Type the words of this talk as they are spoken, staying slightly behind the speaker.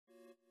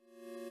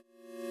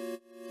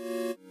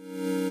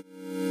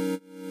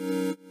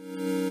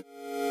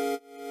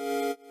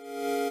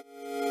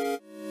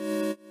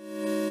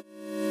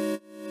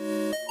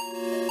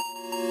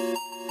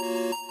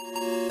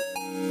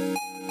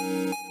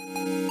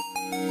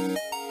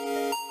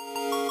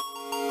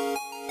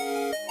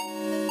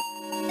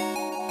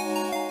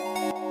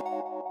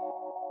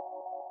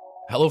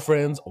Hello,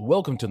 friends.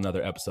 Welcome to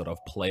another episode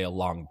of Play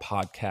Along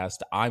Podcast.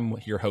 I'm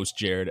your host,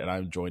 Jared, and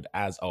I'm joined,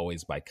 as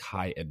always, by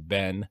Kai and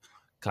Ben.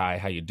 Kai,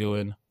 how you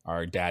doing?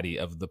 Our daddy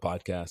of the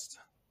podcast.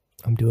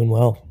 I'm doing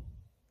well.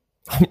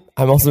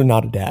 I'm also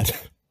not a dad.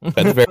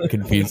 That's very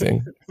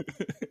confusing.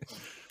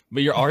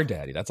 But you're our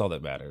daddy. That's all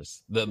that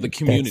matters. The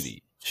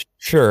community.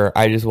 Sure.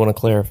 I just want to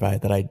clarify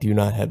that I do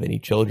not have any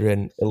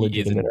children. He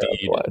is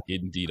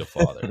indeed a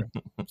father.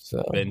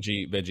 So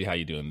Benji, how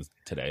you doing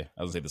today?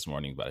 I was say this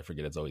morning, but I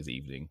forget it's always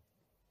evening.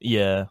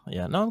 Yeah.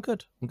 No, I'm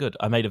good.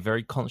 I made a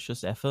very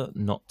conscious effort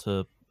not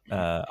to.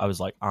 I was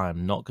like,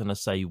 I'm not gonna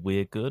say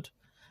we're good.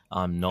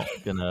 I'm not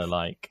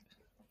gonna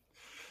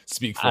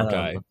speak for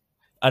Kai.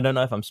 I don't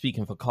know if I'm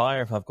speaking for Kai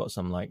or if I've got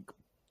some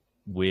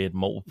weird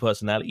multiple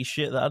personality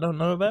shit that I don't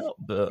know about.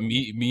 But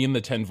me and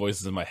the 10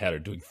 voices in my head are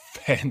doing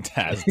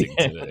fantastic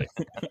today.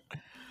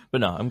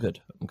 But no, I'm good.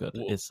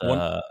 It's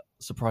a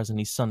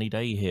surprisingly sunny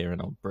day here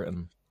in old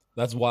Britain.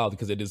 That's wild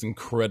because it is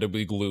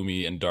incredibly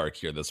gloomy and dark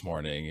here this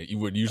morning.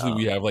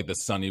 We have the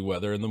sunny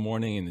weather in the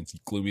morning and it's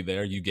gloomy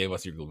there. You gave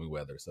us your gloomy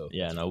weather, so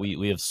yeah. No,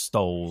 we have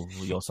stole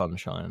your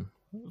sunshine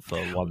for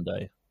one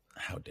day.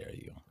 How dare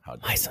you?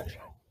 My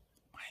sunshine.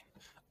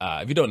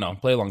 If you don't know,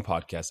 Play Along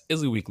Podcast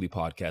is a weekly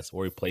podcast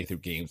where we play through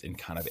games in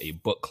kind of a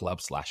book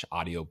club /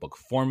 audiobook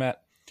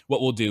format. What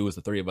we'll do is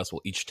the three of us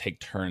will each take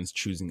turns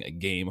choosing a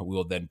game. We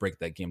will then break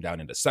that game down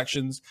into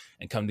sections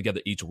and come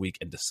together each week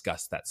and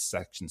discuss that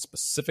section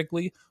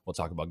specifically. We'll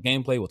talk about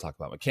gameplay. We'll talk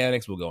about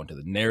mechanics. We'll go into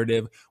the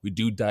narrative. We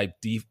do dive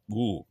deep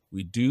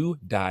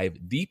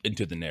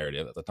into the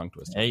narrative. That's a tongue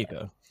twister. There you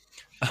go.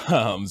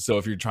 So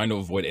if you're trying to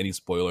avoid any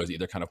spoilers,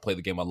 either kind of play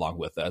the game along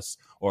with us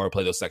or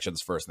play those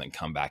sections first and then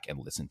come back and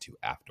listen to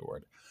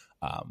afterward.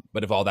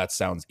 But if all that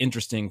sounds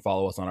interesting,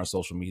 follow us on our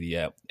social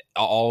media,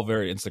 all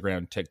very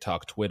Instagram,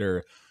 TikTok,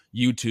 Twitter,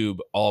 YouTube,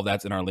 all of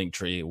that's in our link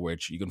tree,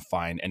 which you can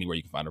find anywhere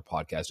you can find our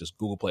podcast. Just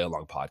Google Play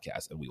Along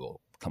Podcast and we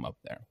will come up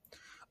there.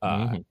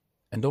 And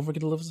don't forget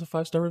to leave us a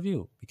 5-star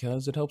review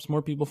because it helps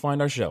more people find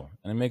our show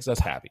and it makes us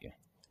happy.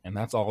 And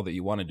that's all that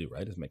you want to do,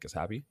 right? Is make us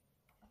happy.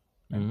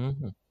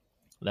 Mm-hmm.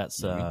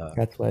 That's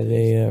why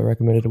they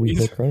recommended a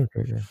weekly Chrono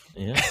Trigger.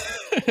 Yeah.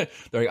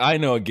 They're like, I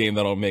know a game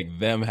that'll make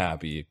them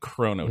happy.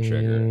 Chrono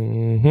Trigger.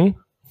 Mm-hmm.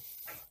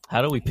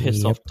 How do we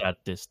piss off Dad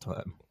this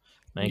time?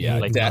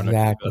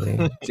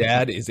 Exactly.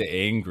 Dad is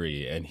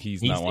angry and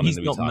he's not wanting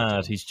to be talked talked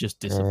mad. to. He's just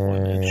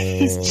disappointed.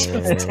 He's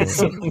just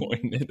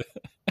disappointed.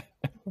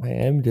 I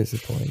am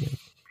disappointed.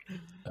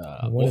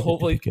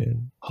 Hopefully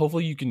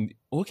you can.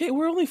 Okay,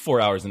 we're only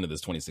 4 hours into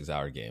this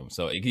 26-hour game,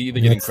 so it can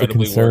either get That's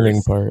incredibly the concerning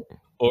worse part,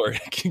 or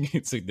it can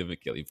get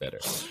significantly better.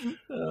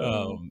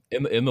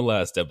 In the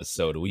last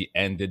episode, we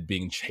ended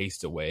being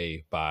chased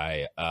away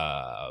by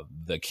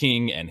the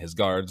king and his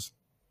guards,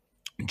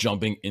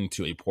 jumping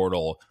into a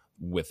portal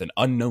with an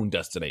unknown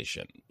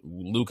destination.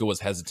 Luca was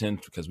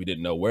hesitant because we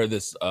didn't know where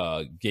this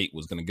gate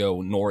was going to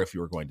go, nor if you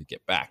were going to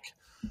get back.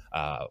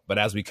 But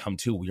as we come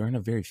to, we are in a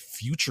very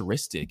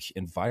futuristic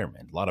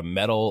environment. A lot of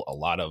metal, a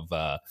lot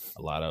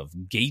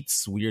of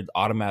gates, weird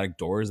automatic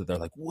doors that they're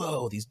like,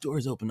 whoa, these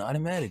doors open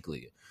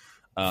automatically.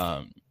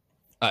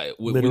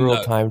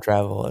 Literal time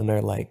travel, and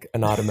they're like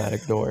an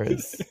automatic door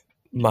is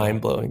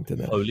mind blowing to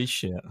them. Holy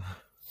shit!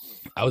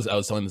 I was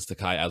telling this to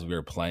Kai as we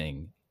were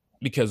playing.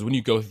 Because when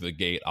you go through the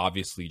gate,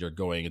 obviously you're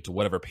going into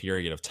whatever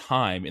period of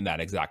time in that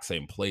exact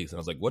same place. And I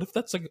was like, what if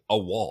that's like a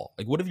wall?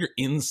 Like, what if you're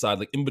inside,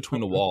 like in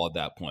between a wall at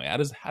that point? How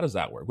does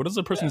that work? What is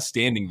the person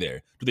standing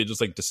there? Do they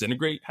just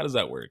disintegrate? How does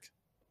that work?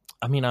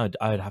 I mean, I'd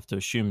have to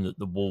assume that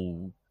the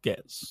wall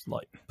gets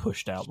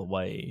pushed out the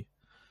way.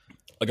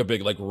 Like a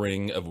big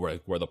ring of where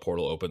the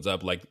portal opens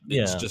up,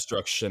 it's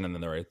destruction, and then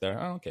they're right there.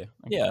 Oh, okay.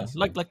 Yeah,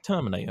 like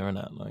Terminator,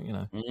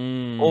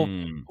 innit? Or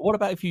what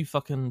about if you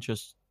fucking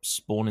just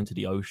spawn into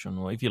the ocean,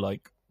 or if you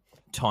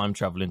time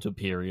travel into a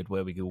period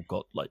where we all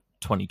got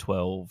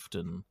 2012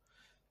 and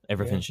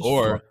everything's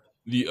just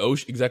the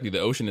ocean. Exactly,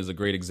 the ocean is a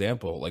great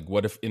example.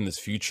 What if in this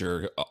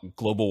future,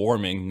 global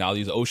warming, now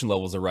these ocean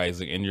levels are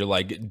rising, and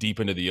you're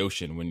deep into the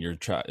ocean when you're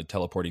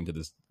teleporting to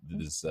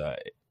this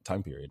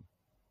time period.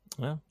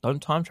 Yeah, don't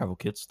time travel,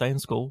 kids. Stay in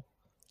school.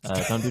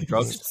 Don't do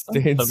drugs.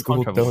 Stay in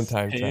school. Don't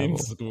time travel.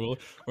 We're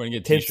gonna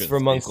get tips t-shirts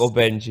from Uncle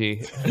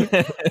Benji.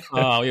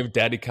 We have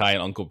Daddy Kai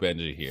and Uncle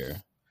Benji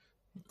here.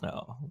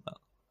 No.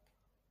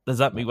 Does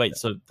that mean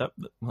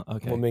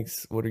okay?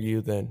 What are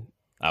you then?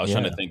 I was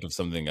trying to think of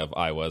something.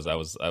 I was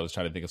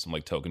trying to think of some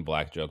token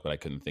black joke, but I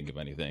couldn't think of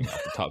anything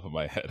off the top of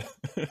my head.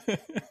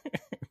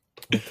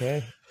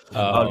 Okay.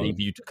 I'll leave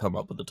you to come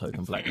up with the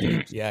token black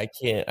joke. Yeah, I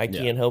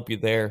can't help you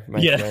there, my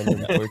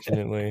friend.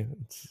 Unfortunately,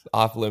 it's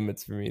off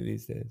limits for me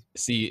these days.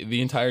 See,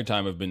 the entire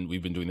time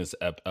we've been doing this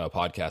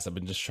podcast, I've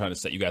been just trying to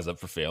set you guys up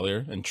for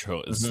failure and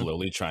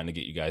slowly trying to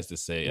get you guys to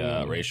say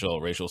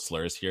racial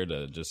slurs here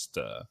to just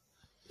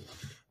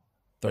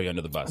throw you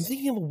under the bus. I'm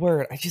thinking of a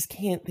word. I just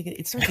can't think.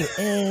 It starts with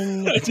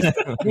N. I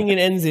think it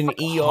ends in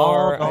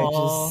ER.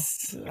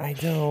 I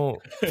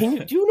don't.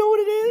 Do you know what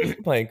it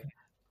is?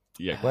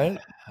 Yeah. What?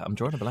 I'm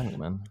drawing a blank,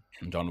 man.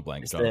 I'm drawing a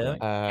blank.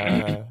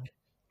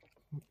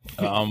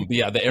 But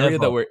yeah, the area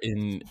that we're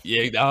in.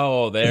 Yeah.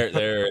 Oh, there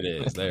it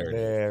is.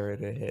 There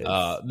it is.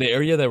 The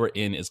area that we're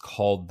in is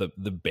called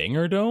the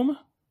Banger Dome.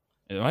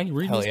 Am I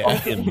reading this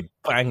fucking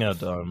Banger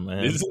Dome,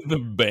 man? This is the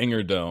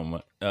Banger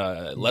Dome.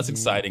 Less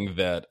exciting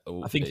that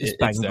I think it's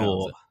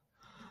Bangor.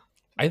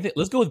 I think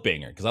let's go with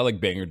Banger because I like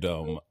Banger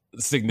Dome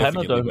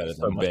significantly better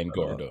than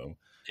Bangor Dome.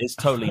 It's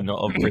totally not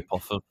a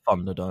rip-off of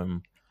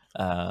Thunderdome.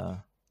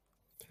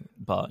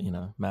 But,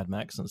 Mad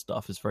Max and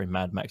stuff is very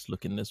Mad Max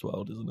looking in this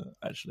world, isn't it,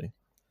 actually?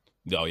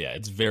 Oh, yeah.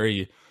 It's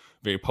very,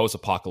 very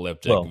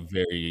post-apocalyptic,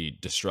 very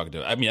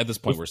destructive. I mean, at this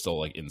point, we're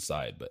still,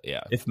 inside, but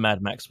yeah. If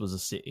Mad Max was a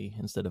city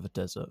instead of a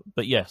desert.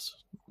 But yes,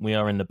 we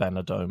are in the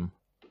Banner Dome.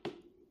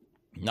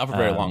 Not for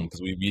very long,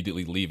 because we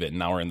immediately leave it, and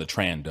now we're in the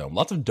Tran Dome.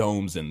 Lots of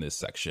domes in this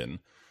section.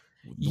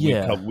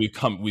 Yeah. We've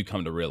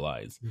come to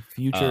realize. The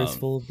future is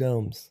full of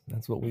domes.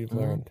 That's what we've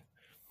learned.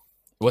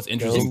 What's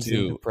interesting, domes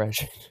too...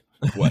 depression.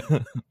 What?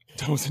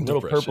 Domes and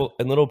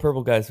little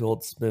purple guys who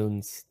hold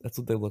spoons. That's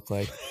what they look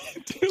like.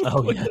 They're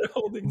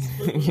holding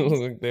spoons.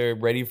 Like they're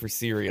ready for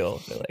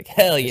cereal. They're like,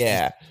 hell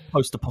yeah.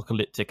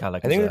 Post-apocalyptic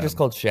Alakazam. I think they're just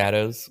called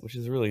Shadows, which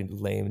is a really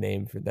lame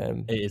name for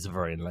them. It is a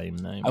very lame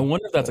name. I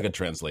wonder if that's a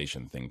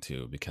translation thing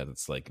too, because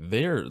it's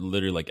they're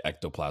literally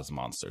ectoplasm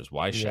monsters.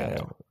 Why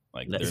shadow?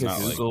 They're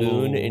not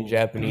spoon in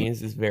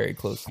Japanese is very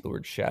close to the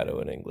word shadow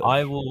in English.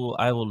 I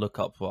will look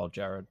up while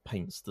Jared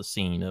paints the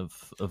scene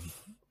of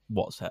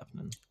what's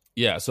happening.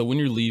 Yeah, so when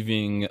you're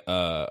leaving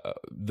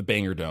the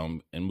Banger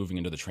Dome and moving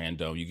into the Tran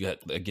Dome, you get,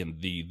 again,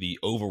 the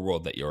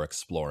overworld that you're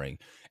exploring.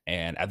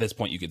 And at this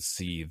point, you can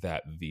see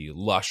that the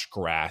lush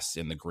grass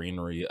and the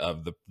greenery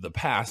of the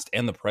past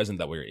and the present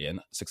that we're in,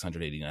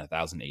 680 and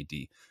 1000 AD,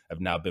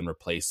 have now been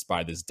replaced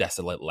by this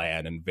desolate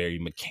land and very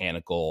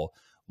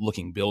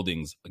mechanical-looking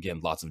buildings.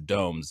 Again, lots of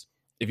domes.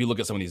 If you look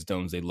at some of these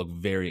domes, they look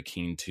very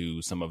akin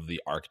to some of the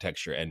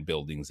architecture and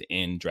buildings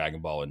in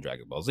Dragon Ball and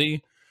Dragon Ball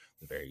Z.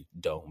 The very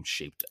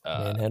dome-shaped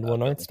man had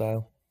one art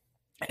style,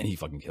 and he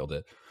fucking killed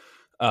it.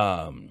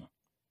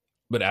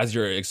 But as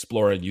you're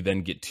exploring, you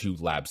then get to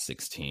Lab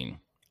 16,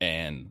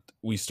 and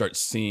we start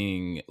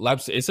seeing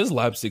it says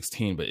Lab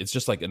 16, but it's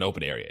just like an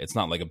open area. It's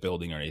not like a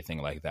building or anything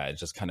like that.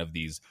 It's just kind of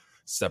these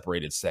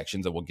separated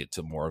sections, and we'll get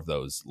to more of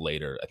those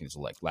later. I think it's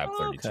like Lab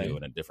 32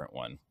 and a different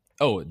one.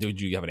 Oh,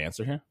 did you have an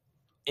answer here?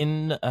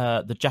 In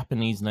the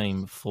Japanese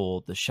name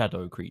for the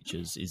shadow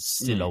creatures is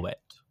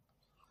Silhouette.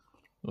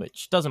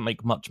 Which doesn't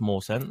make much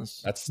more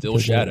sense. That's still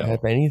shadow. Doesn't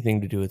have anything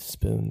to do with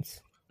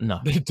spoons. No.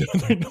 They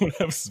don't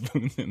have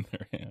spoons in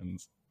their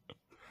hands.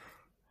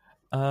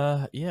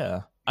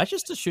 Yeah. I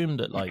just assumed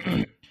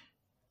that,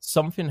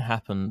 something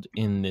happened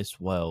in this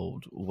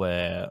world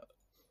where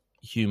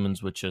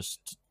humans were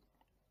just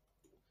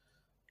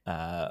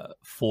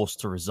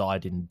forced to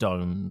reside in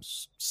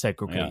domes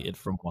segregated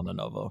from one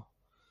another.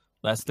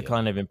 That's the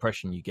kind of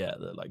impression you get,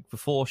 that,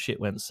 before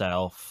shit went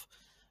south...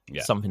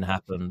 Yeah. Something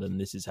happened,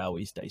 and this is how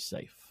we stay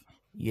safe.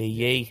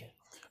 Yay.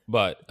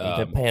 But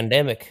that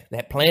plandemic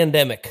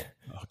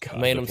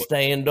made them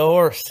stay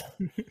indoors.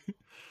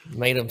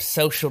 Made them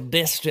social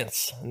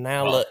distance.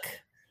 Now look,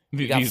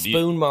 you got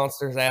spoon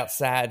monsters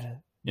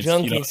outside.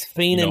 Junkies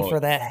fiending for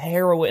that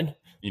heroin.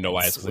 You know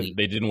why? They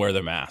didn't wear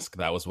their mask.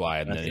 That was why.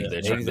 And then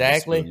they turned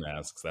exactly spoon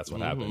masks. That's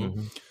what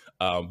happened.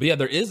 But yeah,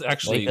 there is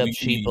actually... we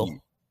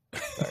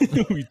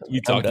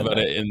talked about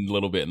it in a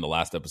little bit in the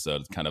last episode.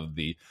 It's kind of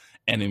the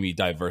enemy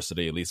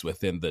diversity, at least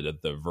within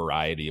the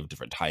variety of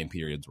different time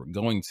periods we're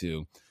going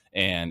to.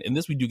 And in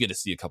this, we do get to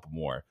see a couple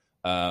more.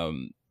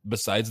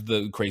 Besides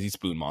the crazy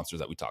spoon monsters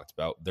that we talked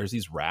about, there's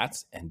these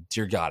rats, and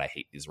dear God, I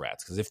hate these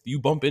rats, because if you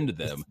bump into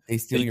them, they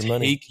steal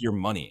your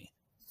money.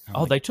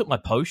 They took my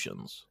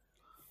potions.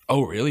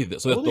 Oh, really?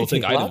 So they'll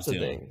take items of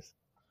things.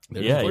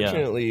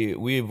 Unfortunately,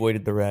 we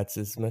avoided the rats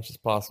as much as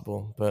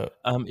possible. But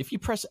if you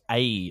press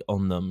A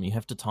on them, you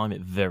have to time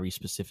it very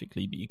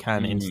specifically, but you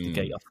can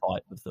instigate a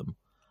fight with them.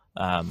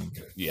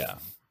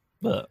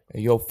 But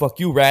yo, fuck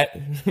you, rat.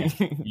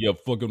 You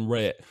fucking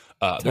rat.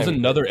 There's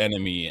another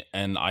enemy,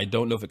 and I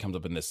don't know if it comes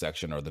up in this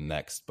section or the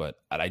next, but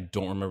I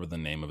don't remember the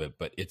name of it.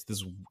 But it's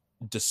this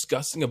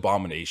disgusting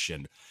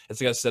abomination.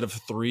 It's like a set of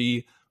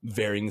 3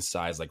 varying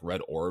size, red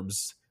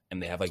orbs,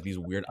 and they have these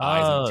weird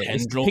eyes and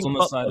tendrils on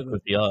the side of it.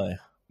 With the eye.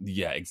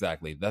 Yeah,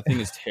 exactly. That thing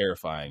is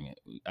terrifying.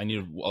 I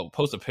need to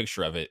post a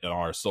picture of it on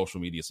our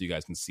social media so you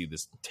guys can see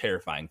this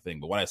terrifying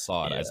thing. But when I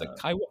saw it, I was like,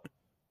 Kai,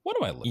 what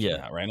am I looking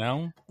at right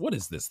now? What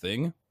is this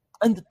thing?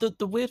 And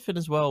the weird thing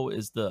as well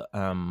is that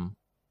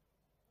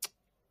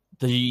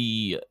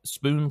the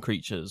spoon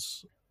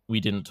creatures, we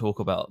didn't talk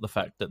about the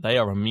fact that they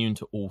are immune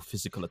to all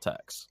physical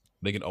attacks.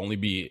 They can only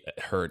be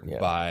hurt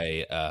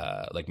by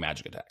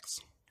magic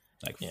attacks.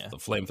 The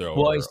flamethrower.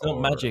 Well, it's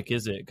not magic,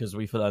 is it? Because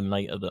we learn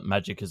later that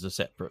magic is a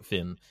separate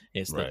thing.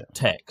 It's the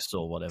text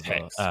or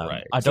whatever.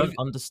 I don't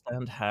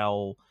understand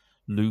how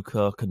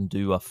Luca can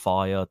do a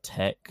fire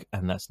tech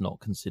and that's not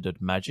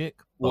considered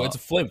magic. Well, it's a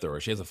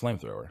flamethrower. She has a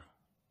flamethrower.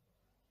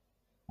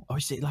 Oh,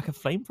 is it like a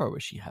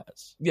flamethrower she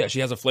has? Yeah, she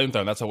has a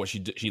flamethrower. And that's how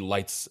she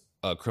lights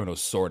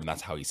Chronos' sword, and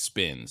that's how he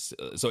spins.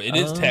 So it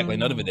is technically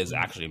none of it is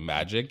actually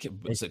magic,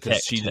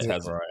 because she just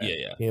has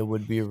It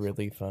would be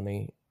really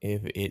funny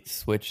if it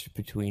switched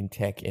between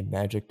tech and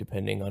magic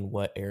depending on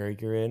what era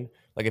you're in.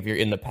 Like if you're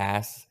in the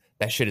past,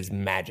 that shit is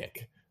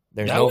magic.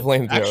 There's no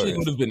flamethrower. Actually,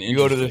 would have been. You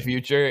go to the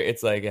future,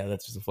 it's like, yeah,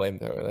 that's just a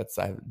flamethrower.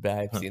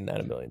 I've seen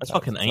that a million times. That's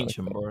fucking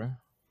ancient, bro.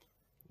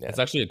 Yeah. It's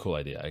actually a cool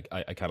idea.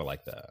 I kind of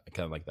like that. I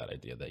kind of like that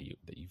idea that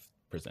you've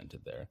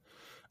presented there.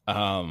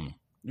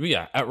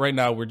 Yeah, right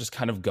now we're just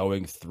kind of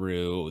going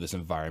through this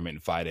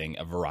environment, fighting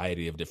a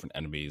variety of different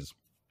enemies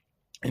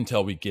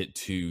until we get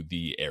to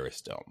the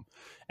Arisdome.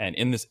 And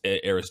in this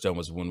Arisdome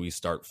was when we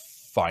start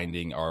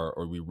finding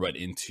or we run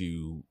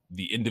into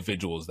the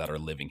individuals that are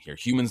living here,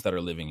 humans that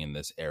are living in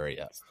this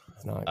area.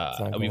 It's not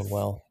going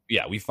well.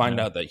 Yeah, we find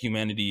out that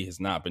humanity has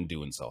not been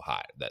doing so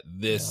hot. That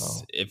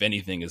this, if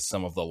anything, is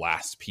some of the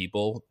last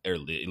people, or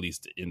at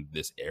least in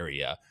this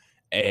area.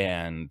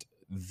 And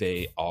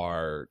they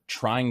are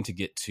trying to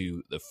get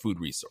to the food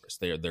resource.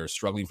 They're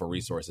struggling for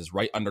resources.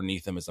 Right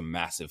underneath them is a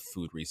massive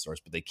food resource,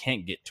 but they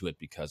can't get to it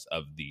because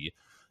of the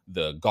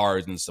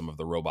guards and some of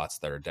the robots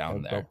that are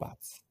down there.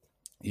 Robots.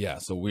 Yeah,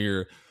 so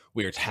we're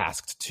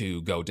tasked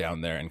to go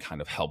down there and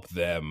kind of help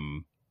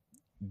them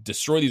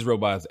destroy these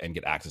robots and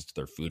get access to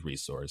their food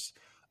resource.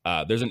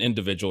 There's an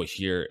individual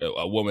here,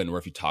 a woman, where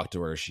if you talk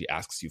to her, she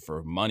asks you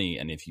for money,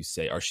 and if you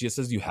say, or she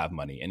says you have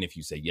money, and if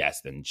you say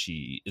yes, then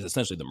she is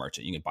essentially the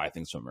merchant. You can buy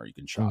things from her, you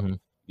can shop, you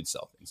can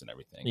sell things and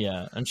everything.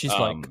 Yeah, and she's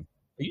like,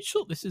 "Are you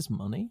sure this is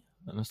money?"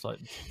 And it's like,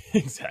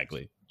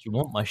 exactly. Do you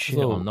want my shit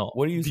or not?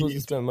 What are you supposed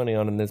to spend money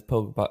on in this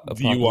Do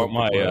you want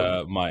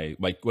my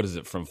what is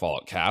it from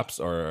Fallout, caps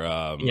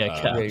or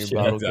caps?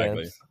 Your bottle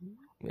caps.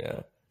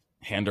 Yeah.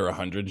 Hand her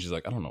 100. She's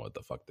like, I don't know what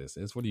the fuck this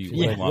is. What do you?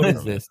 Yeah, what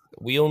is this?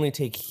 We only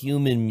take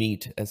human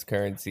meat as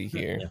currency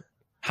here. Yeah.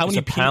 How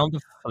many pound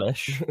of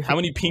flesh? How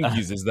many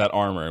pinkies is that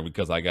armor?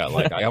 Because I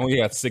only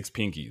got 6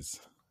 pinkies.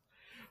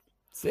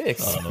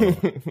 6.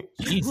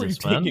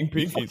 Jesus, man!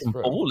 Pinkies,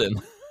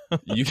 balling.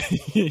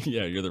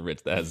 Yeah, you're the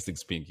rich that has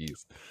 6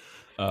 pinkies.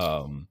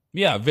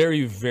 Yeah,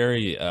 very,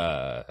 very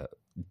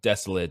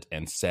desolate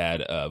and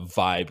sad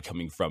vibe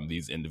coming from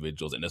these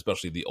individuals, and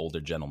especially the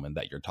older gentleman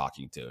that you're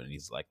talking to. And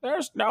he's like,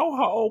 "There's no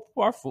hope.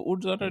 Our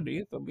food's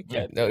underneath, and we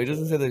can't." No, he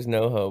doesn't say there's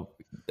no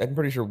hope. I'm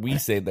pretty sure we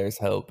say there's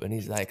hope, and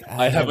he's like,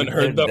 "I haven't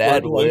heard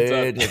that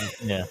word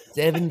in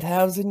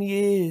 7,000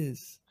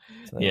 years."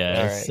 So,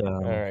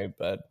 all right,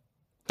 bud.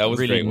 That was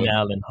really great.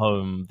 Nailing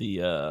home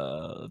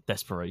the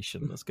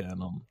desperation that's going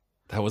on.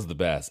 That was the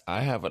best. I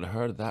haven't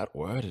heard that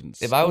word in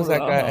If I was that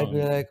guy, I'd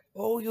be like,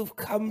 "Oh, you've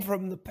come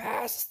from the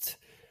past.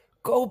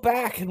 Go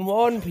back and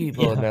warn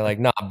people." Yeah. And they're like,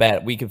 "Nah,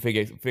 bet we can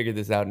figure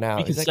this out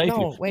now." He's like,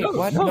 "No, wait,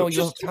 what? No,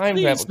 you have time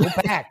travel. Go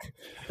back.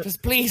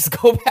 Just please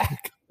go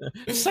back.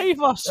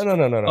 Save us." No.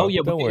 Oh yeah,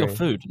 we'll get your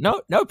food.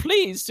 No,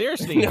 please,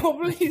 seriously. No,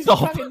 please.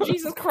 Fucking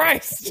Jesus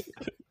Christ.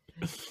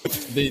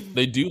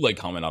 They do like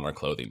comment on our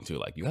clothing too.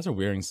 Like, you guys are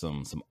wearing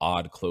some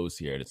odd clothes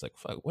here. And it's like,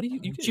 fuck, what do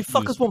you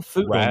fuckers want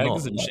food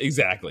rags?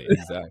 Exactly.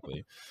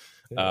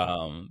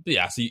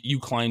 Yeah, so you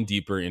climb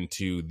deeper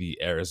into the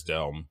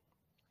Arisdome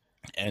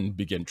and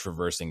begin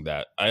traversing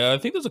that. I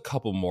think there's a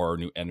couple more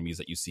new enemies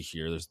that you see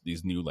here. There's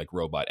these new like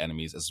robot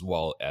enemies, as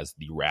well as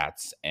the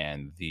rats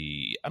and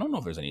I don't know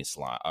if there's any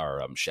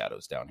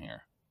shadows down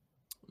here.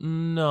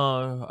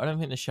 No, I don't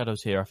think there's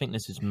shadows here. I think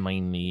this is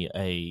mainly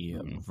a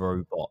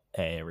robot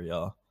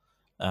area.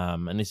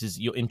 And this is,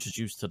 you're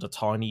introduced to the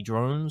tiny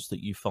drones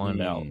that you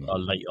find out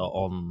later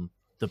on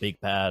the big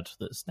bad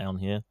that's down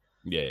here.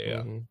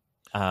 Yeah.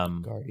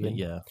 Guardian. But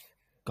yeah,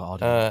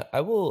 Guardian.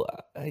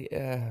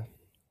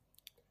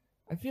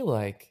 I feel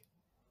like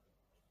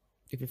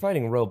if you're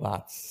fighting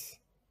robots,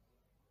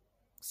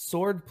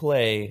 sword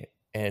play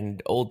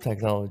and old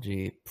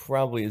technology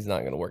probably is not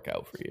going to work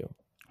out for you.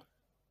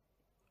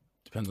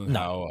 Depends on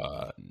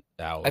how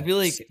I feel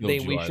like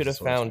we should have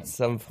found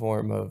some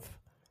form of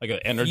like an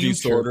energy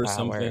sword or power.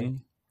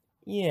 something.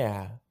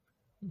 Yeah,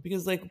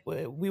 because like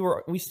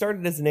we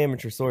started as an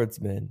amateur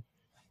swordsman,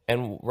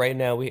 and right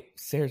now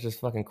Sarah's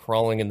just fucking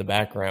crawling in the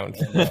background.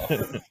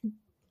 Sorry,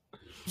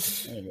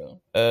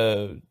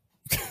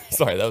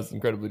 that was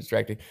incredibly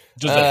distracting.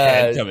 Just a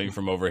head coming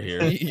from over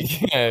here.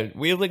 Yeah,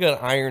 we have like an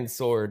iron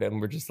sword,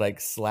 and we're just like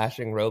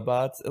slashing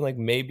robots, and like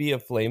maybe a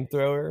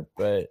flamethrower,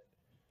 but.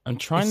 I'm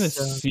trying to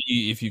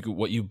see if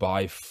what you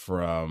buy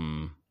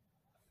from.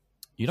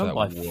 You don't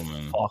buy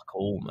fuck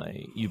all,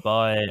 mate. You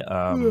buy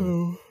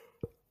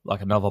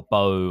like another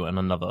bow and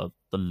the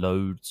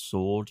load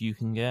sword you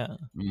can get.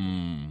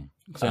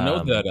 Because I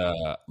know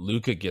that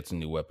Luca gets a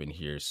new weapon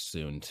here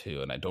soon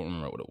too, and I don't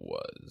remember what it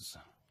was.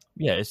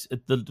 Yeah,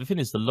 the thing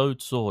is, the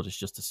load sword is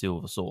just a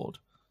silver sword.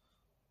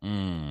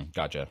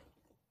 Gotcha.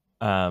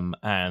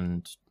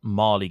 And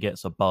Marley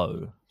gets a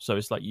bow, so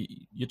it's like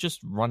you're just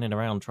running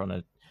around trying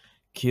to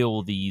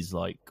kill these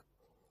like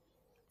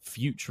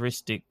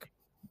futuristic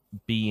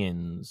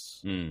beings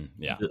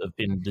that have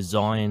been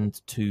designed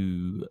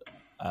to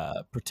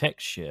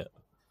protect shit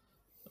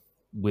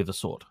with a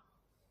sword.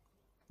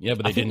 Yeah,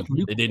 but they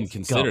didn't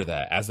consider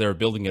that as they were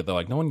building it. They're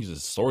like, no one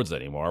uses swords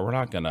anymore. We're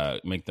not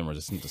gonna make them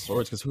resistant to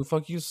swords because who the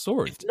fuck uses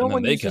swords? If no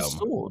one uses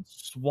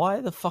swords,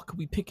 why the fuck are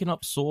we picking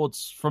up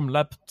swords from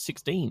Lab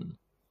 16?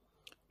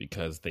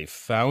 Because they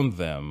found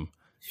them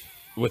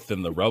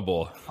within the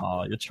rubble.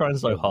 Oh, you're trying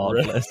so hard,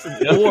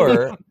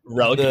 or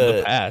relic of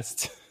the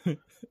past.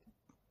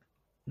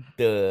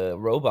 The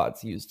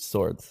robots used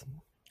swords,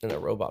 and they're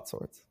robot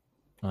swords.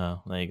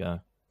 Oh, there you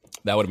go.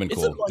 That would have been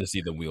cool to see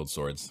them wield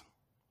swords.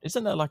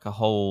 Isn't there like a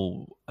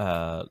whole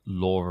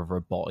law of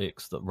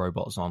robotics that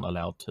robots aren't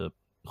allowed to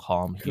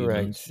harm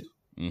humans? Correct.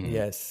 Mm-hmm.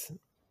 Yes,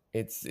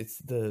 it's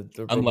the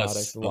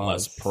robotics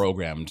unless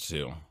programmed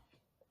to.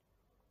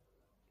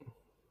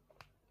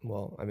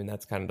 Well, I mean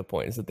that's kind of the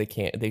point, is that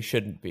they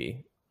shouldn't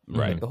be.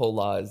 Right. Like, the whole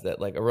law is that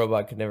like a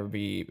robot could never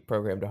be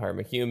programmed to harm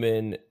a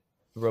human.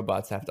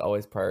 Robots have to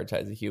always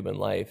prioritize a human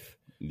life.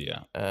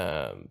 Yeah.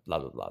 Blah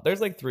blah blah. There's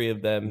like 3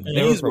 of them.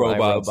 These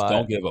robots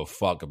don't give a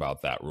fuck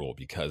about that rule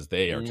because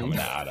they are coming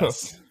at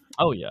us.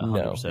 Oh yeah,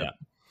 100%. No.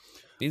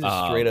 These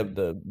are straight up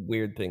the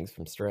weird things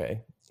from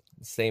Stray.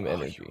 Same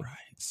energy. You're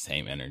right.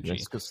 Same energy.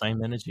 Yes, because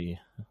same energy.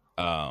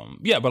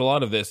 Yeah, but a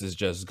lot of this is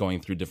just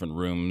going through different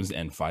rooms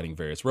and fighting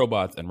various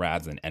robots and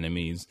rads and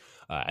enemies,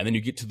 and then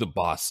you get to the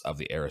boss of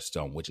the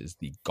Aristome, which is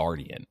the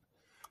Guardian.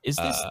 Is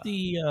this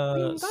the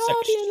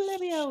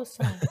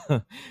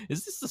Leviosa?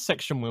 Is this the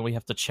section where we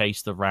have to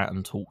chase the rat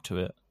and talk to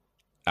it?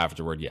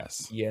 Afterward,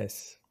 yes.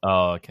 Yes.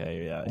 Oh,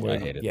 okay, yeah. I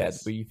hated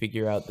this. But you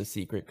figure out the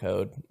secret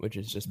code, which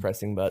is just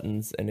pressing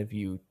buttons, and if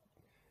you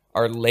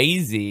are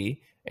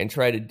lazy and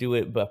try to do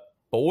it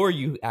before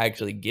you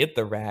actually get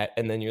the rat,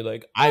 and then you're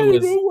like, I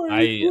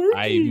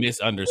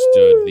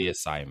misunderstood the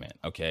assignment.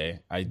 Okay,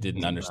 I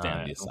didn't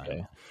understand the assignment.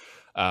 Okay.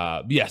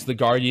 Yes, the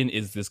Guardian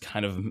is this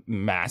kind of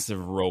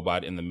massive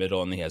robot in the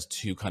middle, and he has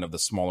 2 kind of the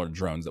smaller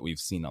drones that we've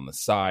seen on the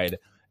side.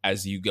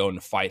 As you go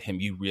and fight him,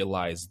 you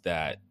realize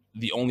that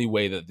the only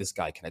way that this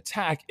guy can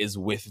attack is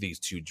with these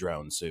 2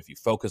 drones. So if you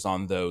focus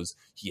on those,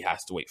 he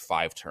has to wait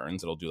 5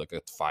 turns. It'll do like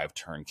a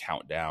 5-turn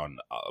countdown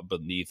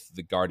beneath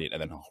the Guardian,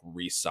 and then he'll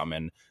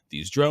resummon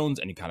these drones,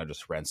 and he kind of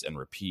just rinse and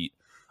repeat.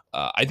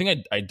 I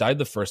think I died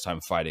the first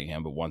time fighting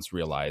him, but once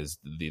realized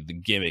the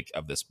gimmick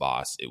of this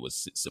boss, it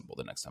was simple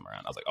the next time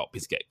around. I was like, oh,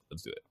 piece of cake,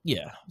 let's do it.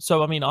 Yeah.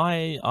 So, I mean,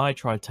 I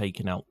tried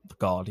taking out the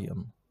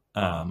Guardian.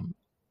 The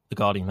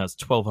Guardian has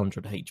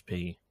 1200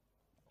 HP.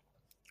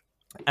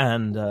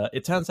 And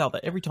it turns out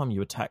that every time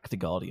you attack the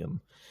Guardian,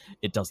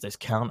 it does this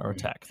counter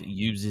attack that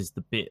uses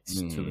the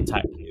bits to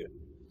attack you.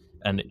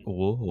 And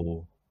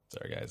whoa.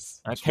 Sorry,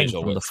 guys. That came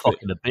from the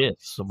fucking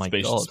abyss. Oh my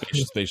god.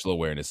 Spatial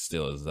awareness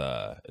still is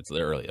it's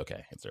early.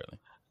 Okay, it's early.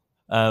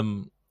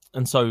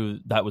 And so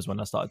that was when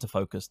I started to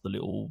focus the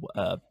little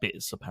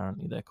bits.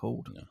 Apparently, they're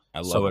called. Yeah. I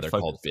love that they're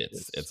called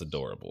bits. It's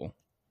adorable.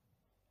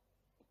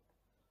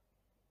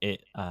 Yeah.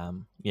 I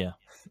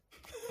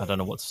don't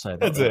know what to say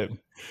about that.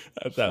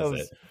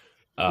 That's it.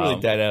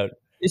 Really died out.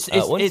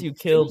 Once you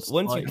kill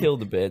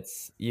the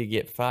bits, you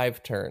get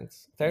 5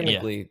 turns.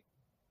 Technically.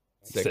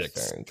 6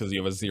 turns because you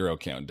have a 0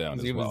 countdown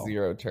as well.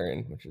 You have a 0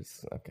 turn, which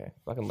is okay.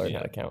 Fucking learn how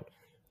to count.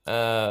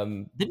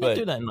 Didn't they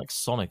do that in like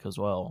Sonic as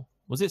well?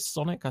 Was it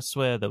Sonic? I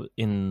swear that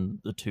in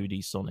the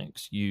 2D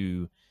Sonics,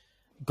 you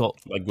got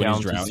like down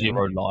to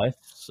 0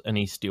 lives, and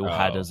he still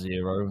had a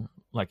 0.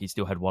 Like he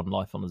still had 1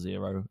 life on a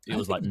 0. It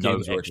was like no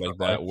extra like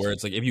that, where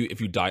it's like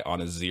if you die on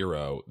a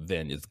 0,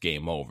 then it's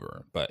game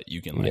over. But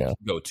you can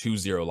go to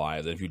 0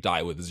 lives, and if you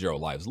die with 0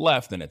 lives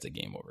left, then it's a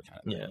game over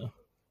kind of thing.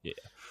 Yeah.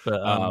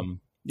 But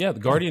yeah,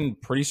 the Guardian,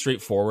 pretty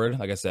straightforward.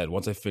 Like I said,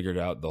 once I figured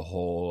out the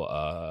whole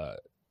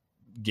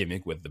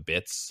gimmick with the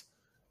bits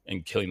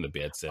and killing the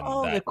bits.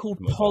 And they're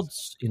called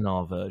pods in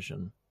our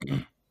version.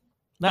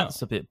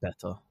 That's a bit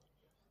better.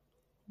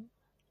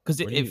 Because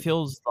it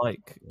feels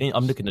like...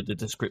 I'm looking at the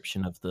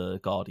description of the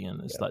Guardian.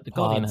 It's like the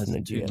Guardian has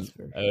a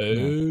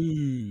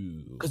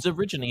because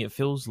originally it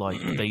feels like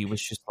they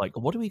was just like,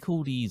 what do we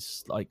call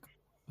these like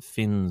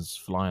fins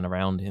flying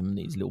around him,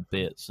 these little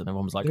bits? And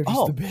everyone was like,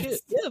 oh, the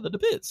bits. Yeah, they're the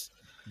bits.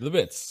 The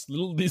bits,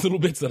 these little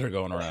bits that are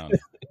going around.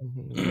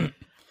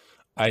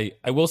 I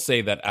will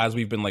say that as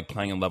we've been like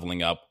playing and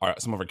leveling up,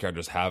 some of our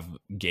characters have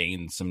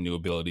gained some new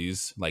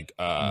abilities. Like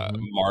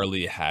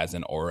Marley has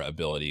an aura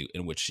ability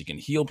in which she can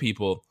heal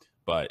people,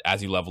 but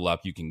as you level up,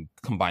 you can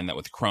combine that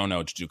with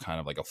Chrono to do kind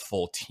of like a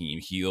full team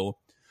heal.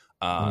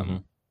 I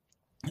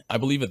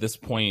believe at this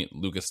point,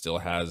 Lucas still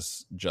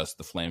has just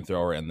the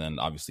flamethrower, and then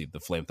obviously the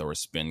flamethrower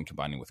spin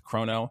combining with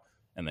Chrono,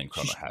 and then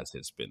Chrono has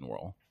his spin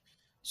whirl.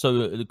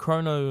 So the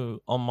Chrono,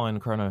 on mine,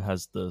 Chrono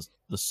has the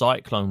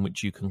Cyclone,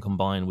 which you can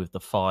combine with the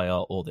fire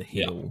or the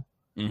heal.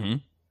 Yeah.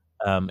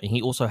 And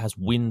he also has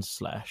Wind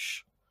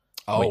Slash.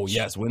 Oh,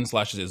 yes. Wind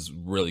Slash is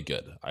really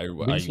good.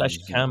 Wind Slash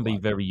can be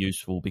very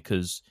useful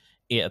because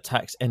it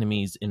attacks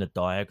enemies in a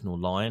diagonal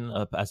line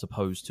as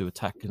opposed to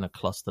attacking a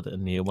cluster that are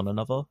near one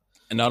another.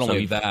 And not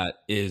only that,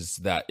 is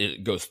that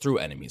it goes through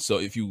enemies. So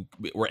if you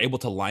were able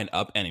to line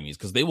up enemies,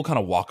 because they will kind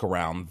of walk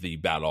around the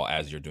battle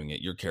as you're doing it.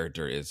 Your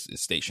character is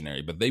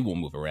stationary, but they will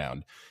move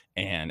around.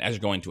 And as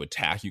you're going to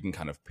attack, you can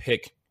kind of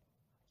pick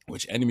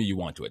which enemy you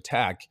want to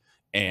attack.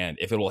 And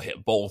if it will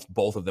hit both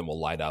of them will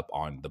light up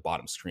on the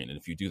bottom screen. And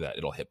if you do that,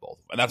 it'll hit both.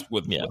 And that's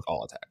with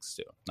all attacks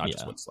too, not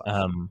just with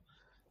slash.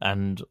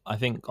 And I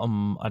think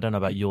I don't know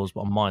about yours,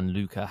 but on mine,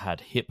 Luca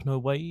had Hypno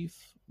Wave,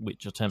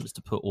 which attempts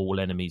to put all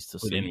enemies to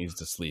sleep. Enemies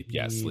to sleep.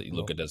 Yes,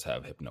 Luca does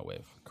have Hypno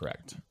Wave.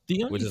 Correct.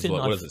 Which is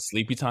what is it?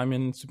 Sleepy time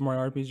in Super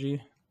Mario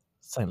RPG?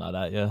 Something like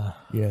that. Yeah.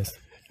 Yes.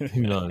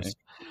 Who knows?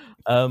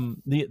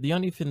 The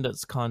only thing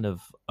that's kind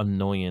of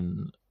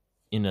annoying,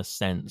 in a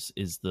sense,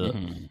 is that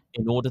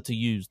in order to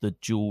use the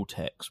dual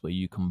text where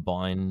you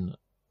combine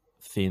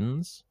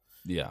fins,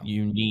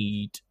 you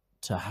need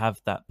to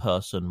have that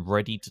person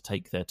ready to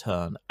take their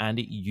turn, and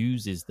it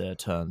uses their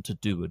turn to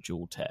do a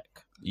dual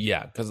tech.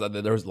 Yeah, because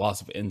there's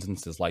lots of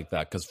instances like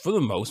that. Because for the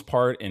most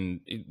part,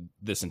 in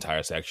this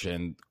entire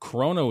section,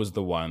 Chrono is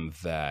the one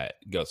that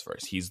goes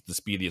first. He's the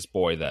speediest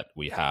boy that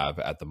we have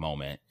at the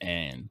moment,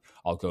 and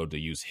I'll go to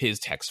use his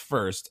text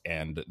first.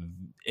 And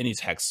any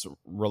text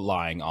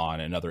relying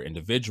on another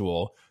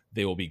individual,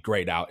 they will be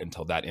grayed out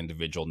until that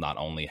individual not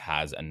only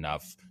has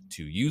enough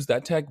to use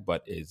that tech,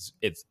 but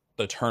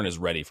the turn is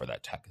ready for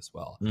that tech as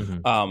well.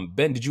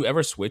 Ben, did you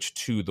ever switch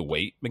to the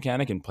wait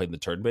mechanic and play the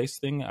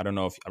turn-based thing? I don't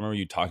know if I remember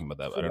you talking about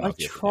that. I don't know if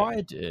you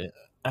tried it,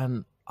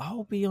 and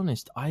I'll be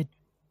honest, I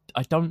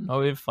don't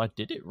know if I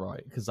did it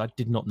right because I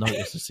did not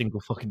notice a single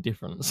fucking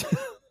difference.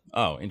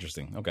 Oh,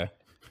 interesting. Okay.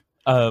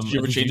 Did you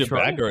ever change it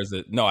back, or is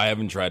it? No, I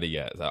haven't tried it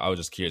yet. I was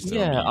just curious.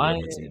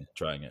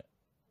 Trying it.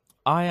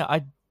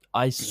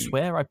 I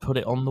swear I put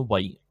it on the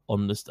wait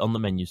on the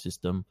menu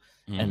system,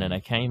 and then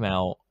I came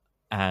out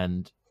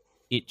and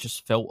it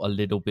just felt a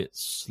little bit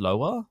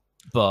slower.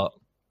 But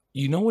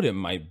you know what it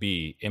might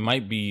be? It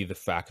might be the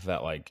fact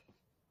that, like,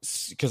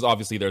 because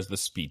obviously there's the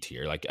speed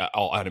tier, like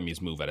all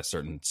enemies move at a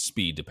certain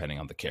speed depending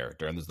on the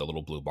character, and there's the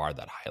little blue bar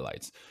that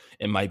highlights.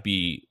 It might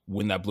be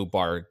when that blue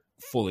bar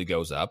fully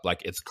goes up,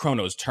 like it's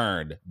Chrono's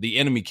turn, the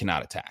enemy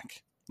cannot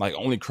attack. Like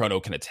only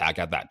Chrono can attack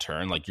at that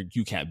turn. Like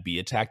you can't be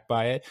attacked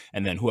by it.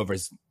 And then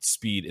whoever's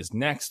speed is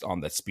next on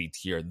that speed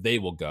tier, they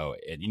will go.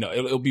 And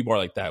it'll be more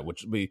like that,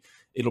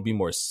 it'll be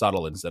more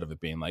subtle instead of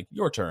it being like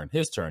your turn,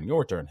 his turn,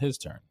 your turn, his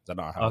turn. Is that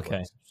not how it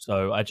works?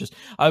 So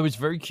I was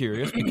very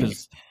curious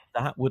because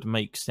that would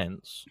make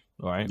sense,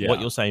 right? Yeah.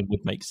 What you're saying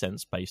would make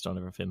sense based on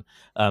everything.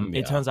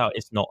 It turns out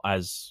it's not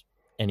as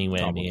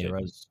anywhere near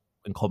as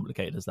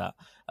complicated as that.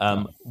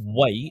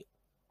 Wait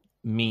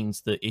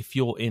means that if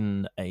you're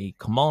in a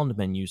command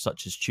menu,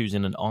 such as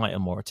choosing an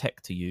item or a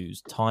tech to use,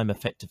 time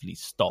effectively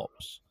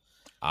stops.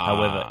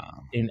 However,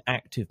 in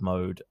active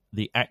mode,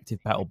 the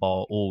active battle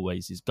bar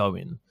always is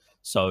going.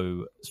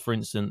 So, for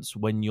instance,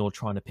 when you're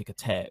trying to pick a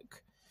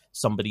tech,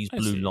 somebody's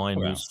blue line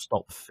will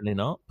stop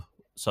filling up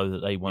so that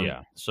they won't.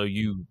 Yeah. So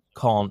you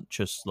can't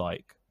just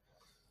like.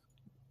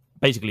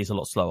 Basically, it's a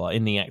lot slower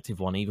in the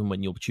active one. Even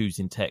when you're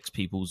choosing text,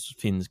 people's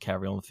fins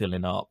carry on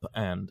filling up,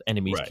 and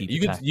enemies keep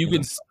attacking. You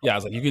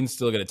can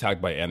still get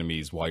attacked by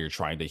enemies while you're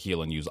trying to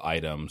heal and use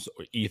items,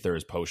 or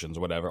ethers, potions,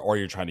 or whatever, or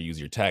you're trying to use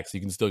your text. You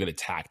can still get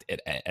attacked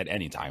at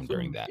any time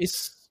during that.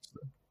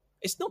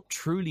 It's not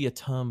truly a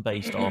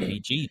turn-based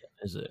RPG,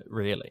 is it?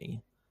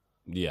 Really?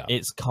 Yeah,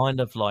 it's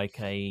kind of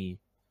like a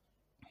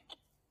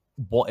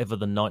whatever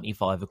the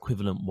 95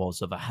 equivalent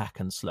was of a hack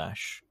and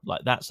slash.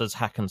 Like that's as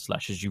hack and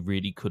slash as you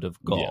really could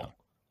have got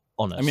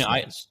on a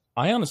SNES.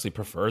 I honestly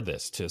prefer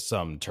this to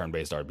some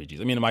turn-based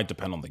RPGs. I mean, it might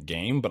depend on the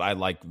game, but I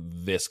like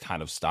this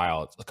kind of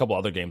style. A couple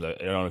other games, I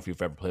don't know if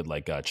you've ever played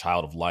like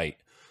Child of Light.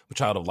 But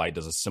Child of Light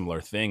does a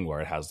similar thing where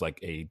it has like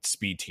a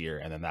speed tier,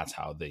 and then that's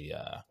how the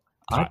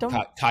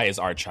Kai is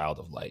our Child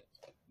of Light.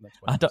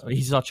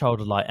 He's our Child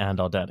of Light and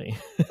our daddy.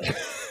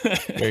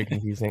 Very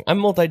confusing. I'm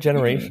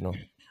multi-generational.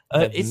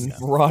 It's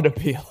broad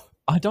appeal.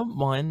 I don't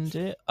mind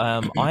it.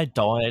 I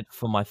died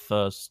for my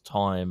first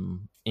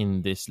time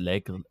in this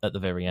leg at the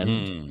very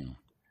end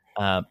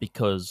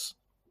because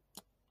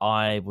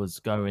I was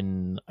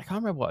going. I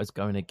can't remember what I was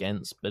going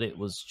against, but it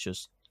was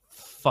just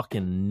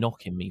fucking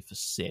knocking me for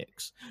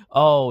 6.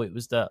 Oh, it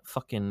was that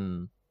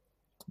fucking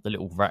the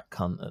little rat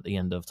cunt at the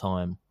end of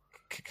time.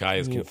 Kai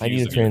is confused. I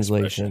need a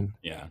translation.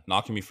 Yeah,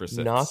 knocking me for 6.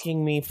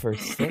 Knocking me for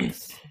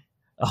 6.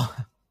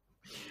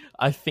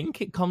 I think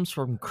it comes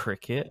from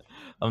cricket.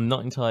 I'm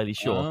not entirely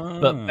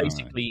sure, but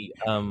basically,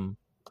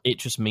 it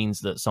just means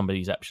that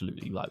somebody's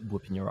absolutely like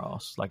whooping your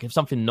ass. Like if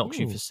something knocks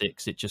you for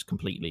 6, it just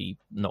completely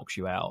knocks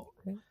you out.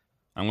 Okay.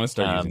 I'm going to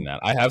start using that.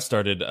 I have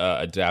started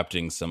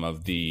adapting some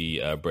of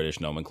the British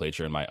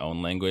nomenclature in my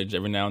own language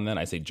every now and then.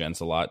 I say gents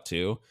a lot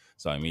too.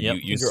 So I mean,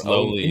 you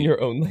slowly in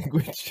your own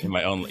language. In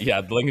my own,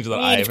 the language that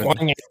I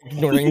haven't.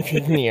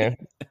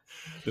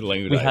 The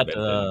language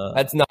I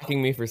that's knocking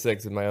me for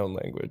 6 in my own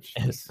language.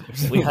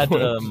 We had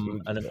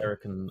an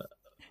American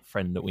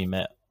friend that we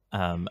met,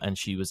 and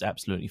she was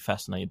absolutely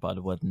fascinated by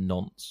the word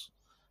nonce.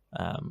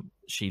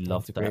 She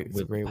loved that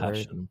with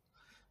passion.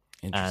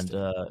 And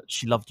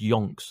she loved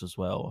yonks as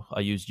well. I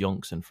used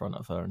yonks in front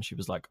of her, and she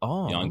was like,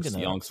 "Oh,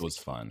 yonks was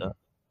fun."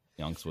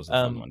 Yonks was a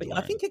fun one. But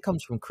I think it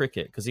comes from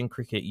cricket because in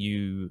cricket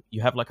you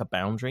have like a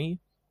boundary,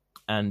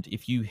 and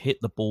if you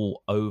hit the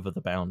ball over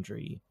the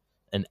boundary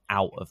and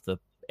out of the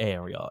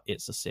area,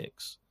 it's a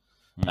 6.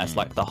 That's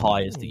like the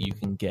highest that you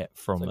can get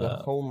from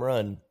a home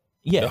run.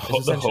 Yeah, the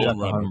home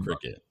run of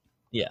cricket.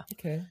 Yeah.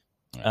 Okay.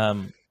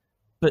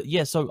 But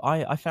yeah, so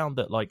I found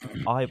that like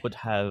I would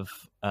have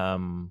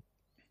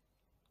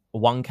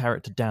one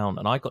character down,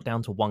 and I got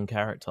down to one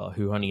character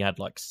who only had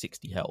like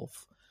 60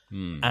 health,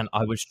 and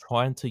I was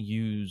trying to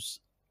use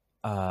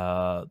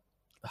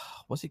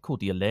what's it called,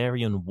 the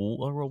Alarian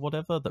water or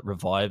whatever that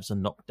revives a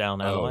knocked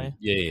down ally.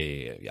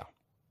 Yeah.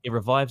 It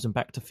revives them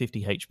back to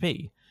 50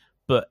 HP.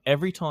 But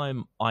every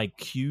time I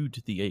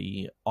queued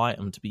the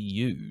item to be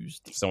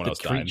used, the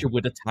creature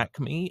would attack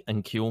me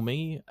and kill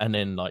me, and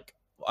then like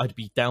I'd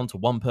be down to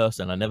one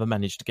person. I never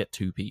managed to get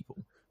 2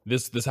 people.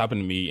 This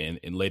happened to me,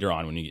 and later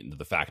on when you get into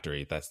the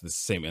factory, that's the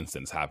same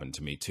instance happened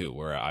to me too,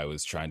 where I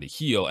was trying to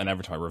heal, and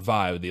every time I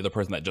revived, the other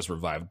person that just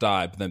revived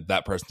died, but then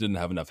that person didn't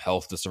have enough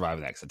health to survive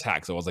the next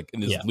attack. So I was like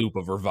in this loop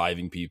of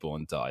reviving people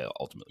until I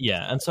ultimately.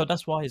 Yeah, and so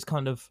that's why it's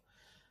kind of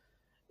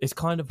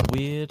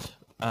weird.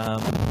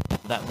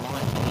 That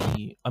might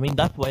be. I mean,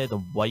 that's where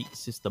the weight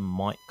system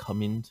might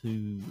come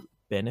into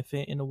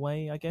benefit in a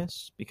way, I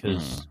guess,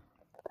 because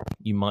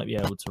you might be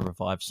able to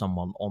revive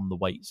someone on the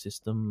weight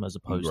system as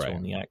opposed to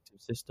on the active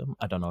system.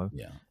 I don't know.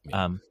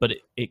 Yeah. But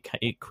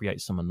it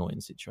creates some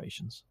annoying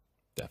situations.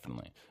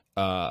 Definitely.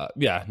 Now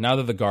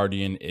that the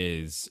Guardian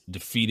is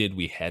defeated,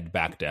 we head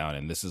back down,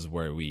 and this is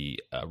where we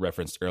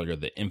referenced earlier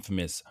the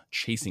infamous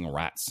chasing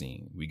rat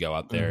scene. We go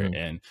out there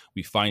and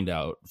we find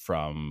out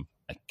from,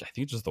 I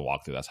think just the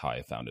walkthrough, that's how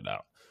I found it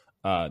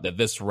out, that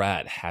this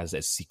rat has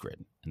a secret,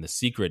 and the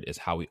secret is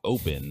how we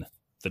open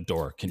the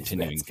door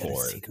continuing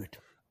forward.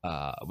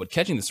 But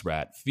catching this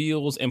rat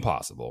feels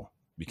impossible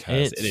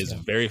because it is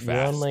very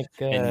fast. Like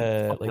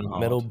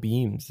metal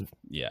beams.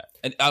 Yeah,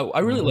 and I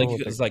really like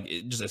it. It's like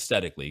just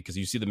aesthetically, because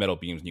you see the metal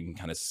beams and you can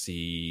kind of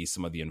see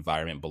some of the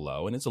environment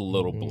below, and it's a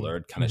little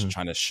blurred, kind of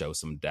trying to show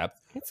some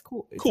depth. It's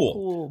cool.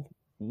 Cool.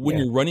 When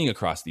you're running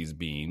across these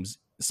beams,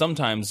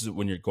 sometimes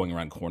when you're going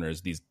around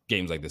corners, these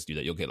games like this do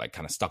that. You'll get like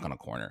kind of stuck on a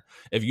corner.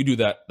 If you do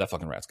that, that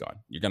fucking rat's gone.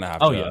 You're gonna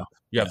have to.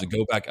 You have to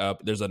go back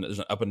up. There's an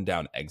up and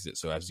down exit.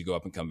 So as you go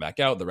up and come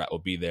back out, the rat will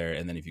be there.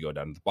 And then if you go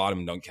down to the bottom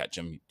and don't catch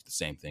him, you do the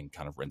same thing,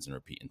 kind of rinse and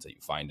repeat until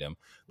you find him.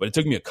 But it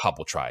took me a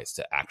couple tries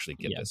to actually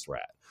get this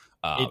rat.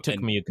 It took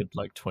me a good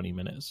 20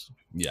 minutes.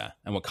 Yeah.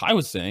 And what Kai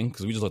was saying,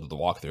 because we just looked at the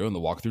walkthrough, and the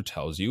walkthrough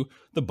tells you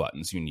the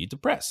buttons you need to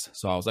press.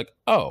 So I was like,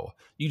 oh,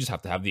 you just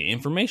have to have the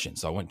information.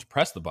 So I went to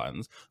press the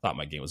buttons, thought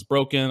my game was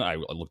broken. I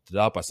looked it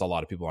up. I saw a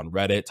lot of people on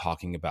Reddit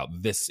talking about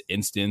this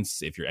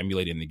instance, if you're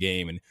emulating the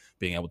game and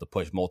being able to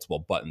push multiple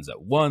buttons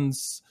at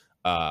once.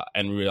 I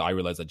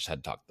realized I just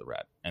had to talk to the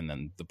rat, and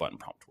then the button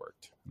prompt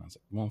worked. And I was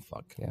like, well,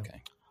 fuck. Yeah.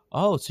 Okay.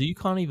 Oh, so you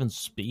can't even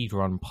speed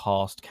run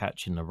past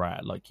catching the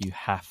rat. Like, you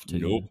have to.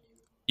 Nope.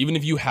 Even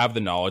if you have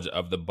the knowledge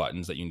of the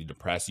buttons that you need to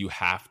press,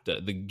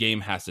 the game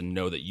has to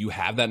know that you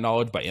have that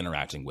knowledge by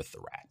interacting with the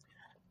rat.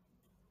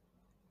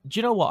 Do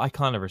you know what? I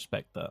kind of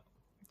respect that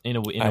in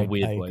a weird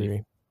way.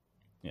 Agree.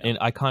 Yeah. And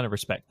I kind of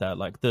respect that.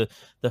 Like the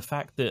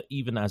fact that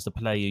even as the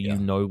player, you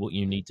know what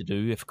you need to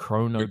do. If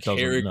Chrono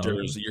doesn't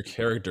know, your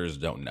characters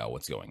don't know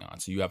what's going on,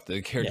 so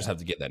the characters have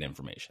to get that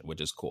information,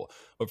 which is cool.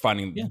 But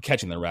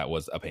catching the rat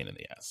was a pain in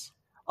the ass.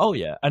 Oh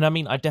yeah, and I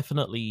mean, I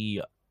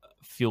definitely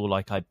feel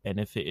like I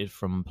benefited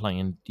from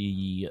playing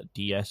the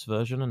DS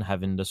version and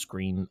having the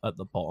screen at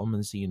the bottom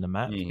and seeing the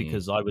map,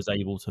 because I was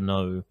able to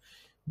know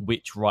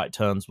which right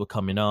turns were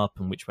coming up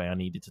and which way I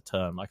needed to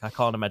turn. Like, I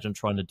can't imagine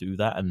trying to do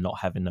that and not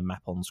having the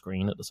map on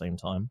screen at the same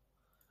time.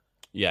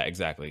 Yeah,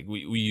 exactly.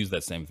 We use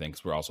that same thing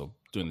because we're also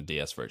doing the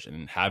DS version,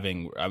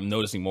 and I'm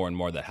noticing more and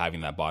more that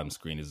having that bottom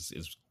screen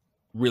is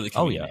really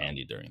coming in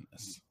handy during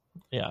this.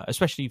 Yeah,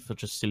 especially for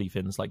just silly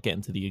things like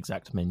getting to the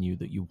exact menu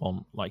that you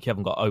want. Like, you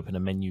haven't got to open a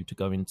menu to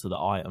go into the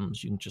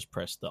items. You can just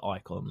press the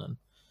icon and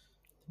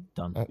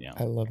done.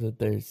 I love that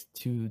there's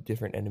 2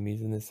 different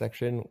enemies in this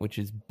section, which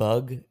is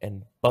Bug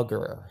and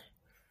Buggerer.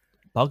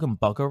 Bug and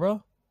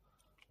Buggerer?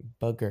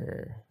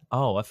 Bugger.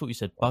 Oh, I thought you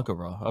said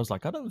Buggerer. I was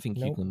like, I don't think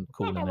you can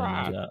call an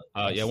enemy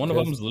that. Yeah, one of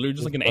them is literally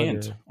just like an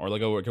ant, or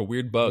like a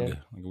weird bug,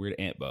 like a weird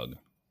ant bug.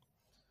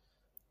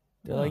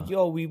 They're like,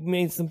 yo, we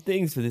made some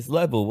things for this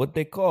level. What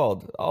they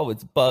called? Oh,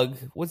 it's Bug.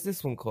 What's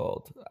this one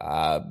called?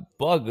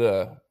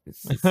 Bugger.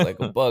 It's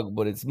like a bug,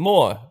 but it's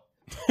more.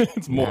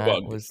 It's more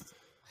bug.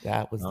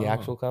 That was the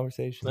actual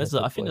conversation. I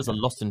think there's a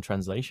lost in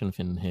translation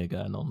thing here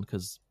going on,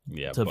 because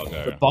bugger.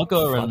 The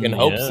bugger and fucking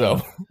hope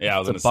so. Yeah, I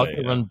was going to say.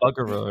 Bugger and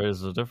buggerer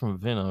is a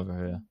different thing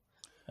over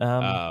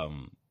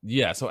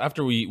here. So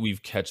after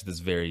we've catch this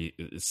very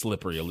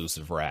slippery,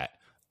 elusive rat,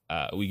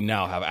 we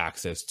now have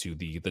access to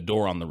the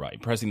door on the right.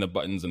 Pressing the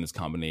buttons in this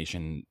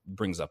combination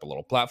brings up a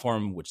little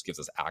platform, which gives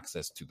us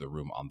access to the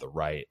room on the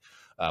right.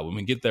 When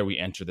we get there, we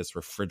enter this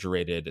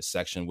refrigerated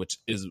section, which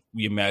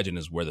we imagine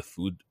is where the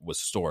food was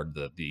stored,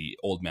 the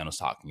old man was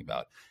talking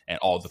about, and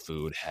all the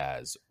food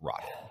has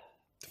rotted.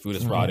 The food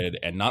is rotted,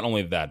 and not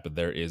only that, but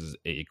there is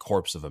a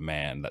corpse of a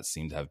man that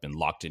seemed to have been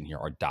locked in here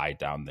or died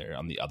down there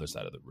on the other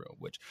side of the room.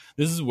 Which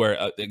this is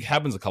where it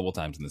happens a couple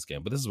times in this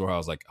game, but this is where I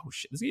was like, oh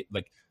shit,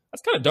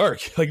 that's kind of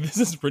dark. Like this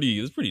is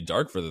pretty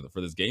dark for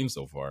this game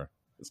so far.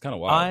 It's kind of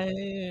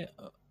wild.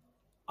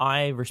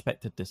 I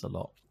respected this a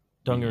lot.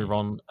 Don't get me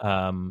wrong.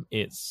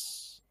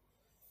 It's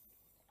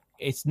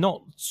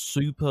not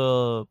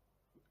super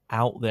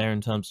out there in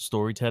terms of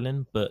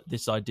storytelling, but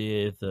this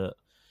idea that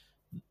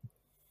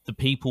the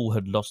people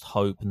had lost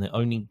hope and the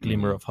only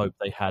glimmer of hope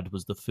they had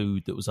was the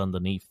food that was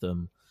underneath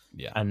them.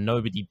 Yeah. And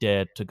nobody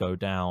dared to go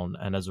down,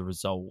 and as a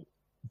result,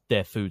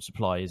 their food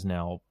supply is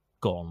now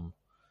gone.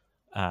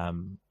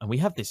 And we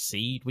have this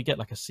seed. We get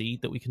like a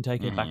seed that we can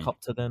take it back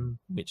up to them,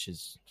 which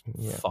is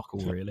fuck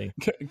all, really.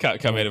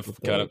 Kind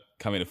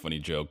of funny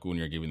joke when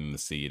you're giving them the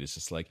seed. It's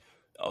just like,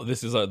 oh,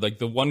 this is like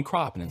the one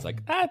crop, and it's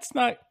like, that's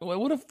not.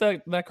 What if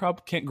that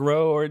crop can't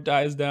grow or it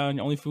dies down?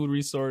 Only food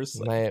resource.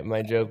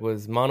 My joke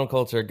was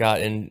monoculture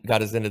got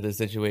us into this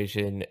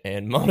situation,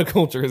 and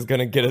monoculture is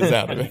gonna get us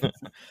out of it.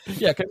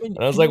 Yeah, and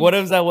I was like, what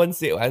if that one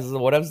seed?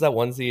 What if that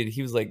one seed?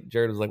 He was like,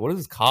 Jared was like, what if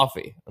it's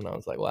coffee? And I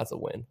was like, well, that's a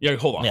win. Yeah,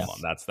 hold on.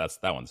 That's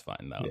that one's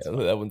fine.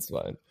 That one's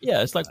fine.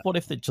 Yeah, it's like, what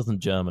if it doesn't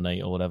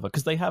germinate or whatever?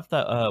 Because they have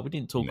that. We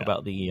didn't talk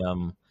about the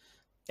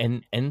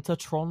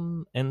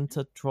Entertron.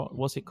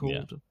 What's it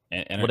called?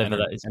 Whatever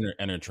that is.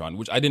 Entertron,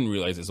 which I didn't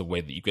realize is a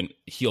way that you can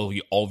heal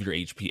all of your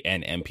HP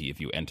and MP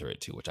if you enter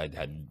it too, which I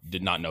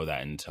did not know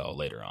that until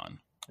later on.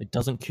 It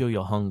doesn't cure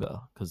your hunger,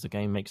 because the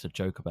game makes a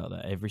joke about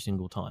that every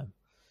single time.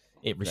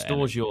 It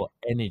restores your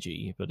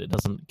energy, but it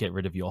doesn't get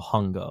rid of your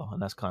hunger,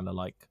 and that's kind of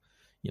like,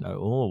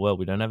 oh well,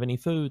 we don't have any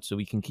food, so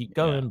we can keep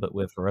going, but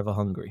we're forever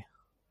hungry.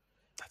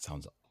 That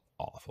sounds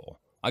awful.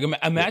 Like,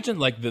 imagine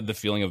like the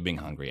feeling of being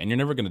hungry, and you're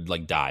never gonna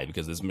like die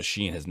because this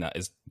machine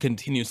is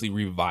continuously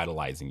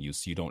revitalizing you,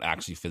 so you don't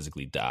actually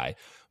physically die,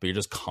 but you're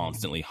just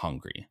constantly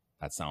hungry.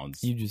 That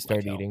sounds. You just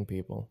start eating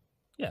people.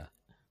 Yeah.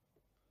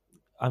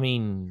 I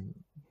mean,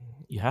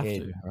 you have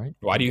to, right?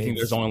 Why do you think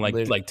there's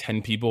only like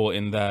 10 people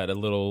in that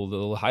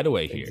little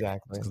hideaway here?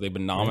 Exactly. Because they've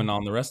been nomming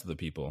on the rest of the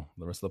people,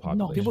 the rest of the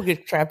population. No, people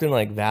get trapped in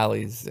like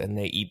valleys and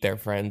they eat their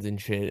friends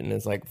and shit, and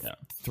it's like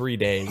 3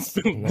 days.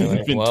 It's been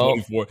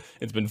 24.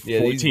 It's been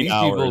 14 these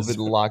hours. People have been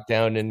locked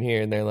down in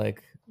here, and they're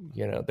like,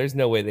 there's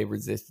no way they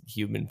resist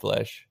human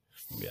flesh.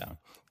 Yeah.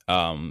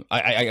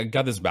 I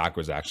got this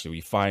backwards, actually. We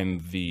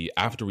find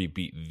after we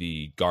beat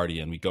the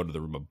Guardian, we go to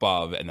the room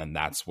above, and then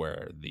that's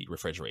where the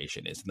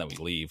refrigeration is. And then we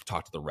leave,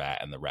 talk to the rat,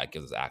 and the rat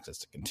gives us access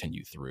to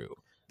continue through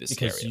this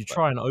area. Because you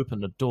try and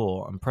open the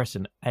door, and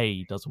pressing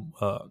A doesn't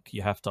work.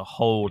 You have to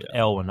hold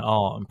L and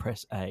R and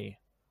press A,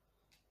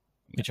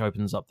 which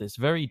opens up this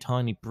very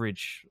tiny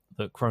bridge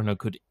that Chrono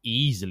could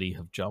easily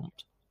have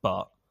jumped,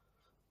 but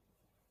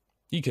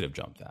he could have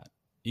jumped that.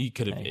 He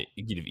could have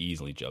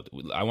easily jumped.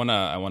 I want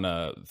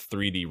a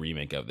 3D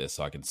remake of this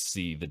so I can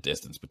see the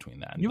distance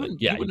between that. You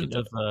wouldn't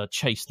have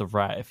chased the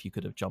rat if you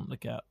could have jumped the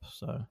gap.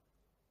 So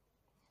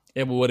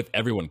yeah, but what if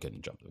everyone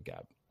couldn't jump the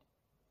gap?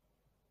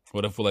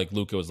 What if like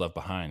Luca was left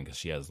behind because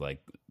she has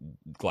like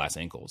glass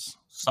ankles?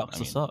 Sucks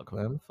to suck,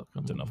 man. I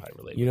don't know if I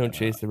relate. You don't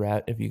chase the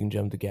rat if you can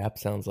jump the gap.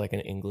 Sounds like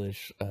an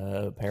English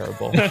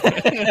parable.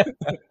 It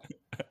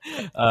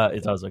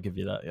does. I'll give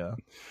you that. Yeah.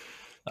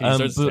 Can you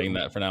start saying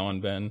that for now on,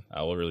 Ben?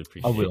 I will really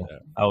appreciate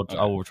that.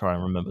 I will try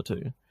and remember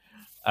too.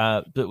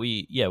 But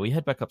we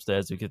head back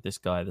upstairs. We give this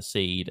guy the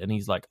seed, and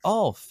he's like,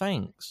 "Oh,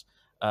 thanks.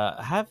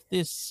 Have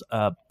this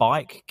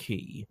bike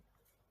key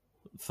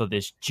for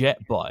this jet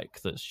bike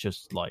that's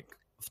just like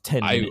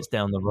 10 minutes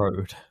down the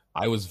road."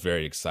 I was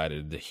very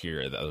excited to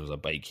hear that there was a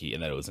bike key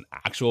and that it was an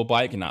actual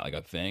bike and not like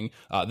a thing.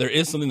 There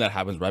is something that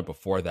happens right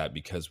before that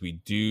because we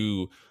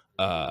do.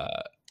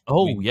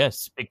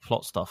 Yes, big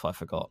plot stuff. I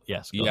forgot.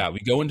 Yes, we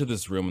go into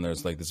this room and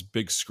there's like this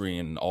big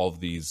screen and all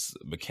of these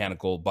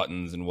mechanical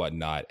buttons and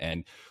whatnot.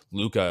 And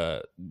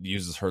Luca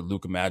uses her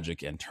Luca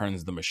magic and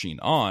turns the machine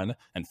on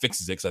and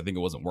fixes it because I think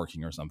it wasn't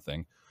working or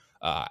something.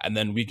 And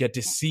then we get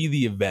to see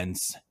the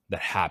events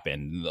that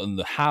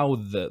happened, how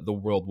the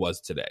world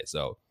was today.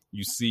 So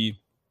you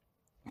see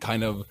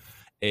kind of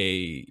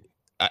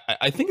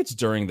I think it's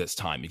during this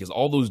time because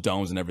all those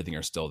domes and everything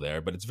are still there,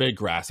 but it's very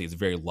grassy. It's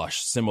very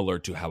lush, similar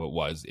to how it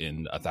was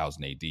in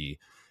 1000 AD.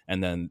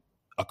 And then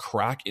a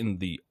crack in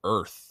the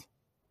earth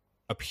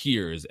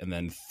appears, and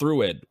then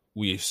through it,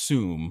 we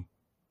assume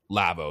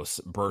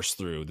Lavos bursts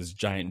through, this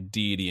giant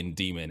deity and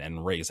demon,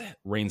 and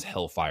rains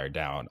hellfire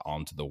down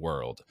onto the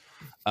world.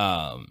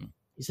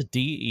 He's a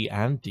deity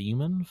and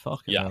demon.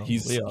 Fucking yeah, hell.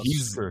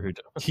 he's screwed.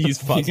 He's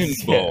fucking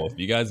both.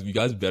 You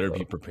guys better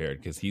be prepared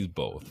because he's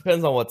both.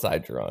 Depends on what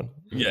side you're on.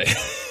 Yeah,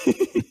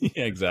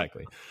 yeah,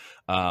 exactly.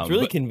 It's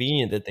really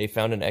convenient that they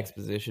found an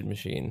exposition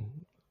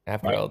machine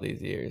after all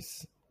these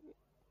years.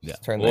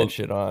 Just turn that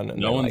shit on,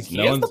 and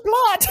the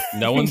plot.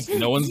 no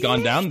one's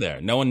gone down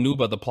there. No one knew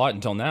about the plot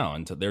until now.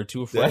 Until they're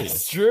too afraid.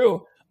 That's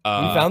true. We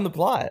found the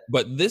plot.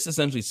 But this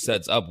essentially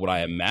sets up what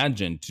I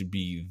imagine to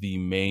be the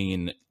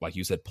main, like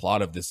you said,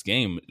 plot of this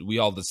game. We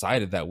all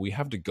decided that we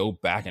have to go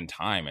back in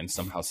time and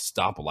somehow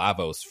stop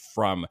Lavos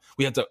from.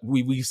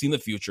 We've seen the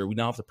future. We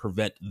now have to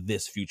prevent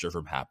this future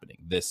from happening.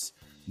 This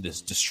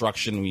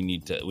destruction. We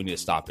need to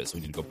stop it. So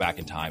we need to go back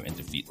in time and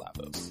defeat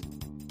Lavos.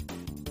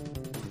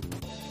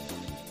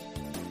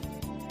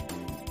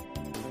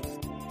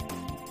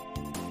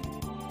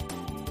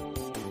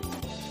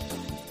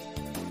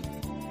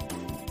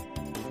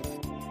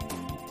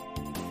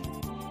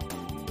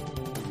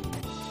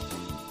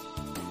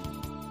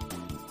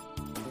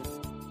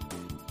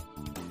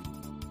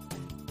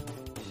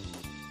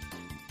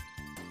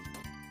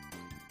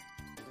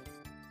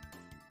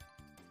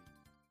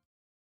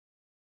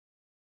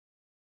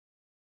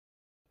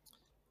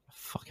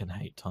 Fucking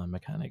hate time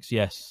mechanics.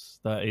 Yes,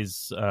 that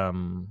is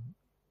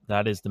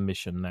the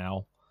mission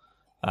now.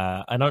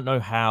 I don't know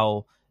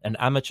how an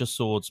amateur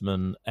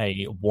swordsman,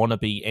 a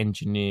wannabe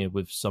engineer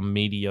with some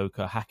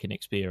mediocre hacking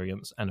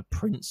experience, and a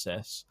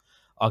princess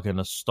are going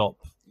to stop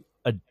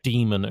a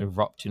demon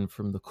erupting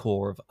from the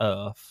core of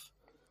Earth.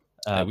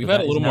 We've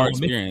had a little more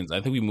experience.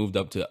 I think we moved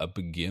up to a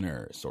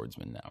beginner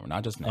swordsman now. We're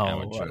not just an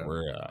amateur.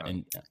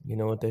 Right. You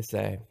know what they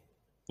say.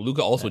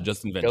 Luca also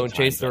just invented. Don't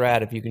chase the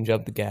rat if you can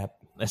jump the gap.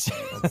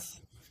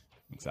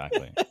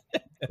 Exactly.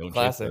 Don't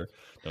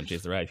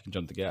chase the rat if you can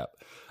jump the gap.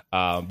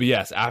 But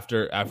yes,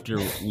 after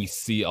we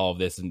see all of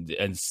this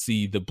and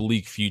see the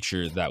bleak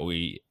future that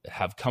we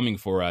have coming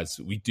for us,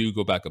 we do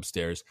go back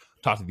upstairs,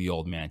 talk to the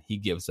old man. He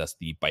gives us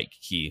the bike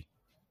key.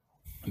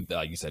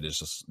 Like you said, it's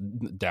just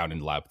down in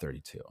Lab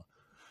 32.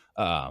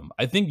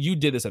 I think you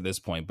did this at this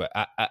point, but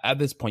at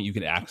this point, you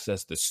can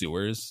access the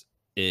sewers.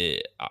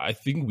 I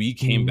think we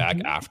came back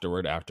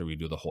afterward, after we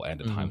do the whole end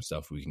of time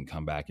stuff. We can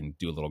come back and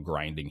do a little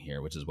grinding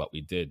here, which is what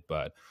we did.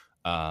 But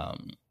do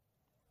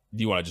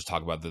you want to just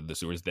talk about the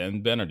sewers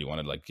then, Ben, or do you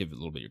want to like give it a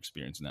little bit of your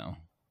experience now?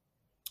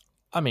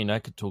 I mean, I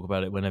could talk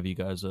about it whenever you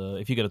guys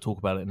if you're going to talk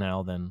about it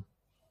now, then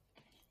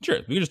sure,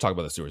 we can just talk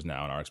about the sewers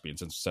now and our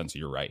experience, since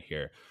you're right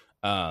here.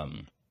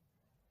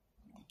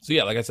 So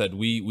yeah, like I said,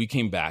 we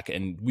came back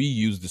and we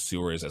used the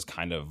sewers as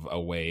kind of a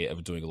way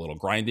of doing a little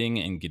grinding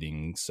and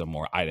getting some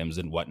more items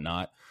and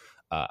whatnot.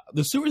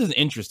 The sewers is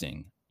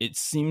interesting. It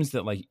seems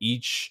that like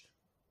each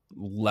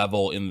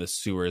level in the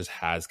sewers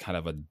has kind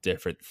of a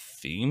different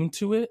theme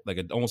to it,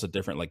 like almost a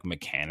different like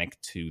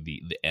mechanic to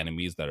the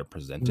enemies that are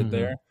presented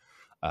there.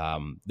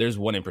 There's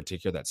one in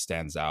particular that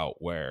stands out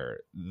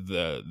where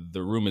the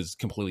room is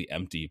completely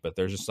empty, but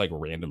there's just like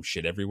random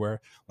shit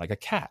everywhere, like a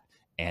cat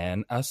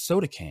and a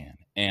soda can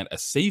and a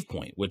save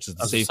point, which is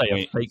the save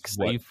point. Fake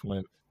save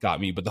point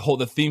got me. But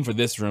the theme for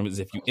this room is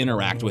if you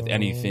interact with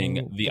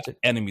anything, the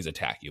enemies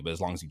attack you. But as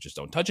long as you just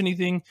don't touch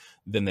anything,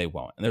 then they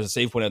won't. And there's a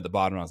save point at the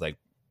bottom. I was like,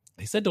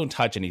 they said don't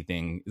touch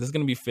anything. Is this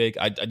going to be fake?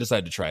 I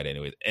decided to try it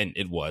anyway, and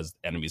it was.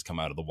 Enemies come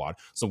out of the water.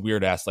 Some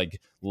weird ass like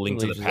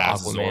Link to the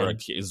Past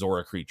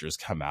Zora creatures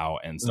come out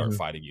and start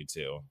fighting you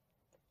too.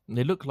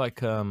 They look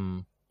like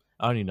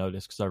I only know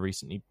this because I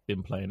recently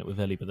been playing it with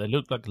Ellie, but they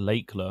look like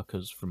lake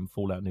lurkers from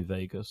Fallout New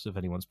Vegas, if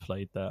anyone's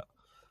played that.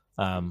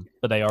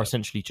 But they are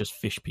essentially just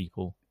fish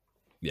people.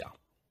 Yeah,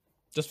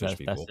 just fish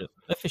people. That's it.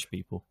 They're fish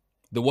people.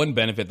 The one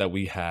benefit that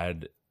we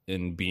had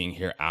in being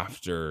here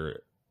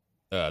after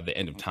the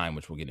end of time,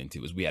 which we'll get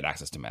into, is we had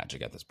access to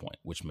magic at this point,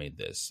 which made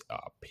this a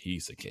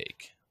piece of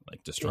cake.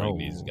 Like destroying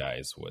these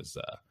guys was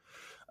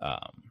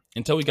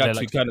until we got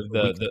to kind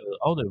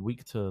of they're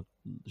weak to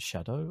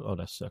shadow. Oh,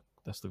 that's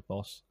the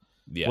boss.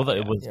 Yeah,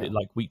 well, was it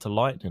like weak to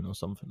lightning or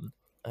something?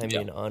 I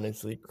mean,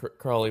 honestly,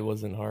 Crawley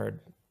wasn't hard.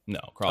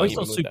 No, Crawley it's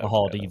not super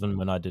hard even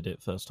when I did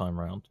it first time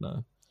round.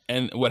 No.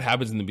 And what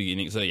happens in the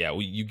beginning? So yeah,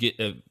 you get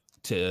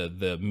to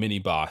the mini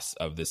boss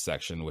of this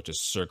section, which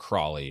is Sir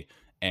Crawley,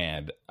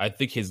 and I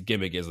think his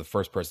gimmick is the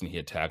first person he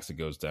attacks, it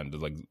goes down to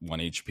like 1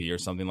 HP or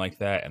something like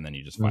that, and then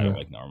you just fight him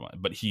like normal.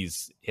 But he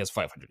has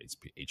 500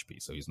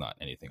 HP, so he's not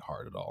anything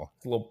hard at all.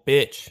 It's a little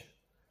bitch.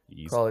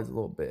 Crawley's a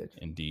little bitch.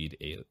 Indeed,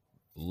 a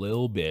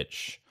little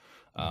bitch.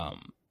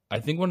 I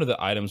think one of the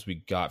items we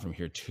got from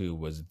here too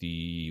was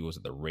the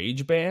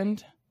Rage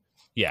Band?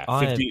 Yeah,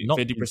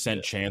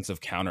 50% chance of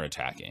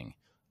counterattacking,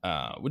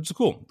 which is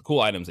cool.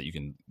 Cool items that you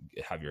can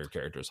have your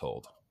characters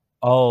hold.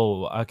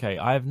 Oh, okay.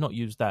 I have not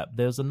used that.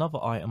 There's another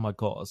item I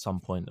got at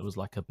some point that was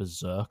like a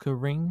Berserker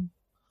ring.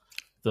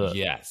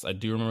 Yes, I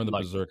do remember the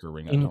Berserker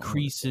ring.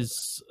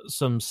 Increases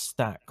some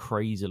stat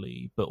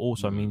crazily, but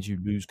also means you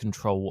lose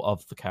control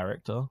of the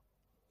character.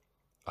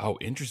 Oh,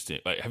 interesting.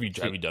 Like, have you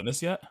done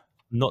this yet?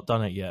 Not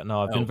done it yet.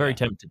 No, I've been very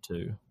tempted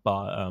to,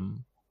 but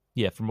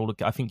yeah, from all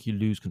I think you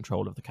lose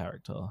control of the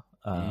character.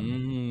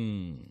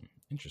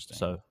 Interesting.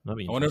 So I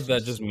wonder if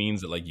that just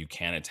means that like you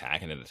can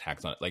attack and it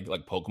attacks on like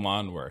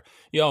Pokemon, where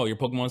your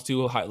Pokemon's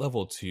too high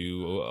level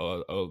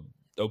to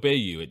obey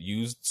you. It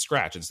used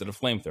Scratch instead of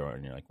Flamethrower,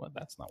 and you're like, well,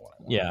 that's not what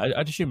I want. Yeah,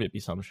 I'd assume it'd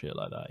be some shit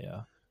like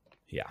that.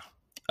 Yeah.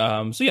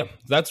 So yeah,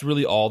 that's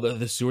really all.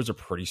 The sewers are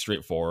pretty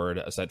straightforward,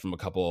 aside from a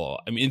couple.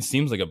 I mean, it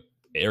seems like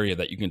area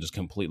that you can just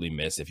completely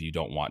miss if you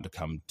don't want to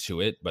come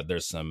to it, but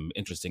there's some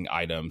interesting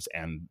items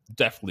and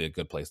definitely a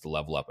good place to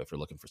level up if you're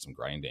looking for some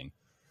grinding.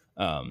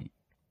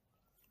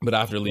 But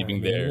after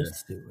leaving there,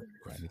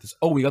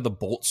 we got the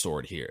bolt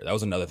sword here. That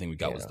was another thing we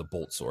got was the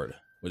bolt sword,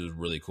 which is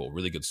really cool,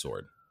 really good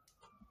sword.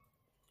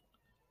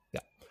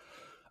 Yeah.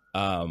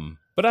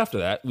 But after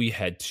that, we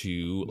head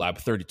to Lab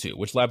 32,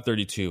 which Lab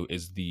 32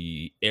 is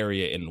the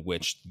area in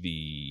which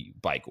the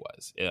bike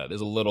was.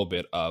 There's a little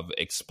bit of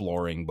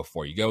exploring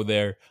before you go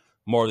there.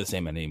 More of the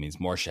same enemies,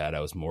 more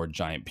shadows, more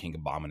giant pink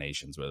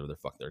abominations, whatever the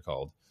fuck they're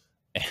called.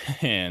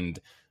 And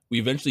we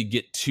eventually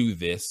get to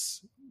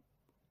this.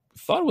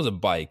 Thought it was a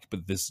bike,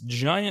 but this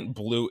giant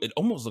blue. It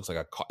almost looks like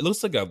a car. It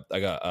looks like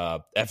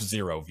a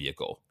F-Zero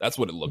vehicle. That's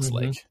what it looks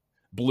like.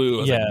 Blue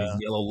has like these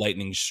yellow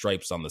lightning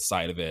stripes on the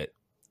side of it.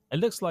 It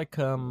looks like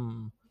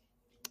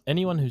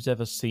anyone who's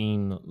ever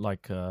seen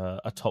like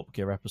a Top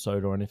Gear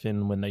episode or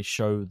anything, when they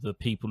show the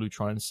people who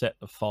try and set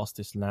the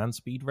fastest land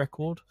speed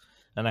record,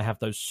 and they have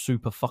those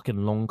super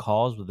fucking long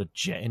cars with a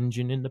jet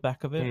engine in the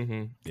back of it.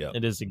 Mm-hmm. Yeah,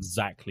 it is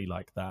exactly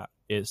like that.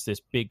 It's this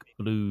big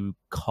blue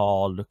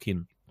car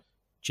looking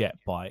jet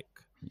bike.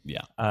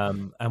 Yeah.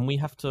 And we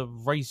have to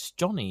race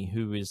Johnny,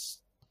 who is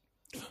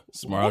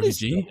Smart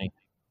RPG.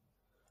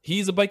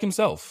 He's a bike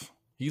himself.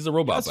 He's a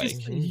robot bike.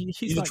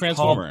 He's like a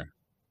transformer.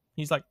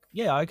 He's like,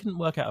 yeah, I couldn't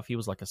work out if he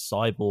was like a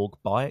cyborg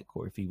bike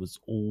or if he was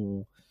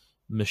all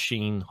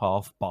machine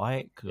half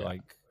bike. Yeah.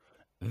 Like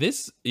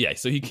this, yeah.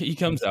 So he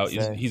comes out.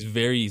 He's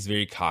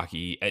very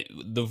cocky.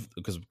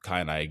 Because Kai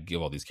and I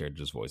give all these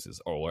characters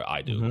voices, or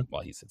I do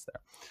while he sits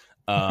there.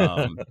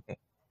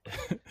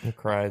 And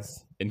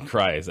cries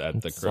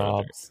at the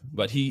characters.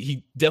 But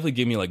he definitely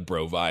gave me like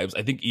bro vibes.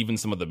 I think even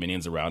some of the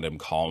minions around him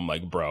call him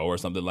like bro or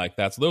something like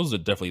that. So those are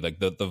definitely like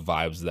the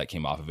vibes that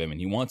came off of him.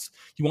 And he wants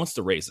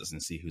to race us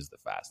and see who's the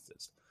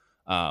fastest.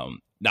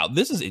 Now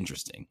this is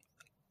interesting.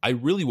 I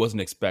really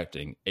wasn't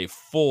expecting a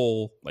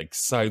full like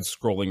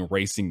side-scrolling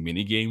racing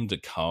minigame to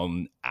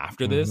come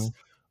after this,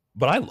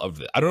 but I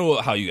loved it. I don't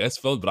know how you guys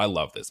felt, but I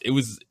love this. It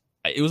was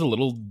a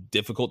little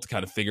difficult to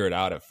kind of figure it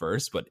out at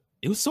first, but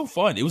it was so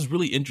fun. It was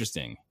really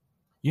interesting.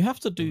 You have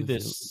to do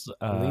this.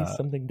 At least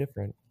something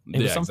different.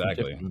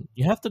 Exactly. Different.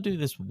 You have to do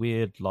this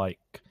weird,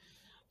 like,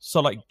 so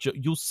like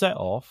you'll set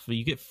off,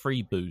 you get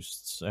 3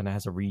 boosts, and it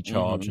has a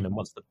recharge, and then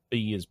once the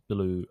B is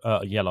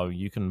yellow,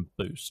 you can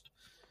boost.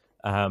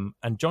 And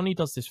Johnny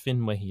does this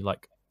thing where he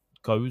like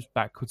goes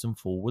backwards and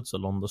forwards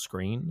along the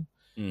screen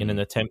in an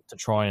attempt to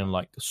try and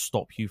like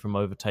stop you from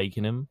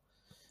overtaking him.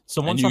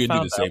 So once you can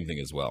do the same thing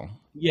as well.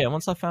 Yeah,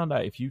 once I found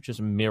out if you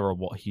just mirror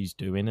what he's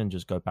doing and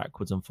just go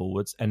backwards and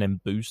forwards and then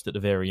boost at the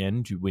very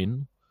end, you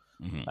win.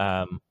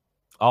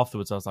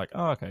 Afterwards, I was like,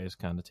 oh, okay, it's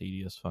kind of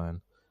tedious,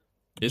 fine.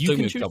 It took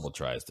me a couple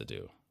tries to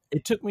do.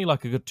 It took me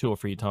like a good 2 or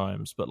 3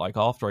 times, but like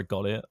after I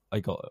got it,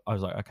 I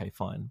was like, okay,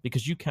 fine.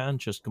 Because you can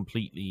just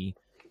completely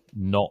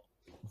not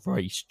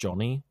race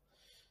Johnny.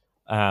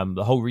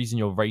 The whole reason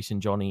you're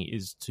racing Johnny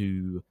is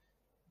to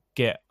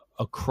get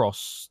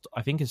across,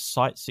 I think it's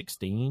Site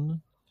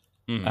 16,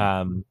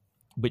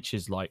 which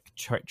is like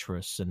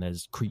treacherous and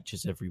there's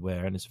creatures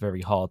everywhere and it's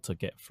very hard to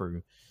get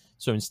through.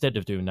 So instead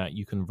of doing that,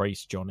 you can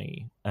race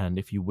Johnny, and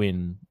if you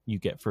win, you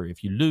get through.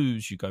 If you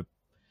lose, you go.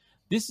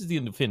 This is the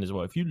thing as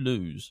well. If you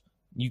lose,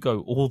 you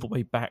go all the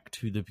way back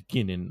to the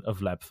beginning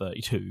of Lab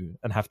 32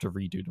 and have to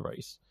redo the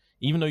race.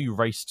 Even though you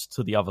raced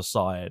to the other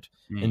side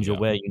and you're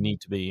where you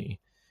need to be,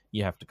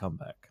 you have to come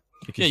back.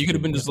 Yeah, you could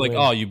have been just like,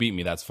 oh, you beat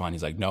me. That's fine.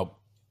 He's like, nope.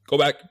 Go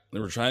back.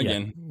 We're trying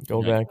again.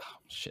 Go back. Oh,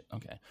 shit.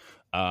 Okay.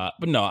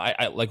 But no,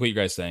 I like what you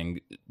guys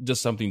saying.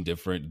 Just something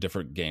different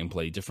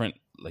gameplay, different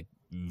like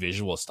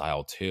visual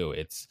style too.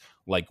 It's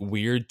like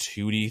weird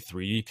 2D,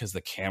 3D because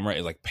the camera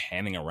is like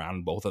panning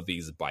around both of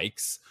these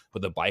bikes,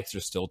 but the bikes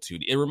are still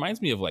 2D. It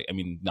reminds me of like, I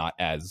mean, not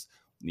as,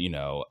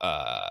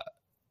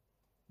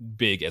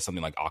 big as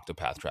something like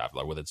Octopath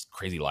Traveler with its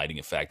crazy lighting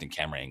effect and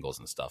camera angles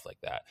and stuff like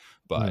that,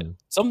 but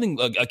something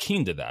like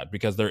akin to that,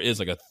 because there is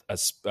like a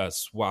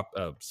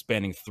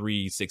spanning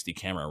 360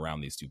 camera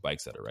around these 2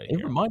 bikes that are right here.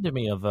 It reminded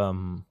me of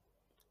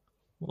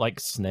like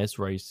SNES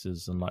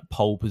races and like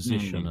pole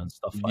position and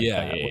stuff like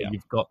that. Yeah.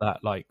 You've got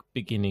that like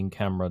beginning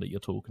camera that you're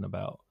talking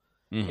about.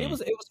 It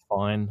was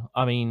fine.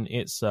 I mean,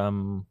 it's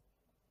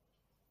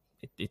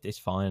it's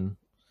fine.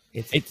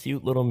 It's a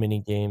cute little mini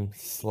game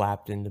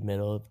slapped in the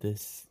middle of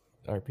this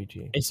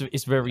RPG.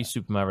 It's very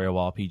Super Mario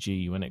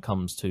RPG when it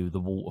comes to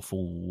the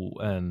waterfall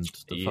and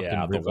the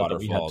fucking river, the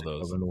waterfall,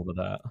 those and all of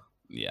that.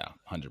 Yeah,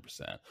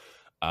 100%.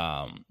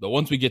 But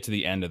once we get to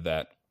the end of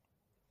that,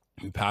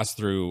 we pass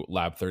through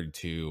Lab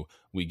 32.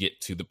 We get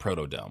to the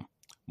Proto Dome.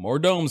 More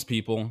domes,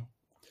 people.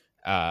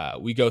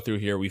 We go through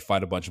here. We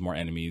fight a bunch of more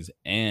enemies,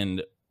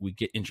 and we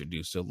get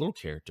introduced to a little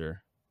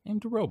character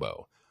named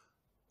Robo.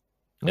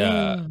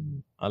 I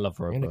love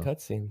Robo. And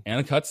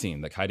a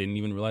cutscene that Kai didn't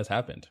even realize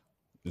happened.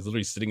 He's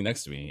literally sitting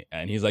next to me,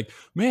 and he's like,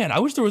 "Man, I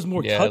wish there was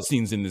more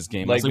cutscenes in this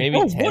game." Like maybe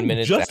 10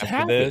 minutes just after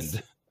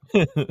happened?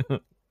 This.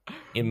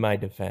 In my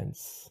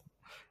defense,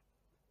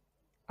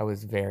 I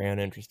was very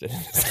uninterested in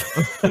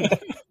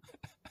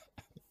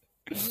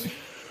this.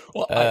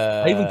 Well,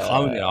 I even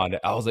commented on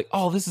it. I was like,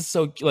 "Oh, this is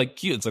so like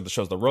cute." It's like the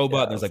show's the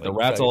robot. There's like the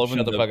rats all over.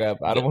 Shut the fuck up!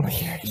 I don't want to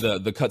hear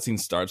it. The cutscene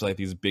starts like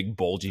these big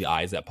bulgy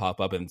eyes that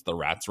pop up, and it's the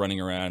rats running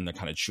around. And they're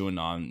kind of chewing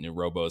on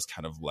Robo's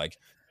kind of like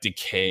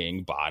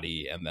decaying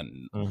body, and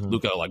then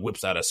Luca like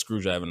whips out a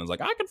screwdriver and is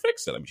like, "I can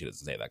fix it." I mean, she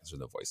doesn't say that because there's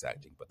no voice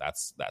acting, but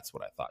that's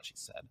what I thought she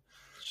said.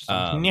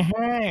 And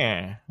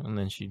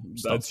then she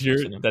that's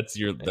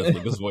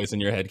Luca's voice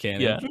in your head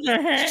canon. Yeah,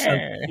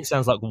 it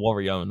sounds like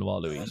Wario and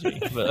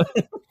Waluigi.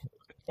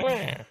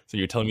 But so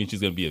you're telling me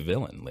she's gonna be a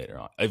villain later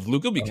on? If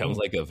Luca becomes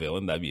like a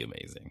villain, that'd be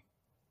amazing.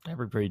 That'd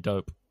be pretty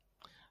dope.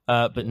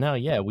 But now,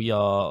 yeah, we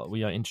are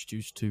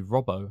introduced to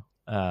Robo.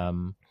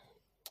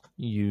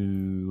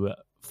 You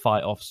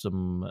fight off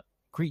some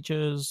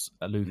creatures.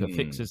 Luca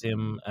fixes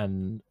him,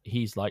 and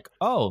he's like,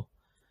 "Oh,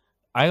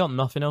 I got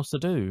nothing else to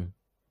do.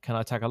 Can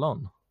I tag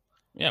along?"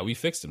 Yeah, we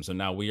fixed him. So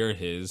now we are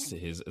his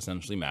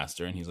essentially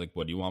master. And he's like,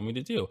 "What do you want me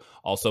to do?"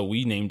 Also,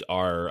 we named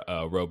our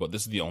robot.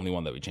 This is the only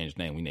one that we changed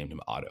name. We named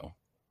him Otto.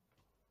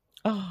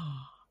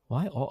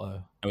 Why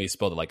Otto? And we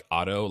spelled it like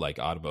Otto, like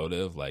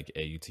automotive, like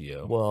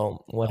AUTO.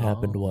 Well, what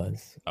happened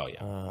was... Oh, yeah.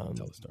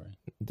 Tell the story.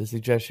 The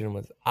suggestion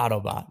was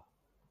Autobot.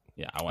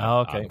 Yeah, I went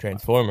okay.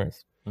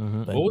 Transformers.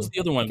 What was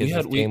the other one?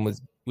 This game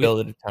was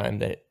built at a time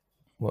that...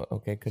 Well,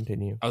 okay,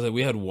 continue. I was like,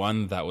 we had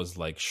one that was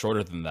like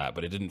shorter than that,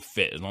 but it didn't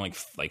fit. It was only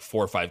like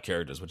 4 or 5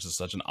 characters, which is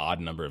such an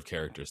odd number of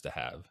characters to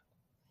have.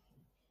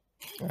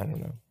 I don't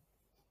know,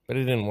 but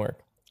it didn't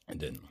work. It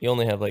didn't. You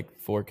only have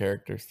like 4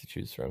 characters to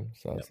choose from,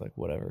 so I was like,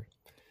 whatever.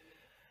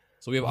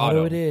 So we have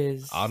Otto. It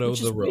is Otto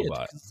the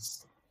robot.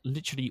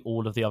 Literally,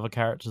 all of the other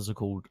characters are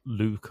called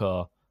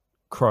Luca,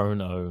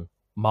 Chrono,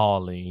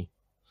 Marley.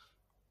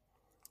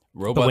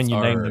 Robots but when you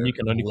are name them, you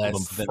can only less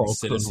call them than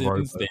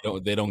citizens.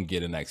 They don't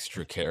get an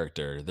extra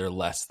character. They're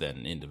less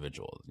than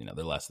individuals.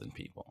 They're less than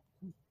people.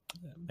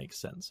 That makes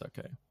sense.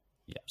 Okay.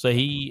 Yeah. So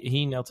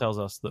he now tells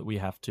us that we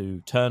have to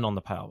turn on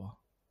the power,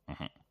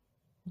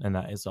 and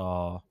that is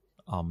our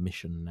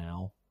mission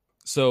now.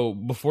 So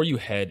before you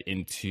head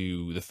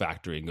into the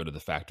factory and go to the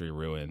factory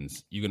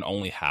ruins, you can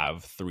only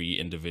have 3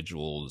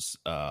 individuals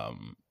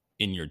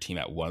in your team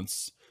at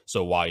once.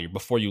 So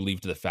before you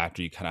leave to the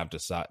factory, you kind of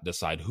have to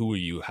decide who are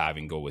you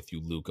having go with you,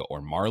 Luca or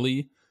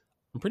Marley.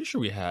 I'm pretty sure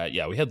we had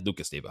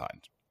Luca stay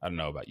behind. I don't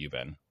know about you,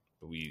 Ben,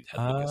 but we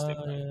had Luca stay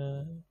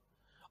behind.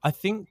 I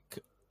think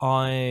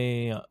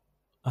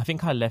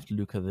I left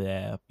Luca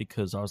there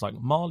because I was like,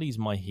 Marley's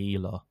my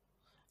healer.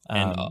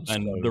 And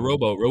the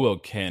Robo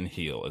can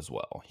heal as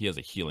well. He has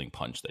a healing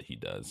punch that he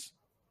does.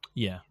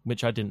 Yeah,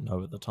 which I didn't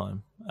know at the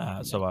time.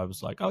 So I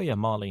was like, oh yeah,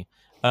 Marley.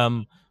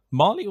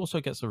 Marley also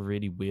gets a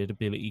really weird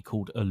ability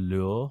called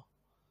Allure.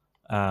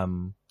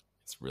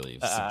 It's really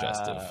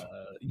suggestive.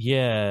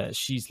 Yeah,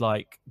 she's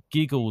like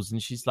giggles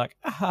and she's like,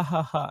 ah, ha,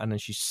 ha, ha, and then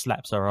she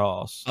slaps her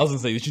ass. I was gonna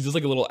say, she's just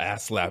like a little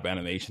ass slap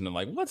animation. And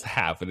like, what's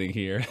happening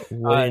here?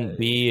 Wouldn't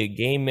be a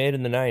game made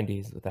in the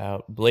 90s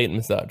without blatant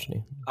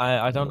misogyny.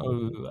 I don't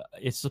know.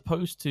 It's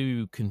supposed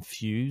to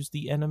confuse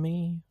the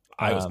enemy.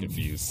 I was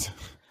confused.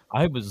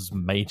 I was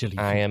majorly confused.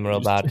 I am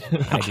robot.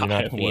 I do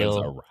not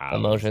feel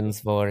emotions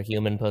for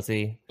human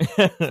pussy.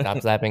 Stop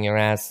slapping your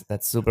ass.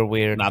 That's super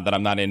weird. Not that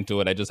I'm not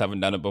into it. I just haven't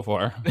done it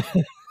before.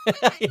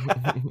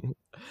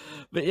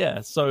 But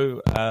yeah,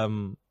 so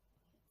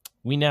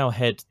we now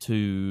head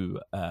to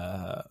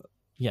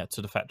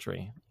the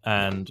factory,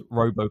 and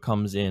Robo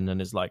comes in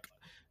and is like,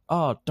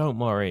 "Oh, don't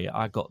worry,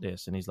 I got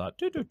this." And he's like,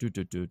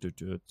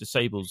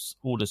 disables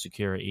all the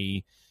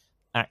security,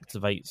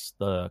 activates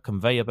the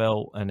conveyor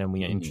belt, and then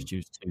we are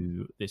introduced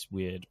to this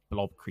weird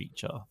blob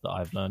creature that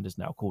I've learned is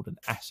now called an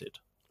acid.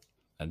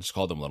 I just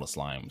called them little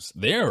slimes.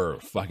 They're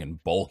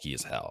fucking bulky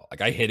as hell. Like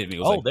I hit it and it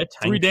was they're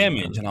 3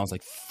 damage. And I was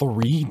like,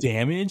 3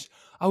 damage?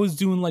 I was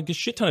doing like a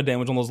shit ton of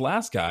damage on those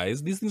last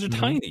guys. These things are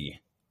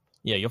tiny.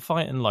 Yeah, you're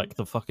fighting like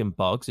the fucking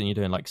bugs and you're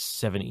doing like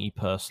 70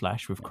 per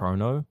slash with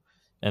Chrono.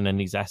 And then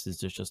these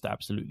acids are just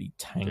absolutely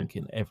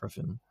tanking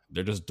everything.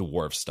 They're just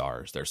dwarf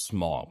stars. They're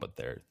small, but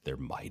they're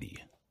mighty.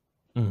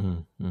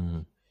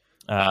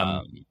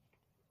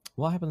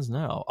 What happens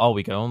now? Oh,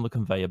 we go on the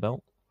conveyor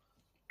belt.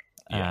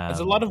 Yeah, there's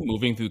a lot of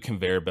moving through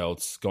conveyor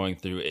belts going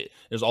through it.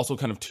 There's also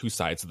kind of 2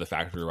 sides of the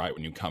factory, right?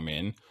 When you come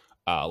in,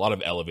 a lot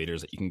of elevators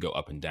that you can go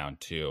up and down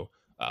to.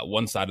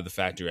 One side of the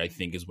factory, I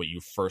think, is what you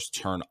first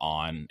turn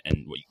on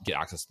and what you get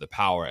access to the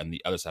power, and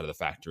the other side of the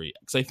factory.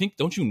 Because I think,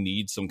 don't you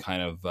need some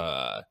kind of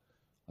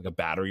like a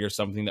battery or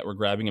something that we're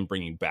grabbing and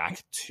bringing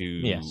back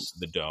to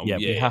the dome? Yeah,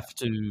 we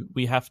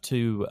have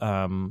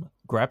to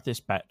grab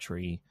this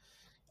battery.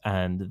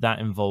 And that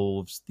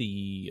involves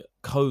the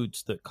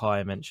codes that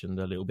Kai mentioned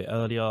a little bit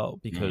earlier,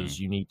 because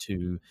you need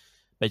to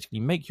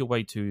basically make your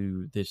way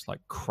to this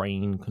like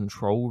crane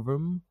control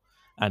room,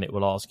 and it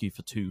will ask you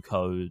for 2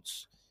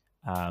 codes,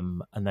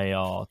 and they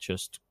are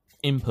just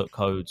input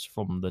codes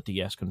from the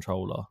DS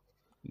controller.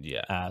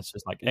 Yeah, so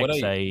it's like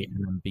XA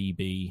and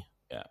BB.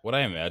 Yeah, what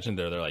I imagine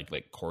they're like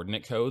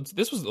coordinate codes.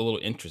 This was a little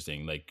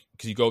interesting, like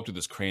because you go up to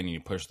this crane and you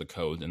push the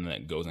code, and then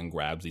it goes and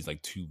grabs these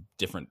like 2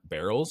 different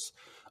barrels.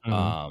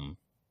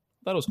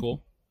 That was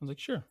cool. I was like,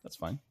 sure, that's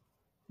fine.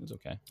 was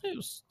okay. It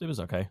was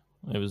okay.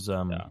 It was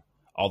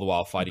all the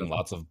while fighting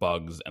lots of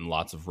bugs and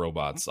lots of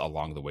robots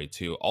along the way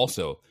too.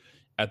 Also,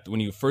 when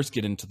you first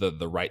get into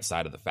the right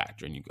side of the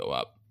factory and you go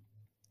up,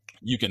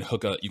 you can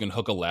hook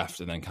a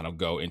left and then kind of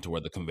go into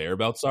where the conveyor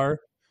belts are.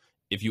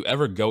 If you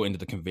ever go into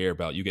the conveyor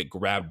belt, you get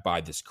grabbed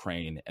by this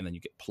crane and then you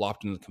get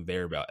plopped into the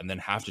conveyor belt and then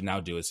have to now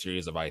do a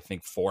series of, I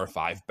think, 4 or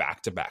 5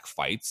 back-to-back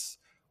fights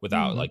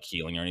without like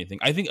healing or anything.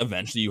 I think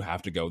eventually you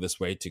have to go this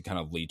way to kind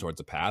of lead towards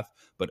a path,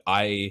 but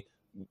I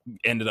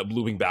ended up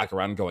looping back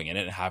around, going in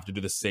it, and have to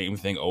do the same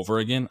thing over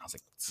again. I was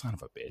like, son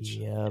of a bitch.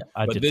 Yeah.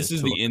 But this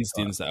is the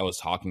instance that I was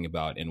talking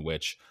about in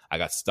which I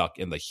got stuck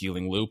in the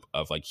healing loop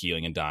of like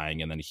healing and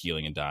dying and then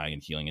healing and dying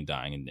and healing and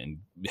dying and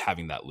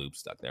having that loop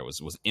stuck there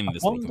was in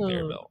this little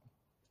conveyor belt.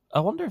 I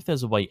wonder if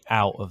there's a way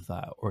out of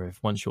that, or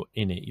if once you're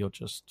in it, you're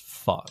just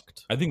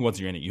fucked. I think once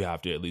you're in it, you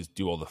have to at least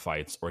do all the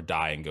fights or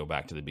die and go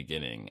back to the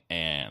beginning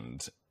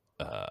and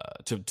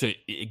to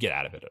get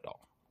out of it at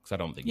all. Because I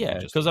don't think. Yeah,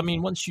 because I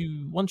mean, once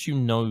you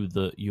know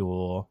that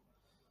you're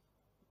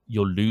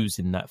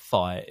losing that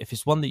fight, if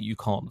it's one that you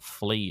can't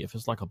flee, if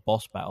it's like a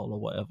boss battle or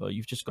whatever,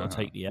 you've just got to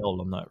take the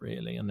L on that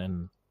really, and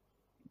then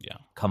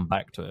come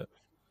back to it.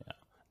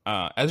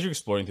 Yeah. As you're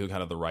exploring through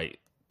kind of the right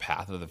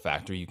path of the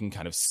factory, you can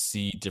kind of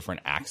see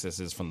different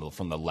accesses from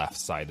the left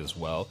side as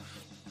well.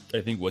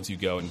 I think once you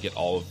go and get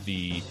all of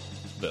the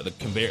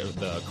conveyor,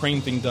 the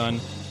crane thing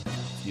done,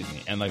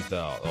 and like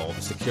all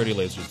the security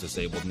lasers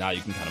disabled, now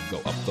you can kind of go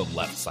up the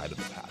left side of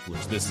the path,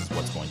 which this is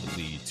what's going to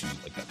lead to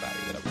like that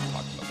battery that I was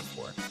talking about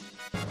before.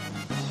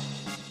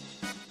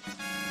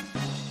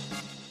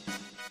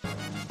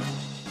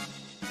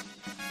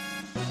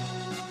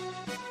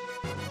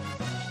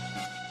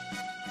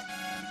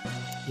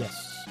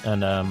 Yes,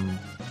 and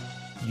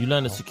you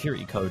learn a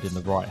security code in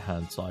the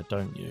right-hand side,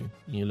 don't you?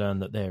 You learn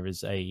that there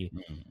is a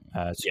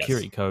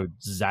security code,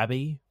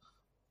 Zabby,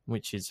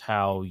 which is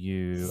how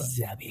you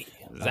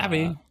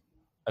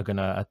are going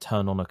to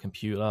turn on a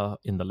computer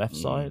in the left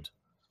side.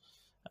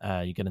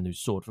 You get a new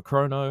sword for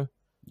Chrono.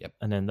 Yep.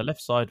 And then the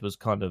left side was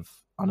kind of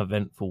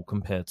uneventful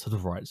compared to the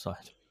right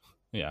side.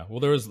 Yeah, well,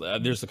 there's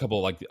a couple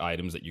of like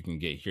items that you can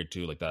get here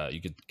too, like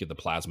you could get the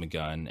plasma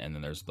gun, and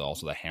then there's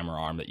also the hammer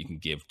arm that you can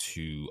give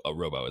to a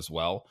Robo as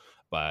well.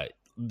 But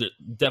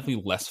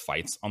definitely less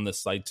fights on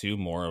this side too.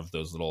 More of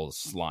those little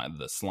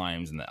the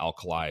slimes and the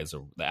alkalis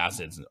or the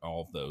acids and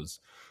all of those.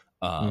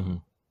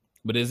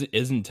 But it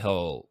isn't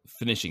until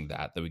finishing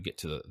that we get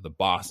to the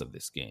boss of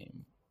this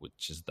game,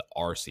 which is the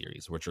R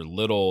series, which are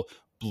little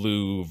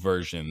blue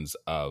versions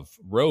of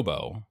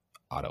Robo,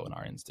 Otto in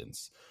our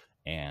instance.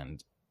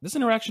 And this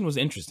interaction was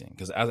interesting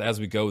because as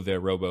we go there,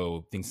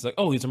 Robo thinks like,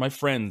 oh, these are my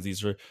friends.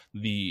 These are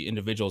the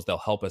individuals. They'll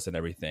help us and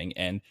everything.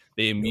 And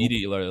they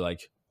immediately are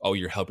like, oh,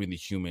 you're helping the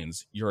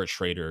humans. You're a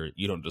traitor.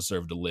 You don't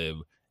deserve to live.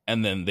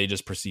 And then they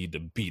just proceed to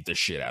beat the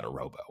shit out of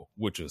Robo,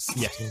 which was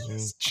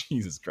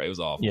Jesus Christ, it was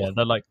awful. Yeah,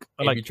 they're like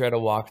if you try to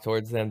walk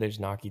towards them, they just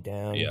knock you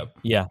down. Yep.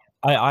 Yeah,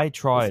 I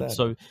tried.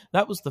 So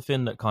that was the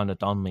thing that kind of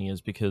done me,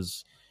 is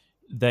because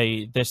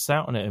they're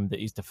shouting at him that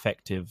he's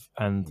defective,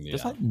 and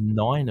there's like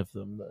 9 of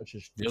them that are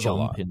just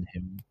jumping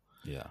him.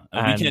 Yeah,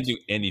 and we can't do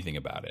anything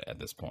about it at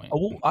this point.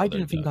 Well, I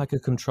didn't think I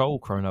could control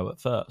Chrono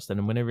at first, and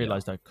then when I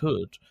realized I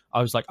could,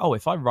 I was like, oh,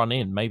 if I run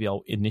in, maybe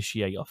I'll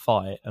initiate a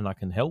fight and I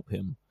can help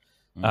him.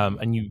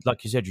 And you,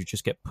 like you said, you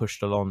just get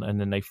pushed along, and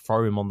then they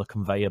throw him on the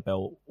conveyor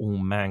belt, all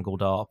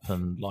mangled up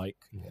and like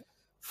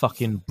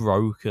fucking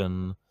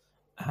broken.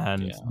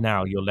 And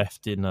now you're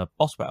left in a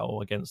boss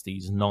battle against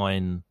these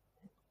 9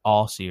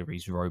 R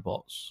series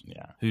robots,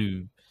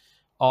 who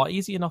are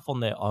easy enough on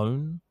their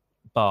own,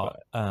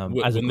 but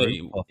as a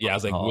group, I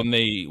was like,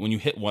 when you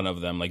hit one of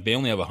them, like they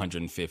only have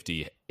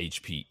 150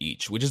 HP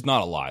each, which is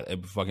not a lot. A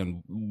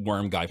fucking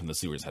worm guy from the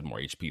sewers had more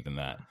HP than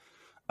that.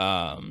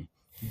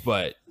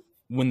 But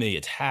when they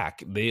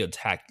attack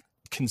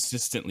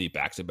consistently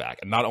back to back.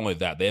 And not only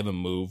that, they have a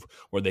move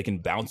where they can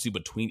bounce you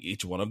between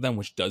each one of them,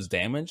 which does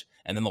damage,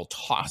 and then they'll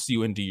toss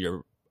you into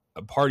your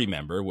party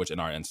member, which in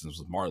our instance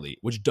was Marley,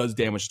 which does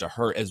damage to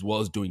her as well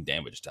as doing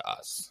damage to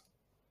us.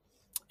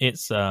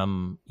 It's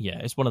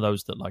it's one of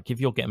those that, like, if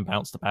you're getting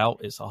bounced about,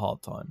 it's a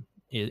hard time.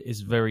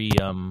 It's very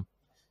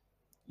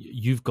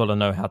you've got to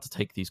know how to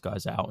take these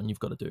guys out, and you've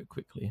got to do it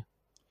quickly.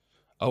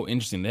 Oh,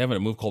 interesting. They have a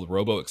move called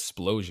Robo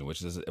Explosion,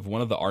 which is if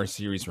one of the R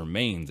series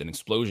remains, an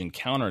explosion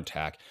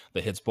counterattack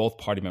that hits both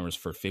party members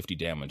for 50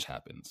 damage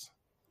happens.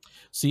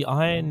 See,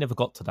 I never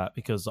got to that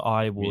because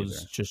I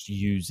was just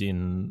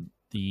using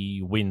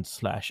the Wind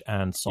Slash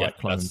and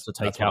Cyclone to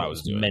take out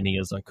as many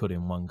as I could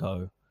in one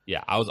go.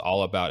 Yeah, I was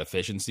all about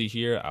efficiency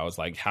here. I was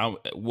like,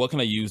 what can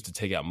I use to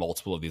take out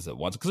multiple of these at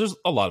once? Because there's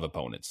a lot of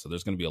opponents, so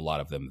there's going to be a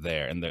lot of them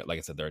there. And like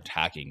I said, they're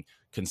attacking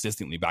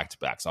consistently back to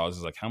back. So I was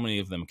just like, how many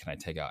of them can I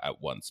take out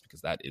at once?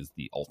 Because that is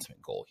the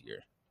ultimate goal here.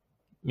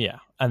 Yeah,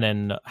 and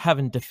then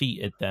having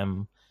defeated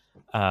them,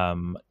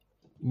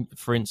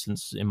 for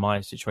instance, in my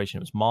situation,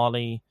 it was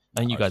Marley.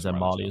 And you guys had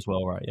Marley as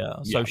well, right? Yeah.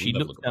 So she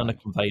looks down the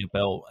conveyor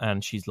belt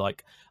and she's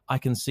like, I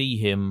can see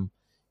him.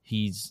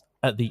 He's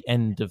at the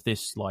end of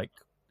this, like,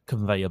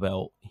 conveyor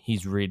belt.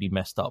 He's really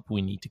messed up.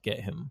 We need to get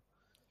him.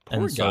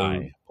 Poor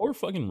guy. Poor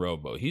fucking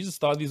Robo. He just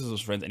thought these were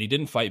his friends, and he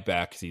didn't fight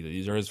back. See,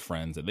 these are his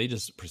friends, and they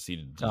just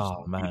proceeded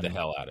to beat the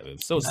hell out of him.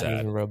 So sad.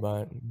 He's a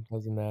robot.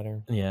 Doesn't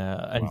matter. Yeah.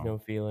 And no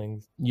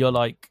feelings. You're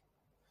like,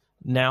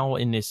 now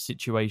in this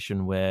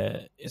situation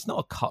where it's not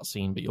a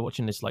cutscene, but you're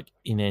watching this like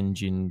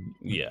in-engine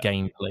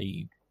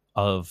gameplay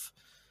of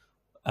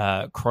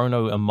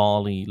Chrono and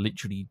Marley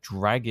literally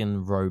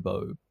dragging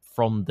Robo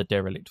from the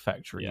derelict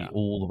factory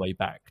all the way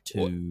back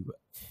to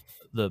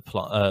the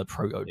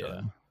Protodome.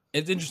 Yeah.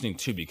 It's interesting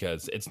too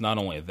because it's not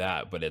only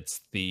that, but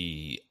it's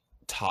the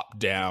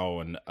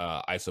top-down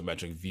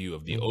isometric view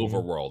of the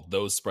overworld.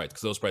 Those sprites,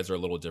 because those sprites are a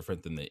little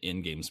different than the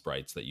in-game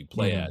sprites that you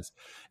play as,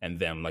 and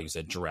then, like you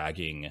said,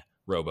 dragging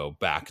Robo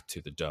back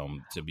to the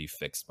dome to be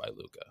fixed by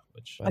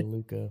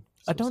Luca.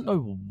 I don't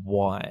know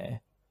why,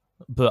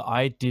 but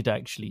I did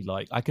actually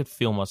I could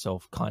feel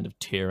myself kind of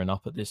tearing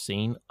up at this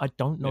scene. I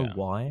don't know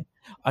why.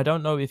 I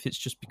don't know if it's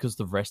just because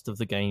the rest of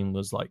the game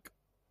was like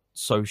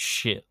so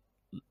shit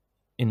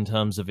in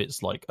terms of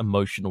its like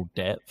emotional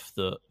depth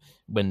that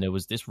when there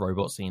was this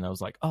robot scene, I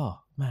was like, oh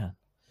man,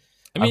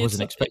 I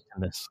wasn't expecting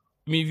this.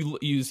 I mean,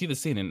 you see the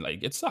scene and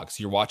like it sucks.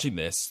 You're watching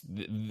this.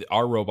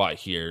 Our robot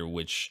here,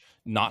 which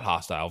not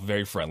hostile,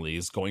 very friendly,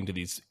 is going to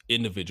these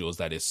individuals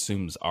that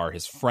assumes are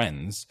his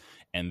friends,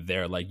 and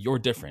they're like, "You're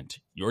different.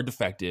 You're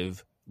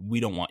defective. We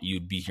don't want you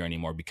to be here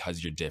anymore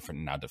because you're different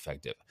and now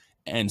defective."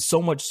 And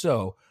so much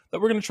so that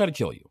we're going to try to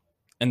kill you,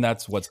 and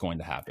that's what's going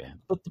to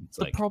happen. But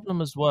the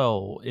problem as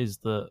well is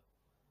that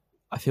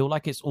I feel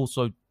like it's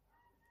also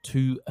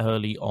too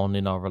early on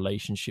in our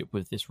relationship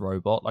with this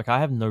robot. Like, I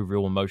have no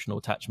real emotional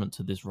attachment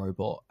to this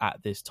robot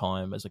at this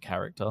time as a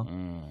character.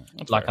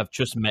 Like, fair. I've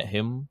just met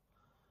him.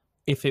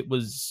 If it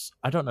was,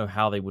 I don't know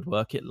how they would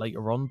work it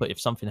later on, but if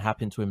something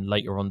happened to him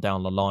later on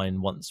down the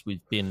line, once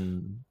we've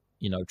been,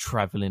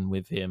 traveling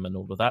with him and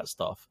all of that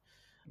stuff,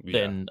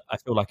 then I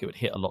feel like it would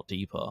hit a lot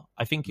deeper.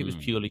 I think it was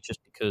purely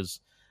just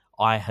because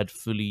I had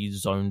fully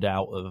zoned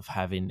out of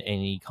having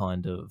any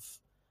kind of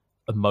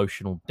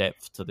emotional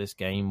depth to this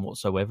game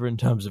whatsoever in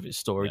terms of its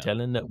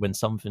storytelling, that when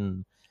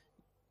something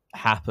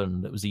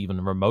happened that was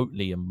even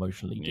remotely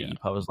emotionally deep,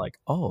 I was like,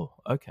 oh,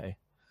 okay.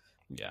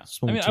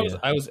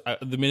 I was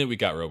the minute we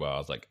got Robot, I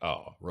was like,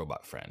 oh,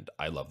 robot friend,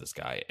 I love this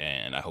guy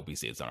and I hope he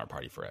stays on our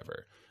party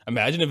forever.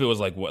 Imagine if it was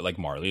like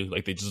Marley,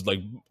 like they just like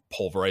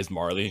pulverized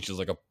Marley and she's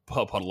like a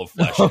puddle of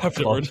flesh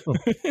afterwards.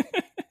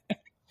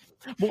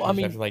 Well, I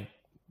mean, have to, like,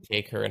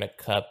 take her in a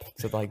cup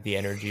to like the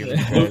energy.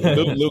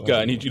 Luca,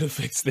 I need you to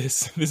fix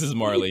this. This is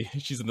Marley.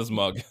 She's in this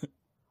mug.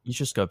 You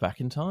just go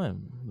back in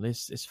time.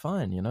 It's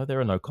fine. There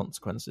are no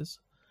consequences.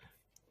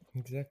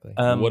 Exactly.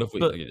 What if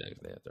we?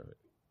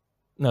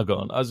 No, go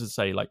on. I was going to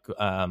say, like,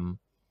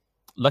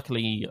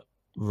 luckily,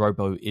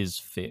 Robo is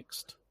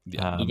fixed.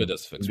 Yeah, Luca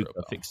does fix Luca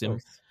Robo. Fix him.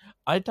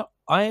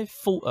 I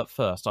thought at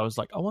first, I was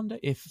like, I wonder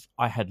if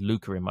I had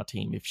Luca in my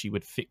team, if she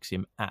would fix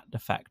him at the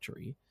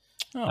factory.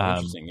 Oh,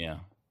 interesting. Yeah.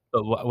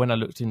 But when I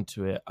looked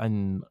into it,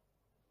 I'm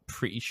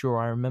pretty sure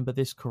I remember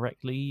this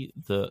correctly,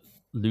 that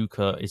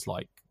Luca is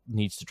like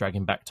needs to drag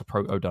him back to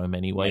Protodome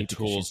anyway.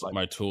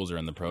 My tools are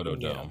in the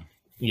Protodome.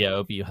 Yeah,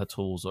 it'll be her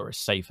tools, or it's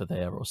safer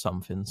there or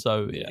something.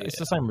 So it's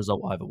the same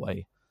result either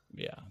way.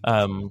 Yeah.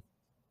 And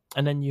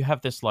then you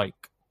have this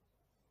like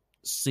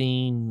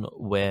scene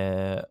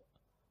where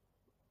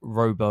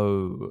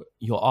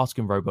you're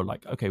asking Robo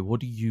like, okay, what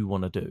do you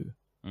want to do?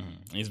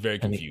 Mm-hmm. He's very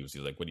confused.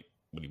 He's like, what do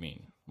you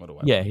mean? What do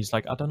I? Yeah, he's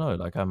like, I don't know.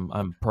 Like,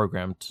 I'm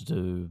programmed to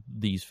do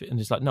these, and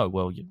it's like, no,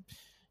 well,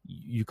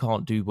 you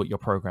can't do what you're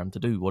programmed to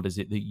do. What is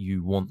it that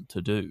you want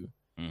to do?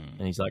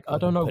 And he's like, I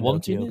don't know.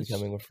 Wanting is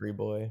becoming a free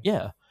boy.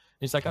 Yeah,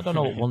 he's like, I don't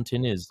know what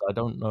wanting is. I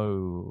don't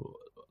know.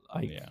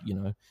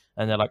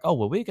 And they're like, oh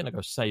well, we're gonna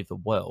go save the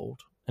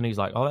world. And he's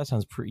like, oh, that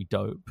sounds pretty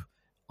dope.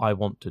 I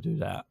want to do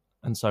that.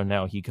 And so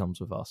now he comes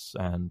with us,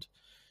 and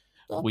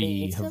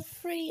we have a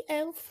free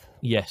elf.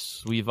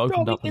 Yes, we've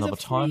opened up another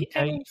time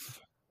gate.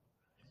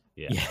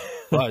 Yeah.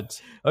 But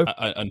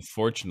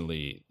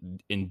unfortunately,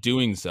 in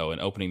doing so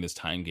and opening this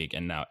time gate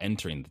and now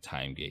entering the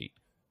time gate,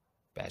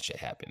 bad shit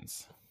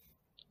happens.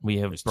 We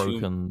have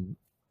broken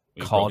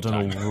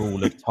cardinal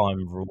rule of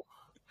time rule.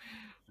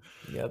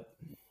 Yep.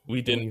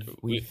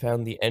 We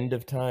found the end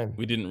of time.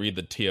 We didn't read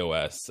the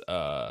TOS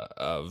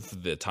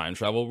of the time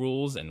travel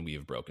rules, and we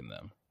have broken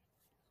them.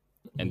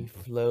 And we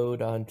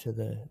flowed onto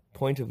the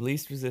point of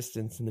least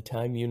resistance in the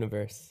time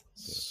universe.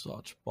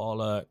 Such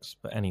bollocks.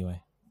 But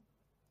anyway.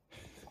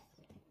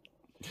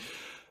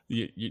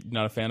 You're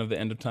not a fan of the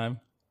end of time?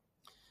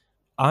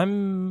 I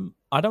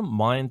don't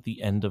mind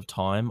the end of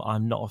time.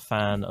 I'm not a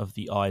fan of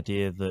the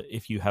idea that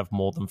if you have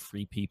more than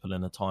 3 people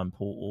in a time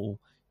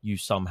portal, you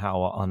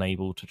somehow are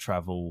unable to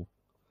travel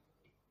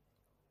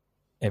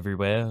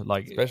everywhere.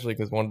 Like, especially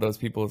because one of those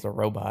people is a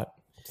robot.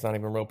 It's not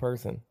even a real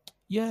person.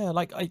 Yeah,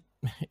 like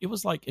it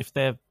was like if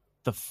they're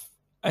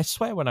I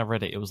swear when I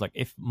read it, it was like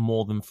if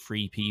more than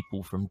 3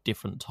 people from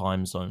different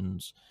time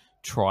zones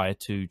try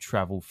to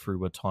travel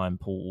through a time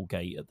portal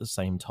gate at the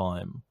same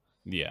time.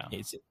 Yeah.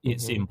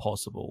 It's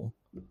impossible.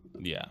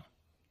 Yeah.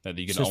 that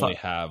you can only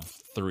have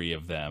 3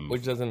 of them,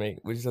 which doesn't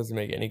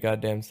make any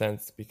goddamn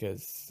sense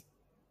because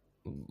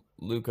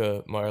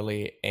Luca,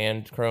 Marley,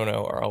 and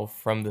Chrono are all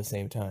from the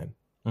same time.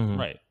 Mm-hmm.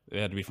 Right?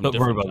 They had to be from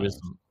different Robo times.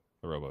 isn't.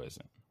 But Robo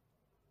isn't.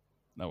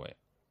 No way.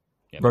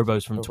 Yeah,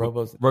 Robo's from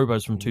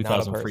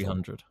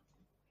 2300.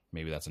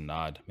 Maybe that's a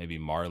nod. Maybe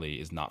Marley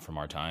is not from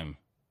our time.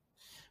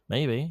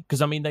 Maybe,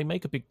 because I mean, they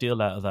make a big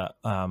deal out of that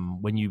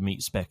when you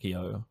meet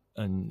Specchio,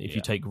 and if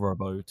you take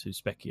Robo to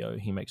Specchio,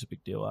 he makes a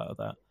big deal out of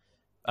that.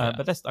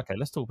 But let's talk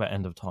about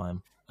End of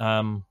Time.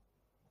 How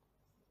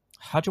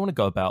do you want to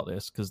go about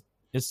this? Because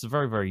it's a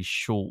very, very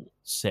short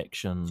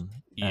section.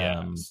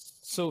 Yeah.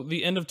 So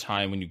the End of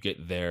Time, when you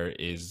get there,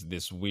 is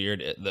this weird.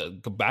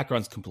 The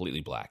background's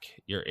completely black.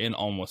 You're in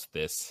almost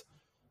this.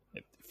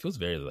 It feels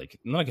very like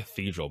not a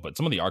cathedral, but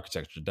some of the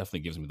architecture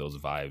definitely gives me those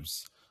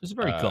vibes. It's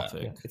very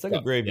gothic. Yeah. It's like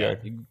a graveyard.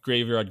 Yeah,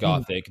 graveyard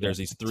gothic. There's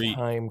these three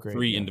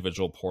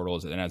individual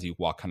portals, and as you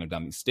walk kind of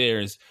down these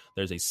stairs,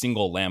 there's a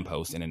single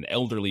lamppost and an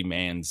elderly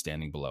man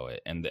standing below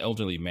it. And the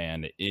elderly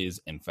man is,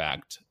 in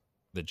fact,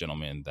 the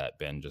gentleman that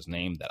Ben just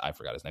named. That I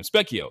forgot his name.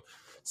 Specchio.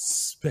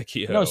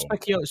 No,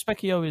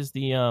 Specchio is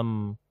the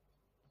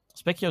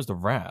Specchio's the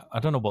rat.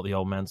 I don't know what the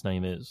old man's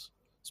name is.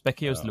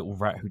 Specchio's the little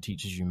rat who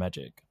teaches you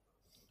magic.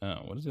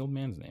 Oh, what is the old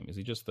man's name? Is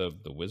he just the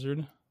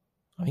wizard?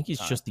 I think he's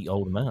just the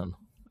old man.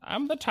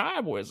 I'm the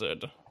time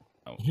wizard.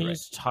 Oh,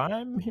 he's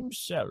time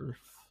himself.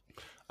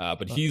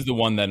 But he's the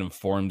one that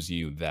informs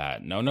you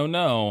that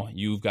no,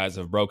 you guys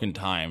have broken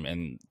time,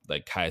 and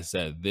like Kai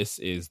said, this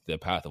is the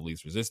path of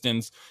least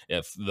resistance.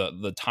 If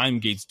the time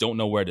gates don't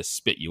know where to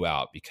spit you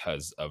out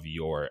because of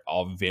your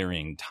all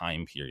varying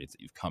time periods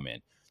that you've come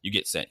in, you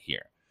get sent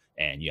here,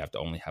 and you have to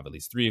only have at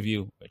least 3 of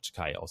you. Which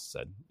Kai also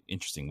said,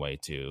 interesting way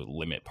to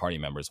limit party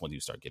members when you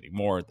start getting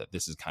more. That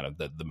this is kind of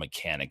the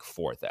mechanic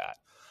for that.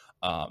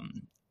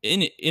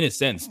 In a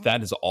sense,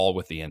 that is all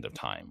with the End of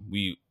Time.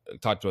 We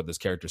talked about this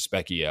character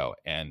Specchio,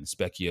 and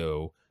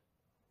Specchio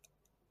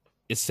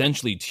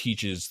essentially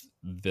teaches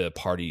the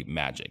party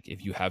magic.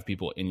 If you have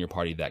people in your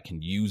party that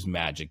can use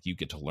magic, you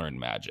get to learn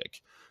magic,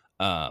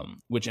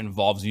 which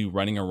involves you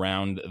running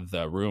around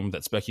the room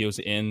that Specchio's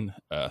in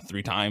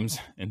 3 times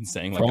and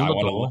saying, like,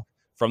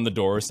 from the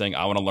door, saying,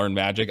 I want to learn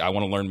magic. I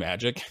want to learn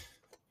magic.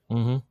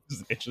 Mm-hmm. This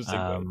is interesting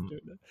way to do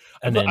that.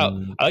 And then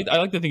I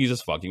like to think he's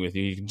just fucking with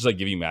you. He can just like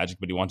give you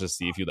magic, but he wants to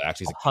see if you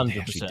actually, like,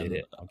 100% did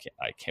it. Okay,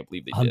 I can't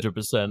believe they did.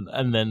 100%.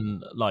 And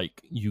then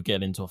like you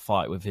get into a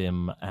fight with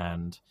him,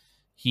 and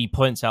he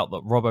points out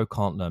that Robo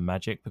can't learn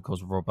magic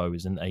because Robo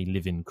isn't a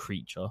living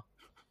creature,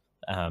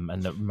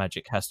 and that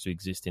magic has to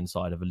exist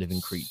inside of a living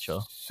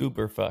creature.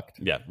 Super fucked.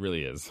 Yeah, it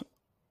really is.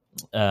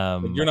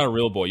 You're not a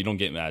real boy. You don't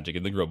get magic.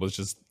 And the Robo's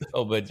just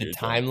but the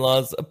time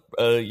laws,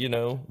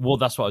 Well,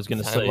 that's what I was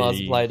going to say. Laws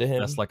apply to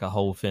him. That's like a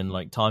whole thing.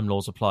 Like time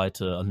laws apply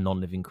to a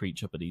non-living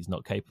creature, but he's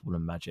not capable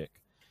of magic.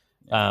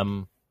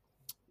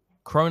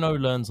 Chrono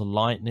learns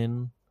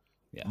lightning.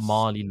 Yes.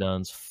 Marley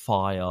learns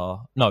fire.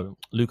 No,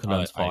 Luca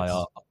learns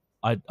fire.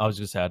 I was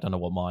going to say I don't know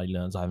what Marley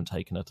learns. I haven't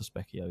taken her to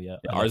Specchio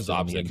yet. Yeah, ours is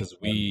opposite because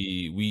we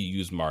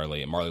use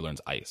Marley, and Marley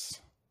learns ice.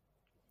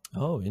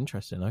 Oh,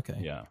 interesting. Okay.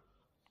 Yeah.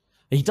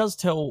 He does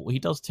tell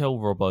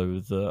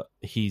Robo that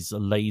his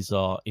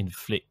laser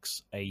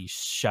inflicts a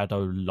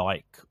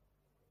shadow-like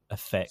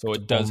effect. So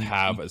it does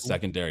have a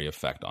secondary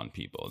effect on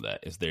people.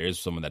 There is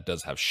someone that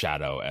does have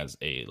shadow as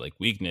a like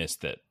weakness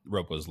that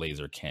Robo's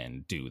laser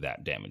can do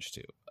that damage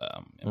to. Yeah.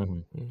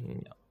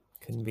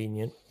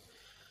 Convenient.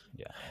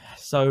 Yeah.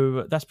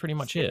 So that's pretty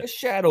much it. A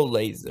shadow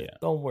laser. Yeah.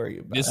 Don't worry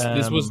about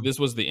it. This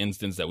was the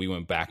instance that we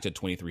went back to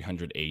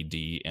 2300 AD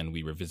and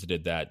we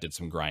revisited that, did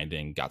some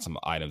grinding, got some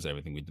items,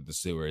 everything. We did the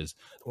sewers.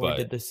 We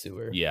did the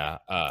sewer. Yeah.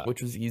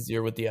 Which was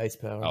easier with the ice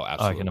power. Oh,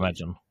 absolutely. I can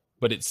imagine.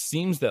 But it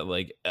seems that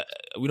like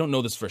we don't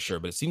know this for sure,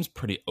 but it seems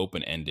pretty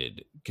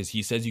open-ended because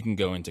he says you can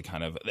go into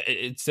kind of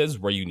it says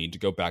where you need to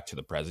go back to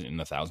the present in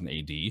 1000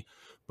 AD.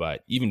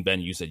 But even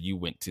Ben, you said you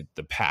went to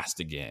the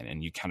past again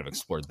and you kind of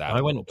explored that.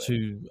 I went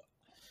to,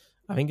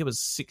 I think it was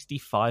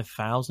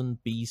 65,000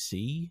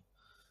 BC.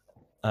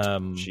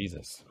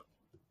 Jesus.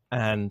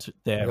 And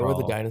there where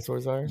the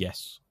dinosaurs are?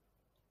 Yes.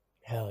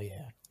 Hell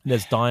yeah.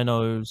 There's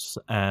dinos,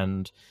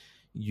 and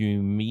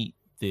you meet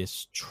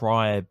this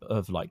tribe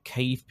of like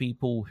cave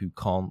people who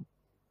can't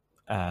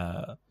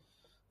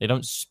they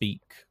don't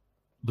speak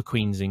the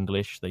Queen's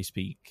English. They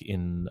speak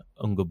in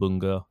Unga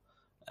Bunga,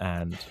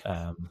 and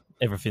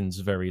everything's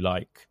very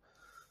like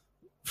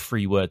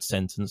 3-word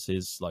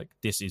sentences like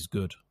this is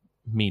good,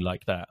 me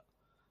like that.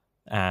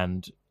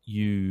 And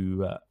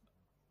you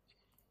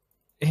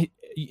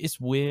it's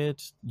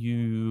weird,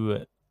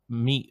 you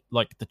meet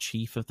like the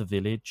chief of the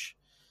village,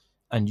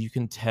 and you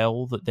can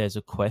tell that there's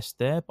a quest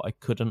there, but I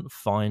couldn't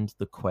find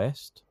the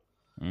quest,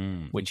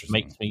 which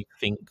makes me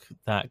think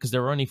that because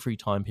there are only 3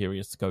 time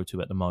periods to go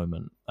to at the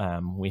moment.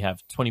 We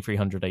have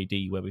 2300 AD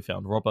where we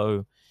found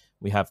Robo,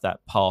 we have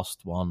that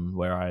past one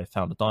where I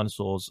found the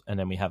dinosaurs, and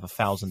then we have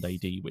 1000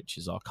 AD, which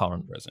is our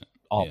current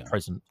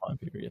present time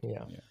period.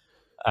 Yeah.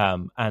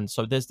 And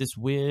so there's this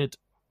weird.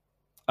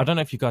 I don't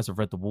know if you guys have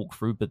read the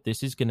walkthrough, but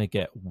this is going to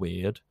get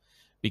weird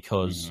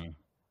because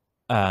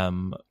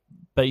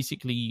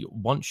basically,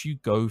 once you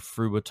go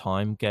through a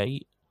time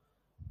gate,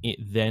 it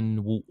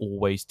then will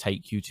always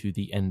take you to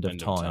the end of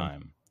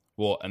time.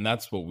 Well, and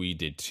that's what we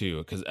did too,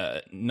 because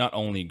not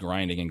only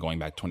grinding and going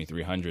back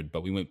 2300,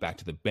 but we went back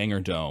to the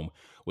Banger Dome,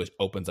 which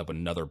opens up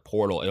another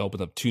portal. It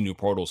opens up 2 new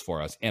portals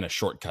for us and a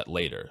shortcut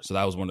later. So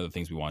that was one of the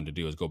things we wanted to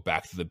do, is go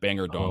back to the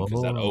Banger Dome,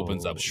 because that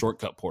opens up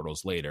shortcut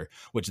portals later,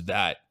 which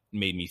that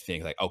made me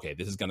think like, okay,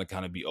 this is going to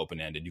kind of be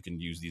open-ended. You can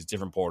use these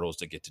different portals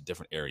to get to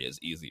different areas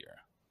easier.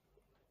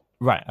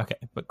 Right. Okay.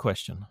 But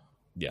question.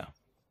 Yeah.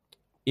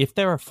 If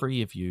there are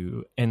 3 of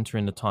you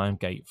entering the time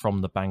gate from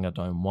the Banger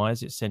Dome, why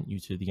has it sent you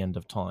to the end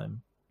of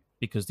time?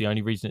 Because the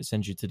only reason it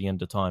sends you to the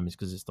end of time is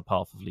because it's the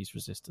path of least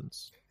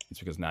resistance. It's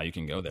because now you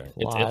can go there.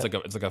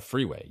 It's like a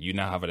freeway. You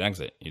now have an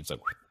exit. It's like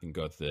you can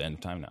go to the end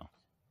of time now.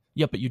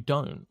 Yeah, but you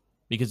don't,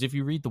 because if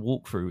you read the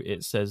walkthrough,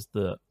 it says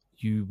that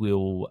you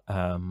will.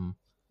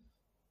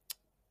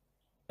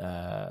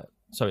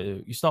 So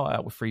you start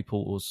out with 3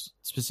 portals,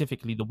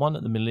 specifically the one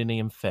at the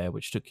Millennium Fair,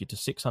 which took you to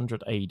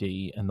 600 AD,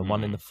 and the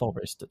one in the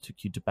forest that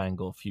took you to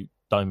Bangor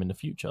Dome in the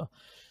future.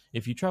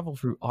 If you travel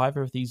through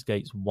either of these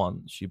gates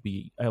once, you'll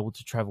be able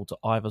to travel to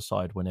either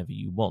side whenever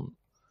you want.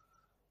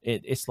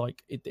 It's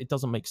like, it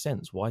doesn't make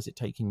sense. Why is it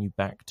taking you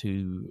back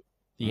to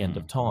the end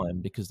of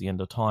time? Because the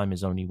end of time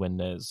is only when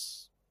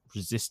there's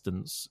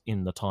resistance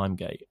in the time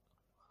gate.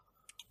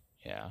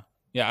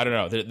 Yeah, I don't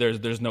know.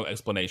 There's no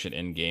explanation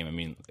in game. I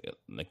mean,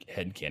 like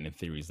headcanon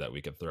theories that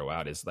we could throw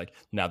out is like,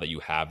 now that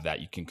you have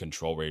that, you can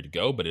control where to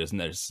go, but it doesn't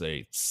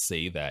necessarily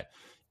say that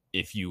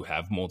if you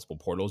have multiple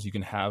portals, you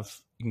can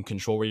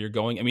control where you're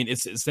going. I mean,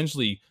 it's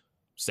essentially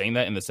saying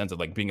that in the sense of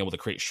like being able to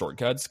create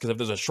shortcuts, because if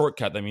there's a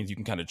shortcut, that means you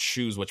can kind of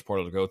choose which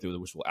portal to go through,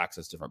 which will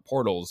access different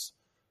portals.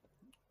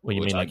 Well,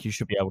 you mean like you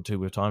should be able to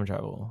with time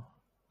travel?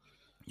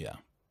 Yeah.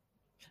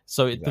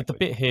 So exactly. The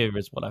bit here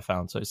is what I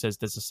found. So it says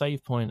there's a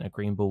save point at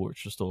Green Ball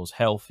which restores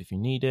health if you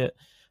need it.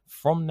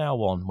 From now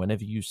on,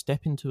 whenever you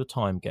step into a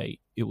time gate,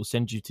 it will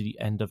send you to the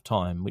end of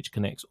time, which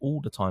connects all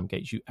the time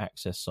gates you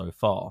access so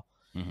far.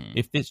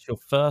 If this is your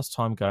first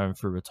time going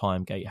through a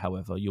time gate,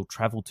 however, you'll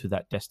travel to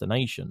that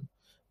destination.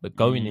 But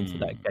going into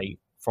that gate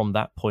from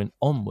that point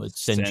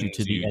onwards sends you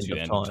to the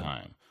end of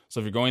time.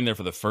 So if you're going there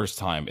for the first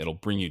time, it'll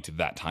bring you to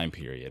that time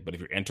period. But if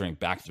you're entering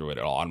back through it,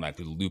 it'll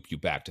automatically loop you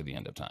back to the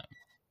end of time.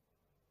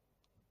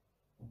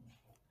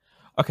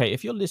 Okay,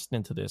 if you're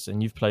listening to this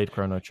and you've played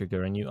Chrono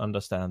Trigger and you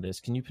understand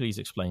this, can you please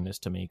explain this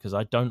to me? Because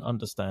I don't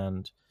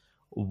understand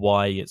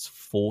why it's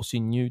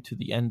forcing you to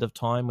the end of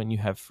time when you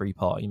have 3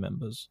 party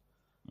members.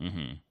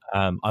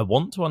 I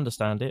want to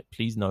understand it.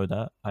 Please know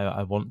that.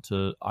 I want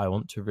to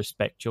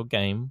respect your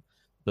game,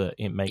 but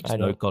it makes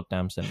no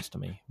goddamn sense to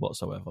me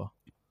whatsoever.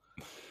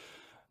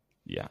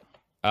 Yeah.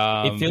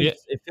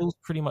 It feels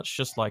pretty much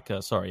just like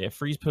it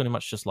feels pretty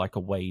much just like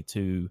a way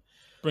to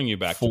bring you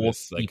back to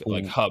this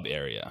like hub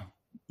area.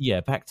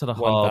 Yeah, back to the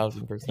hub.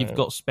 1000%. You've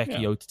got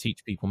Specchio to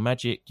teach people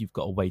magic. You've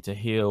got a way to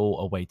heal,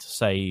 a way to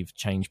save,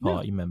 change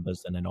party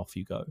members, and then off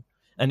you go.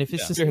 And if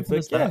it's as simple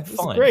as that,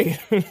 fine. Great.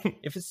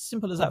 If it's as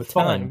simple as that,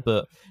 fine.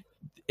 But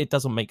it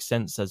doesn't make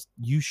sense, as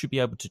you should be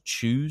able to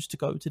choose to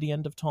go to the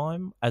end of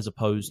time as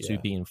opposed to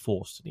being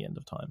forced to the end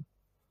of time.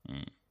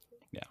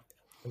 Yeah.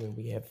 I mean,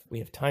 we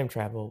have time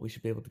travel. We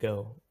should be able to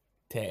go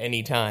to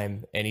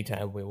anytime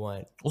we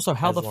want. Also,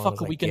 how the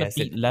fuck are we going to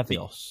beat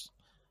Lavos?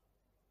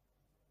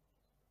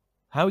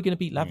 How are we going to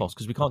beat Lavos?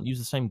 Because we can't use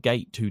the same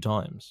gate 2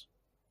 times.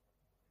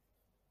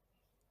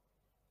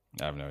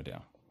 I have no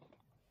idea.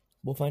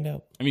 We'll find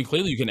out. I mean,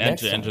 clearly you can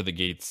enter the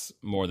gates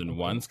more than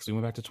once, because we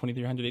went back to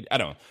 2300. I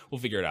don't know.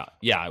 We'll figure it out.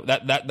 Yeah,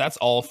 that's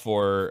all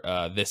for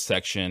this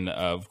section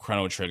of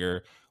Chrono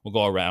Trigger. We'll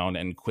go around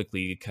and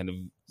quickly kind of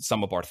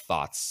sum up our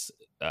thoughts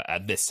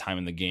at this time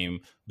in the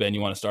game. Ben,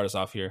 you want to start us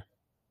off here?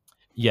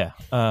 Yeah.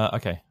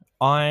 Okay.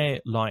 I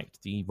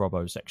liked the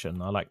Robbo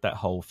section. I liked that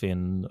whole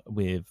thing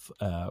with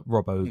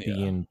Robbo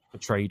being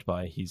betrayed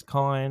by his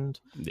kind.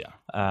 Yeah.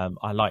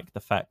 I like the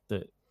fact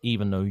that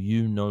even though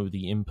you know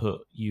the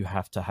input, you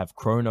have to have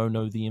Chrono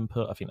know the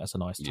input. I think that's a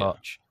nice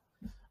touch.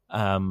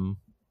 I'm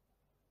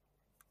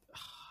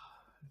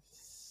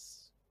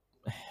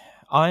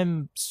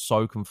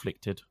so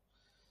conflicted.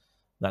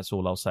 That's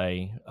all I'll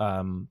say.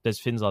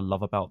 There's things I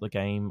love about the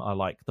game. I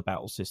like the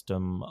battle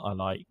system. I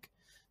like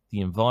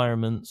the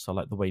environments. I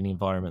like the way the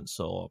environments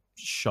are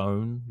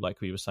shown,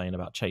 like we were saying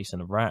about chasing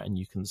a rat and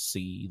you can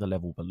see the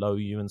level below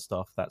you and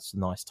stuff. That's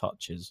nice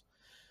touches.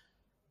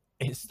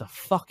 It's the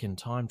fucking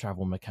time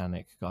travel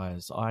mechanic,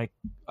 guys.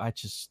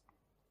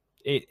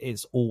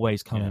 It's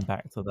always coming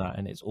back to that,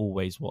 and it's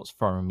always what's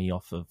throwing me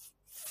off of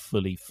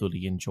fully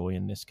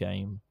enjoying this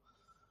game.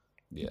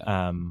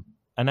 Yeah.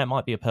 And that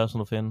might be a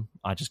personal thing.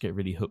 I just get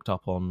really hooked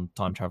up on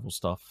time travel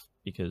stuff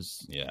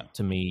because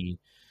to me,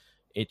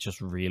 it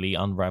just really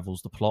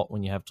unravels the plot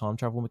when you have time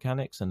travel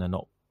mechanics and they're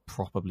not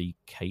properly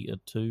catered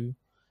to.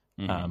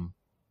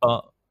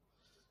 But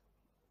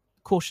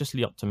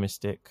cautiously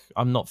optimistic.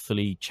 I'm not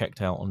fully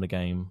checked out on the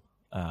game.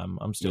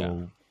 I'm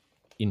still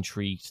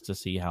intrigued to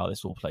see how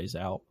this all plays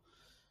out.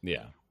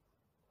 Yeah.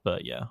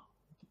 But yeah,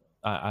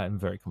 I'm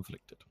very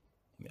conflicted.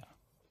 Yeah.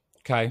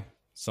 Kai,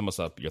 sum us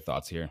up your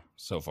thoughts here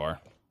so far.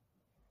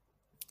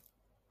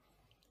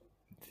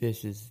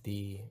 This is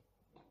the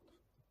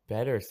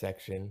better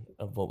section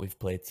of what we've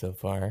played so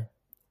far.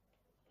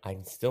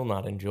 I'm still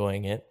not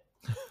enjoying it.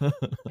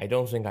 I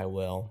don't think I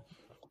will,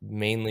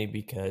 mainly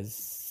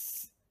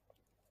because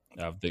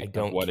I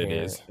don't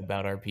care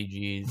about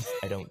RPGs.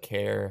 I don't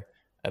care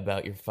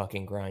about your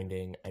fucking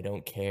grinding. I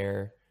don't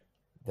care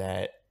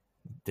that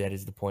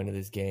is the point of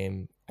this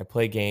game. I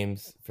play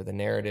games for the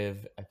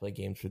narrative. I play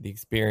games for the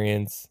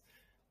experience.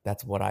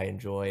 That's what I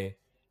enjoy.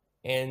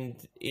 And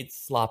it's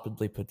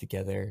sloppily put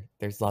together.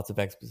 There's lots of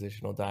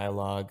expositional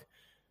dialogue.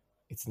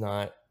 It's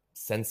not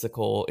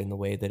sensical in the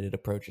way that it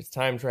approaches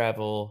time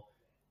travel.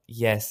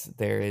 Yes,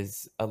 there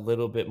is a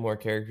little bit more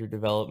character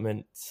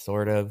development,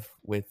 sort of,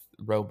 with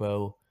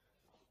Robo.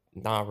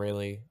 Not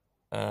really.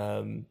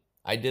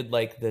 I did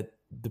like that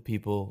the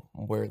people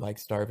were like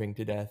starving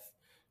to death.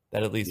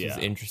 That at least was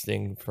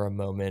interesting for a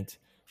moment,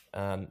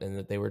 and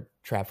that they were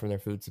trapped from their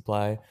food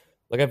supply.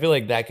 Like, I feel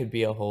like that could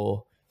be a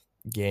whole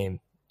game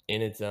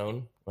in its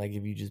own. Like,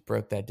 if you just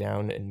broke that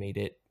down and made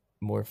it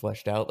more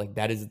fleshed out, like,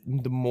 that is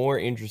the more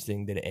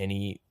interesting than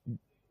any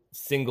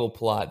single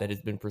plot that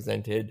has been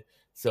presented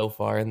so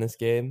far in this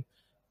game.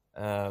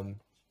 I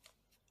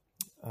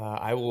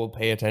will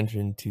pay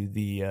attention to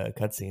the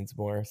cutscenes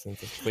more,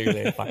 since it's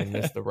clearly I fucking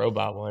missed the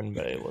robot one,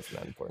 but it wasn't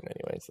that important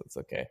anyway, so it's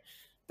okay.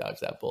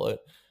 Dodge that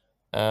bullet.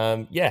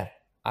 I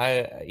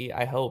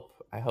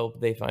hope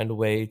they find a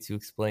way to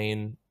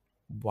explain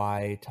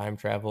why time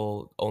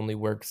travel only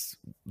works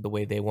the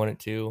way they want it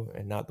to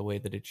and not the way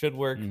that it should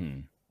work.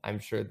 I'm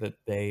sure that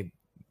they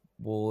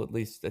will at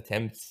least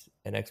attempt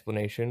an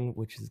explanation,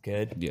 which is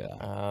good.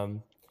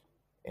 I'm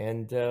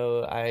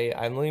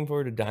looking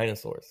forward to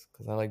dinosaurs,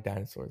 because I like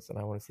dinosaurs and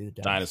I want to see the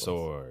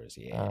dinosaurs.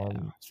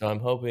 So I'm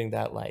hoping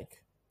that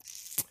like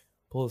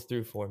pulls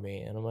through for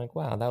me, and I'm like,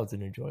 wow, that was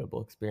an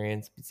enjoyable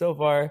experience. But so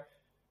far,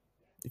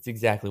 it's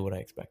exactly what I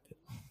expected.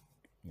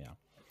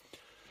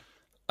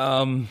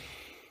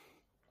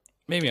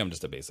 Maybe I'm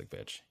just a basic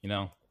bitch, you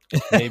know?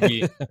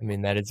 Maybe. I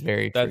mean, that is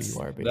very true. You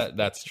are basic.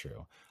 That's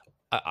true.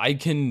 I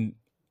can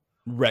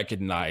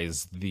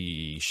recognize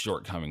the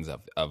shortcomings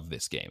of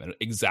this game, and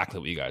exactly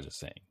what you guys are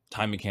saying.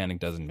 Time mechanic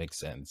doesn't make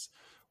sense.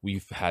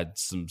 We've had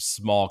some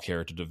small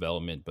character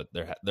development, but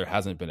there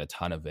hasn't been a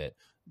ton of it.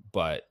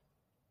 But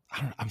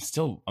I'm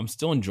still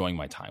enjoying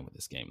my time with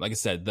this game. Like I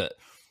said, the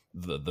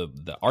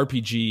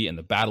RPG and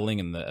the battling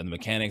and the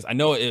mechanics. I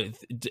know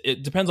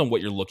it depends on what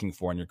you're looking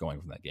for and you're going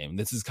from that game.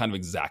 This is kind of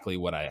exactly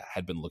what I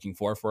had been looking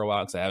for a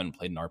while, because I haven't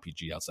played an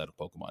RPG outside of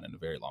Pokemon in a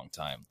very long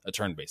time, a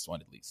turn-based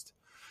one at least.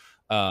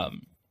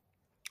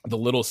 The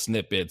little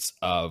snippets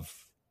of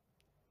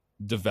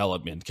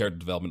character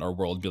development, or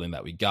world building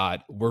that we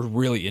got were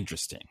really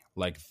interesting.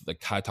 Like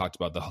Kai talked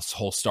about the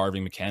whole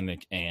starving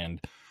mechanic and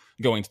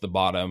going to the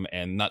bottom,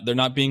 and they're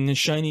not being a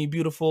shiny,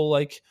 beautiful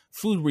like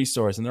food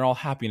resource, and they're all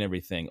happy and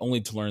everything, only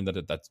to learn that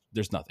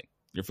there's nothing.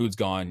 Your food's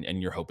gone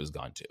and your hope is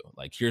gone too.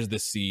 Like, here's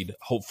this seed.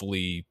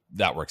 Hopefully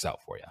that works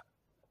out for you.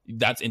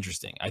 That's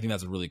interesting. I think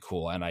that's really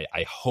cool, and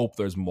I hope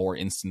there's more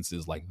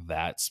instances like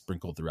that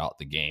sprinkled throughout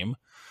the game.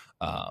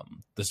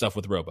 The stuff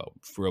with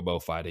Robo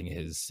fighting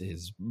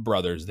his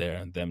brothers there,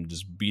 and them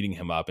just beating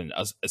him up, and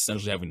us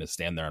essentially having to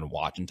stand there and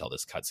watch until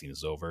this cutscene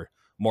is over.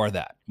 More of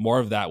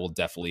that will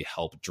definitely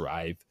help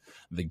drive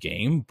the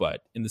game.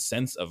 But in the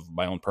sense of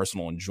my own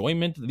personal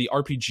enjoyment, the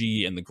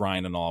RPG and the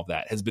grind and all of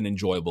that has been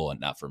enjoyable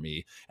enough for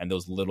me. And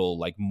those little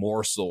like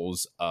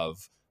morsels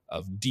of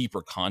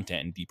deeper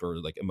content and deeper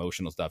like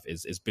emotional stuff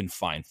is been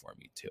fine for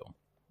me too.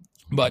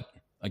 But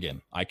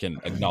again, I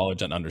can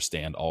acknowledge and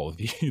understand all of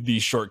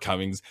these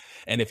shortcomings.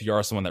 And if you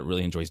are someone that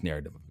really enjoys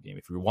narrative of a game,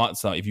 if you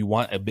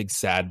want a big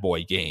sad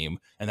boy game,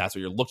 and that's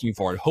what you're looking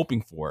for and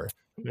hoping for,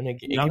 it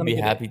can be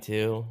happy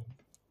too.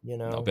 You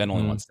know, no, Ben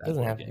only wants sad.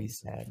 Doesn't have to be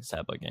sad.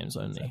 Sad boy games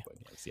only. Sad boy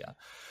games, yeah.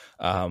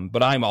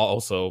 But I'm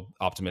also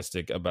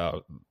optimistic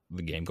about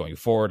the game going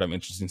forward. I'm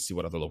interested to see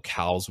what other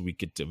locales we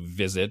get to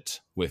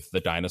visit with the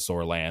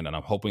dinosaur land, and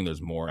I'm hoping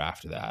there's more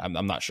after that.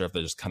 I'm not sure if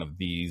there's kind of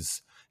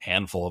these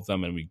handful of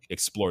them, and we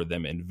explore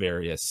them in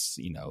various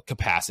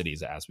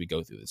capacities as we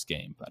go through this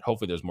game. But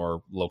hopefully there's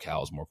more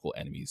locales, more cool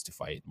enemies to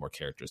fight, more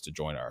characters to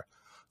join our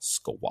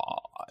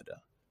squad.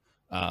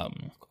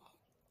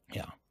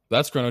 Yeah.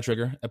 That's Chrono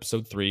Trigger,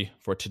 episode 3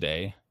 for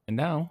today. And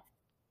now,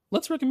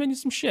 let's recommend you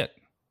some shit.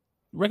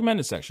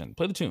 Recommended section.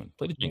 Play the tune.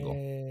 Play the jingle.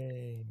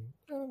 Yay.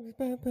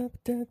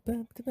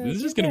 This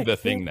is just going to be the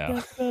thing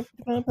now.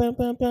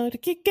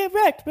 Get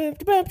wrecked.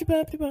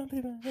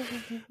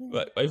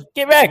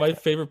 Get wrecked. My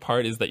favorite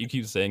part is that you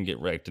keep saying get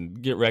wrecked, and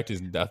get wrecked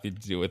has nothing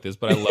to do with this,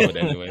 but I love it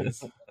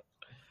anyways.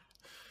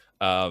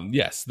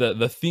 Yes,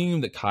 the theme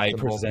that Kai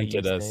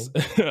presented us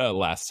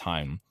last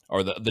time,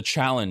 or the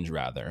challenge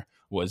rather,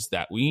 was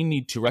that we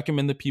need to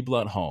recommend the people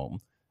at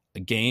home a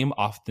game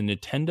off the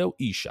Nintendo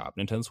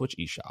Switch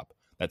eShop,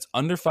 that's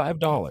under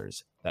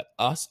 $5 that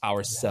us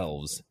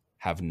ourselves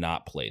have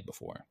not played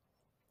before.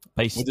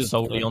 Based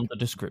solely on the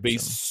description.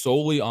 Based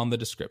solely on the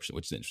description,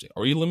 which is interesting.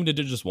 Are you limited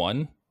to just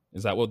one?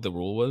 Is that what the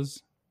rule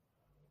was?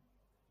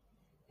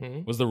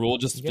 Was the rule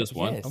just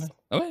one? Yes.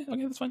 Okay,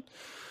 that's fine.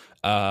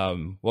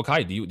 Well,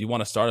 Kai, do you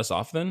want to start us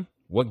off then?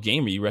 What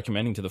game are you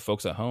recommending to the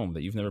folks at home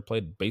that you've never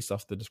played based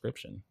off the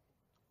description?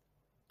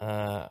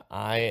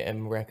 I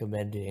am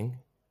recommending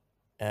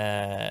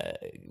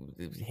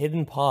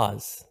Hidden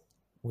Paws,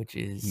 which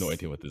is no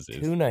idea what this is.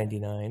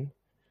 $2.99.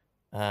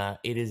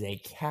 It is a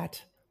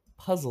cat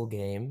puzzle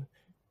game.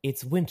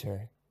 It's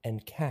winter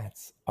and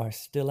cats are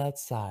still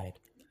outside,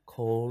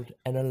 cold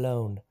and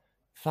alone.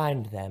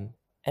 Find them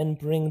and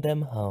bring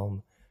them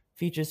home.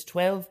 Features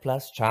 12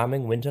 plus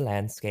charming winter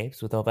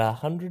landscapes with over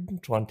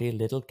 120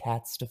 little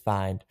cats to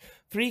find.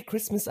 Free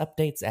Christmas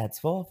updates adds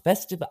 4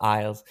 festive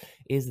aisles.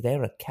 Is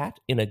there a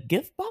cat in a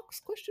gift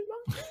box? ?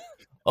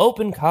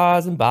 Open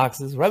cars and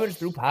boxes, rummage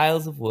through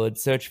piles of wood,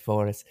 search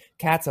forests.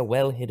 Cats are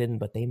well hidden,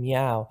 but they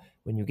meow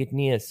when you get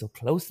near, so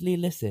closely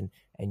listen,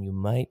 and you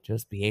might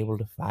just be able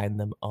to find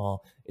them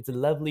all. It's a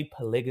lovely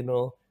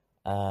polygonal,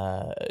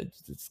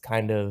 it's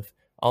kind of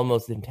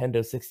almost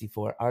Nintendo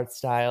 64 art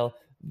style,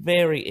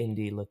 very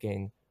indie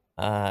looking,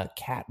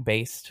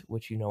 cat-based,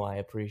 which I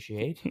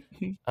appreciate.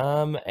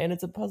 And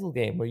it's a puzzle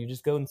game where you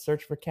just go and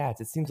search for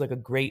cats. It seems like a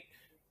great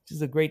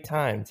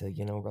time to,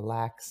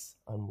 relax,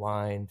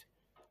 unwind,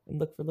 and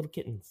look for little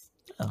kittens.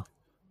 Oh.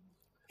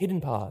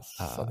 Hidden Paws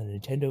on the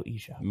Nintendo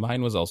eShop.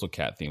 Mine was also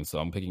cat themed, so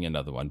I'm picking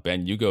another one.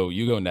 Ben, you go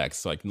next,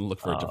 so I can look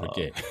for a different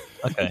game.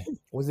 Okay.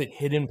 Was it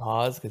Hidden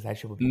Paws? Because that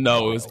should be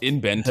no, it was In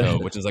Bento,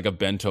 which is like a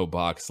bento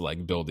box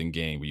like building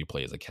game where you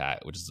play as a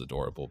cat, which is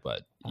adorable.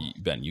 But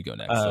Ben, you go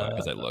next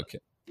as I look.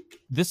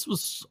 This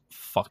was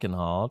fucking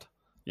hard.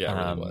 Yeah,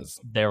 it really was.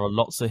 There are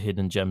lots of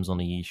hidden gems on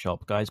the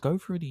eShop, guys. Go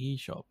through the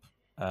eShop.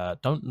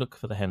 Don't look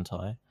for the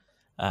hentai.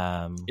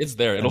 It's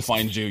there. It'll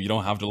find you. You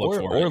don't have to look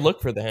for it. Or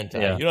look for the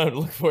hentai. Yeah. You don't have to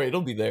look for it.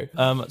 It'll be there.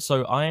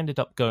 So I ended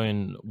up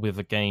going with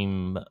a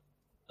game.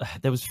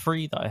 There was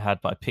 3 that I had,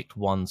 but I picked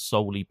one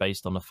solely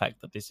based on the fact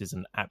that this is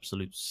an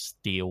absolute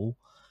steal.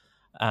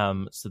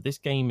 So this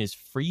game is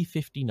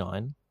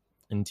 $3.59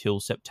 until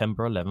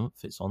September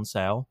 11th. It's on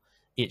sale.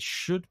 It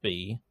should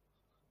be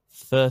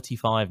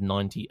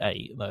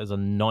 $35.98. That is a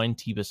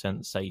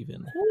 90%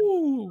 saving.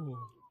 Ooh.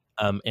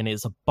 And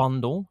it's a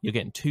bundle. You're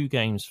getting 2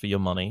 games for your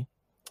money.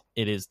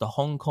 It is the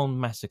Hong Kong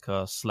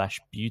Massacre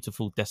 /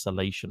 Beautiful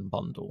Desolation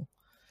bundle.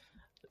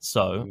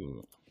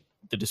 So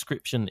the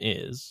description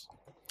is,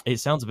 it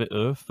sounds a bit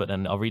but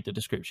then I'll read the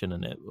description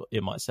and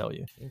it might sell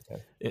you.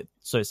 Okay.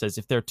 So it says,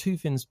 if there are 2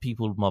 things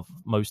people love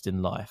most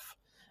in life,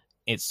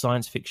 it's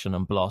science fiction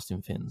and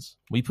blasting fins.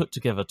 We put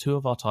together 2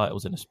 of our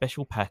titles in a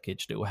special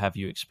package that will have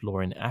you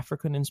exploring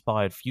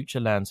African-inspired future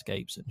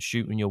landscapes and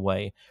shooting your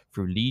way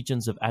through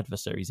legions of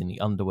adversaries in the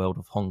underworld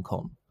of Hong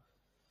Kong.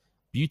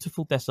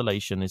 Beautiful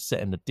Desolation is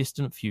set in the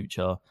distant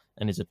future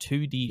and is a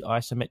 2D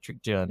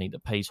isometric journey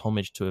that pays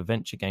homage to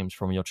adventure games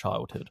from your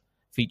childhood,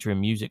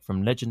 featuring music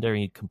from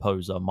legendary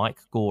composer Mike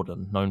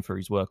Gordon, known for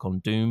his work on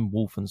Doom,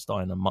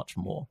 Wolfenstein, and much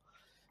more.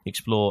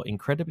 Explore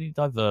incredibly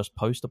diverse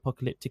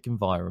post-apocalyptic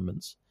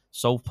environments,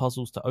 solve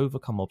puzzles to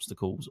overcome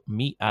obstacles,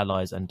 meet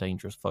allies and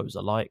dangerous foes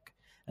alike,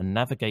 and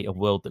navigate a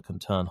world that can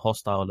turn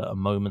hostile at a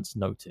moment's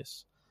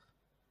notice.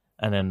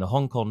 And then the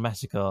Hong Kong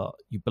Massacre,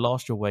 you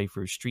blast your way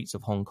through streets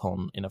of Hong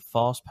Kong in a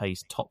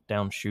fast-paced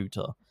top-down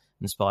shooter.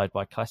 Inspired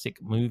by classic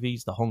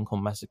movies, the Hong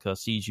Kong Massacre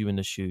sees you in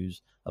the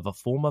shoes of a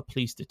former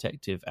police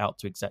detective out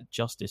to exact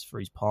justice for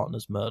his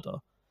partner's murder.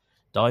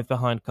 Dive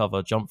behind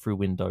cover, jump through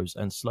windows,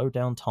 and slow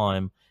down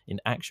time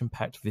in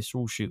action-packed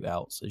visceral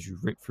shootouts as you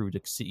rip through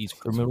the city's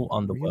criminal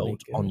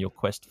underworld on your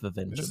quest for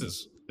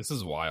vengeance. This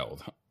is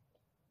wild.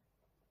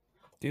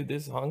 Dude,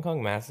 this Hong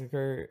Kong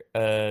Massacre,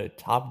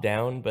 top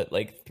down, but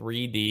like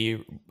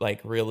 3D,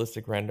 like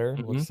realistic render,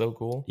 looks so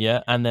cool.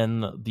 Yeah, and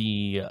then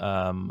the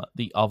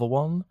other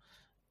one,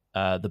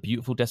 the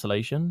Beautiful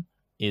Desolation,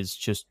 is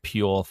just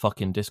pure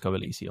fucking Disco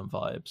Elysium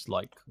vibes,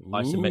 like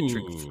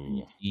isometric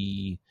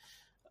 3D.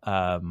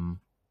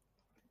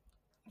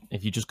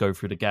 If you just go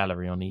through the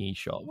gallery on the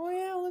eShop. Oh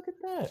yeah, look at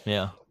that.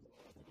 Yeah.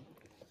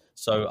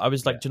 So I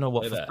was like, do you know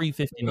what? For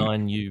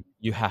 $3.59,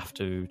 you have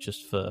to,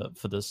 just for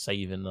the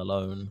saving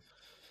alone.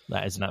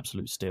 That is an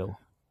absolute steal.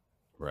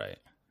 Right.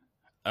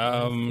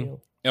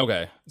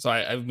 Okay. So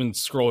I've been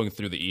scrolling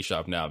through the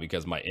eShop now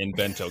because my In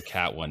Bento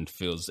cat one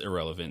feels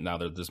irrelevant. Now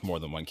there's more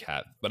than one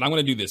cat. But I'm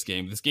going to do this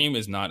game. This game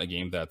is not a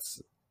game that's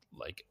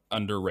like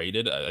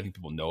underrated. I think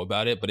people know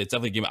about it, but it's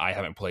definitely a game I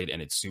haven't played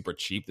and it's super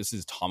cheap. This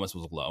is Thomas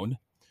Was Alone.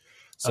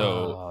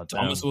 So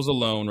Thomas Was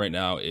Alone right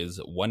now is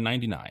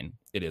 $1.99.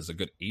 It is a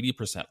good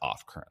 80%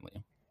 off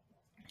currently.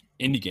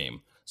 Indie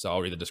game. So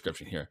I'll read the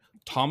description here.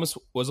 Thomas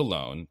Was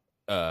Alone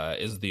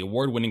is the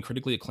award-winning,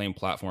 critically acclaimed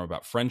platform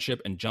about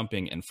friendship and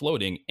jumping and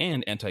floating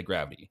and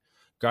anti-gravity.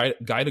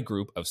 Guide a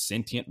group of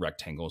sentient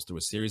rectangles through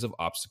a series of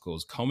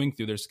obstacles, combing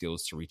through their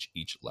skills to reach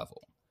each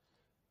level.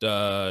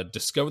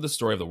 Discover the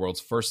story of the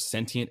world's first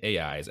sentient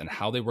AIs and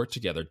how they work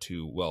together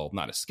to, well,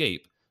 not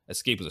escape.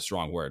 Escape is a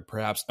strong word.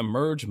 Perhaps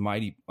emerge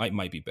might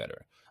be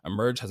better.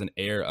 Emerge has an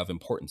air of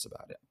importance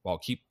about it. While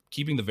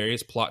keeping the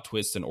various plot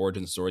twists and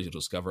origin stories you'll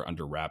discover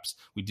under wraps,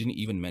 we didn't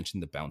even mention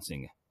the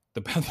bouncing.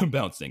 The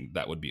bouncing,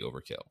 that would be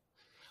overkill.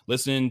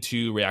 Listen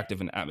to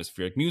reactive and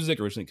atmospheric music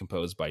originally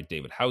composed by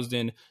David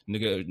Housden.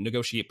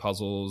 Negotiate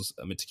puzzles,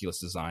 meticulous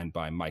design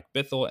by Mike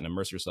Bithell, and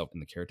immerse yourself in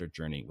the character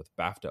journey with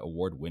BAFTA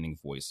award-winning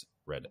voice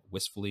read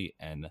wistfully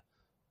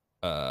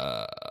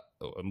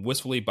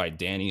by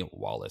Danny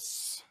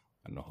Wallace.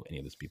 I don't know who any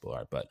of these people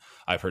are, but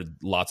I've heard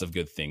lots of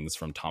good things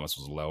from Thomas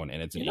Was Alone,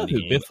 and it's an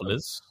indie game. Bithell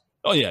is.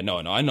 Oh yeah, no,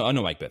 I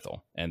know Mike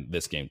Bithell and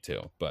this game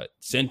too. But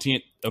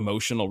sentient,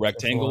 emotional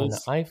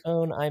rectangles,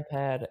 iPhone,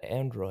 iPad,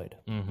 Android.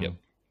 Mm-hmm. Yep.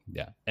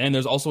 Yeah, and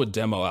there's also a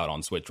demo out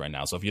on Switch right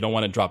now. So if you don't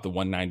want to drop the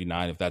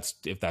 $199,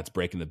 if that's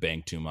breaking the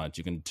bank too much,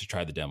 you can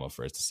try the demo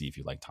first to see if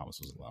you like Thomas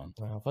Was Alone.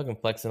 Wow, fucking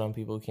flexing on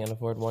people who can't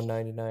afford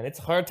 $199. It's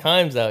hard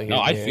times out here. No,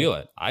 I feel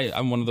it.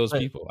 I'm one of those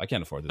people. I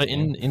can't afford this. But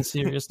in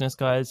seriousness,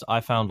 guys, I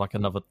found like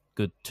another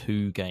good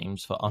 2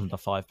 games for under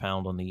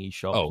 £5 on the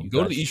eShop. Oh,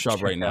 go to the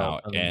eShop right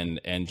now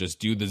and just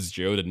do the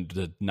 $0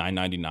 to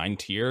 $9.99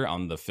 tier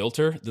on the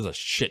filter. There's a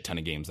shit ton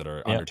of games that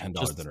are under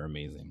 $10 that are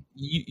amazing.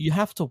 You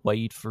have to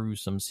wade through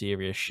some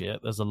serious shit.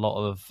 There's a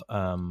lot of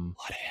hentai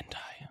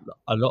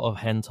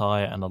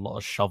and a lot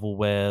of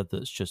shovelware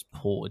that's just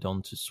ported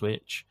onto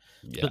Switch.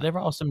 Yeah. But there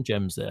are some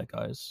gems there,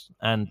 guys.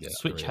 And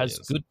Switch has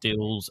good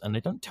deals, and they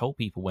don't tell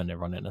people when they're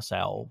running a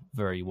sale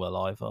very well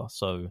either.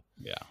 So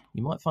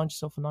you might find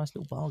yourself a nice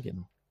little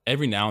bargain.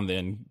 Every now and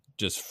then,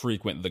 just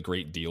frequent the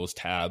great deals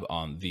tab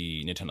on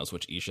the Nintendo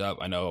Switch eShop.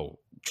 I know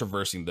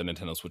traversing the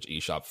Nintendo Switch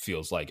eShop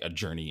feels like a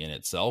journey in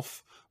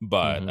itself,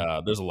 but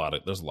there's a lot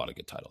of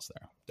good titles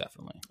there.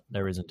 Definitely,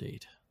 there is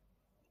indeed.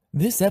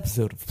 This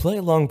episode of Play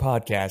Along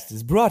Podcast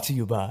is brought to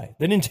you by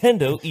the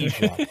Nintendo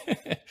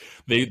eShop.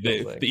 The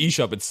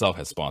eShop itself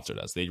has sponsored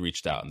us. They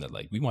reached out and they're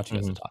like, we want you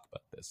guys to talk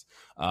about this.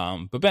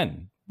 But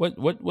Ben,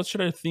 what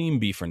should our theme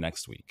be for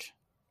next week?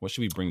 What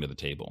should we bring to the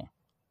table?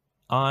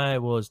 I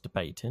was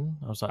debating.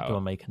 I was like, do I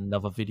make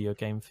another video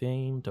game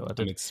theme?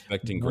 I'm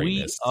expecting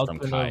greatness from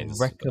Kai. We are going to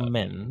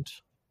recommend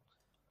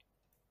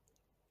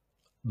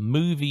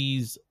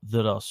movies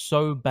that are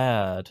so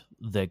bad,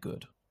 they're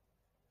good.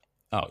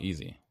 Oh,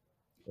 easy.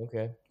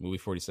 Okay. Movie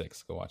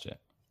 46. Go watch it.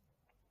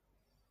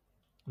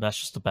 That's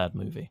just a bad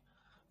movie.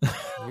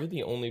 You're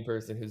the only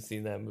person who's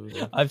seen that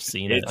movie. I've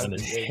seen it. And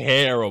it's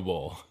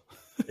terrible.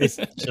 It's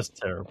just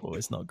terrible.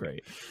 It's not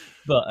great.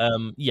 But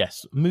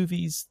yes,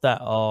 movies that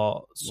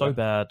are so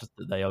bad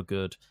that they are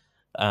good.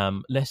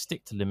 Let's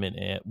stick to limit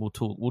it. We'll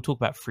talk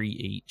about 3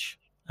 each.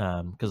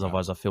 Because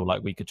otherwise I feel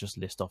like we could just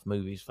list off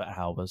movies for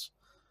hours.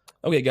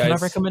 Okay, guys. Can I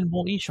recommend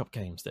more eShop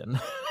games then?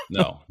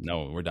 No,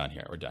 we're done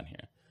here.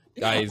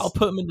 Guys, I'll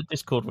put them in the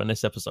Discord when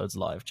this episode's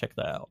live. Check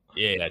that out.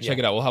 Yeah, check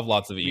it out. We'll have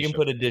lots of eShop. We can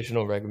put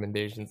additional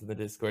recommendations in the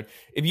Discord.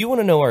 If you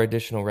want to know our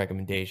additional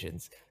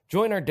recommendations,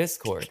 join our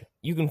Discord.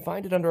 You can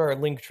find it under our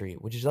link tree,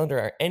 which is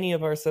under any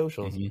of our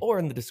socials, or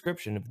in the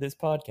description of this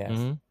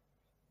podcast.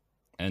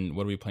 And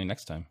what are we playing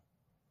next time?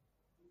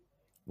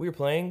 We're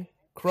playing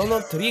Chrono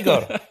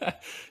Trigger.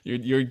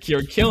 You're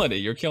killing it.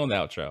 You're killing the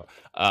outro.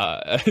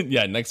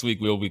 Next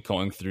week we'll be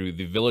going through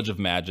the Village of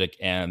Magic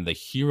and The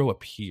Hero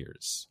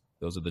Appears.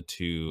 Those are the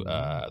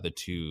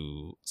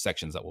two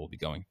sections that we'll be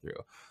going through.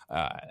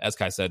 As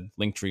Kai said,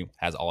 Linktree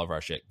has all of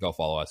our shit. Go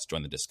follow us.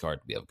 Join the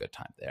Discord. We have a good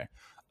time there.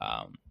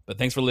 But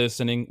thanks for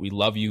listening. We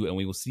love you, and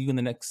we will see you in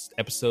the next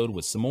episode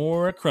with some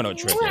more Chrono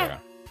Trigger.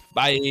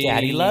 Bye.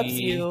 Daddy loves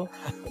you.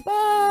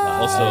 Bye.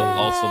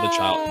 Also,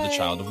 the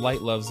child of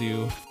light loves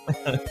you.